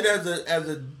that shit as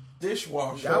a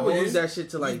dishwasher. I would use that shit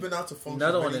to like been out to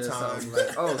nut on it or something.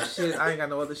 Like, oh shit, I ain't got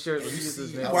no other shirt. Let's use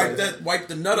this Vamp Life. Wipe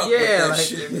the nut up with that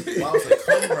shit. Wow, it's a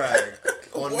cum rag.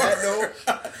 On that note,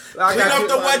 clean up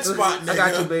the wet spot, nigga. I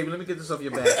got you, baby. Let me get this off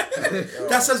your back.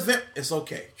 That says Vamp. It's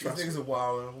okay. These niggas are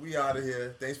wildin'. We out of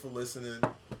here. Thanks for listening.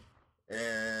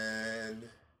 And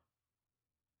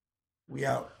we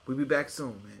out. We'll be back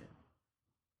soon, man.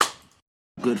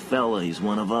 Good fella, he's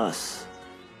one of us.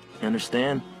 You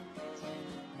understand?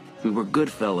 We were good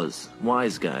fellas,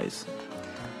 wise guys.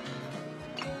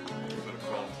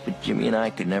 Jimmy and I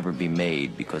could never be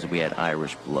made because we had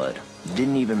Irish blood. It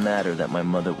didn't even matter that my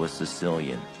mother was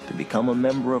Sicilian. To become a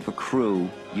member of a crew,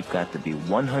 you've got to be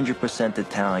 100%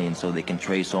 Italian so they can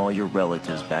trace all your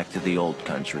relatives back to the old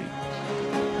country.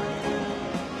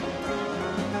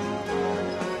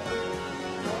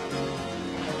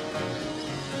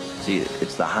 See,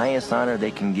 it's the highest honor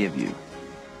they can give you.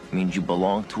 It means you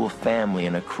belong to a family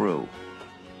and a crew.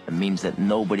 It means that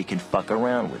nobody can fuck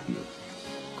around with you.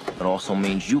 It also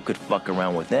means you could fuck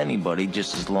around with anybody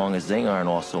just as long as they aren't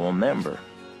also a member.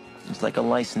 It's like a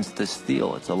license to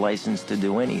steal. It's a license to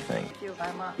do anything.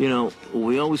 You know,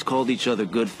 we always called each other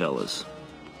good fellas.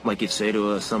 Like you'd say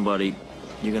to somebody,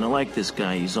 you're gonna like this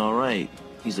guy, he's all right.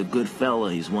 He's a good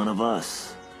fella, he's one of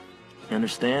us. You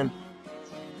understand?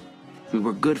 We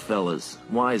were good fellas,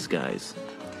 wise guys.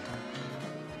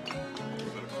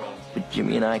 But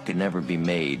Jimmy and I could never be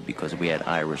made because we had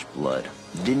Irish blood.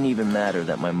 It didn't even matter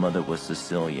that my mother was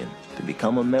Sicilian. To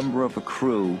become a member of a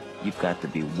crew, you've got to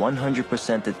be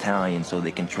 100% Italian so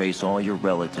they can trace all your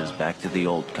relatives back to the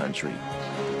old country.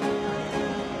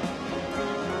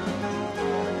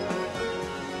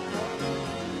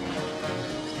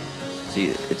 See,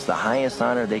 it's the highest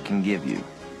honor they can give you.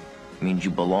 It means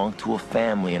you belong to a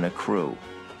family and a crew.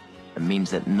 It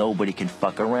means that nobody can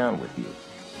fuck around with you.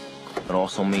 It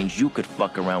also means you could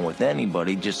fuck around with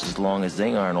anybody just as long as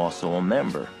they aren't also a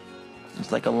member.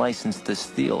 It's like a license to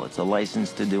steal. It's a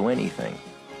license to do anything.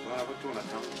 All right,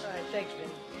 thanks,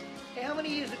 Vinny. Hey, how many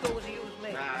years ago was he was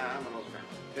made? Nah, I'm an old friend.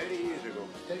 30 years ago.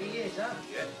 30 years, huh?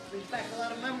 Yeah. Brings back a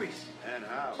lot of memories. And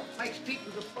how? Mike's Peak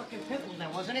was a fucking pimple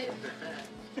then, wasn't it?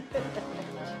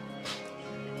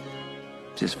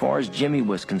 As far as Jimmy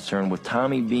was concerned, with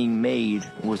Tommy being made,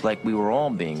 it was like we were all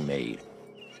being made.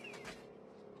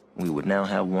 We would now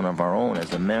have one of our own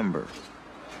as a member.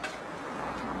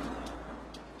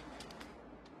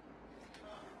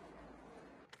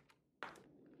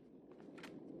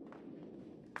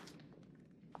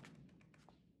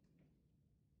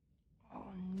 Oh,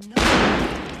 no.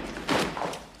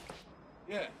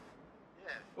 Yeah. Yeah.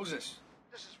 Who's this?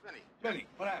 This is Vinny. Vinny,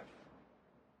 what happened?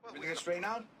 Well, Everything get straightened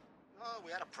out? No,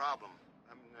 we had a problem.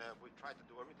 I mean, we tried to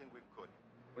do everything we could.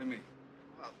 What do you mean?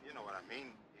 Well, you know what I mean.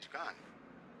 He's gone.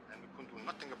 And we couldn't do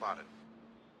nothing about it.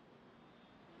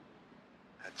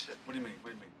 That's it. What do you mean?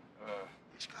 What do you mean?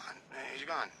 He's gone. He's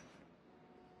gone.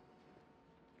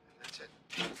 That's it.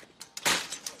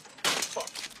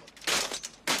 Fuck.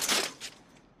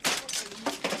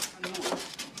 I knew it.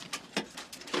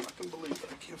 I can believe it.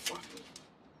 I can't fuck it.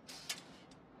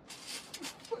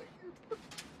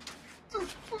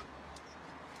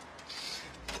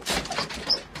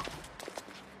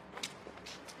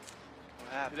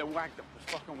 What happened? They whacked him. Just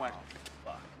fucking whacked him.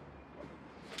 Fuck.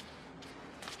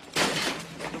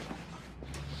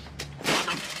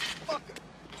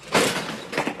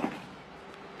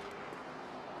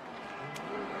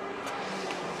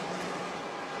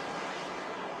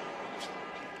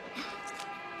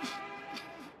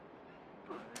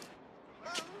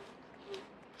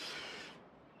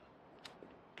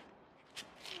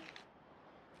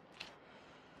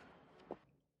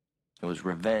 It was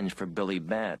revenge for Billy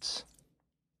Bats.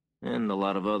 And a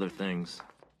lot of other things.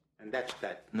 And that's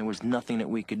that. And there was nothing that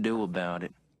we could do about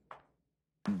it.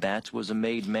 Bats was a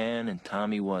made man and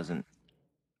Tommy wasn't.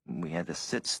 We had to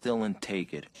sit still and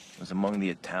take it. It was among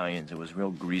the Italians. It was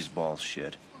real greaseball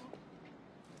shit.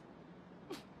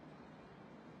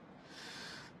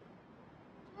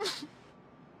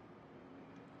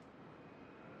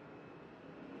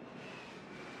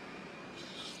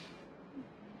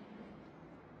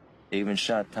 They even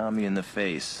shot Tommy in the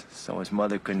face, so his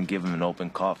mother couldn't give him an open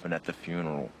coffin at the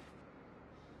funeral.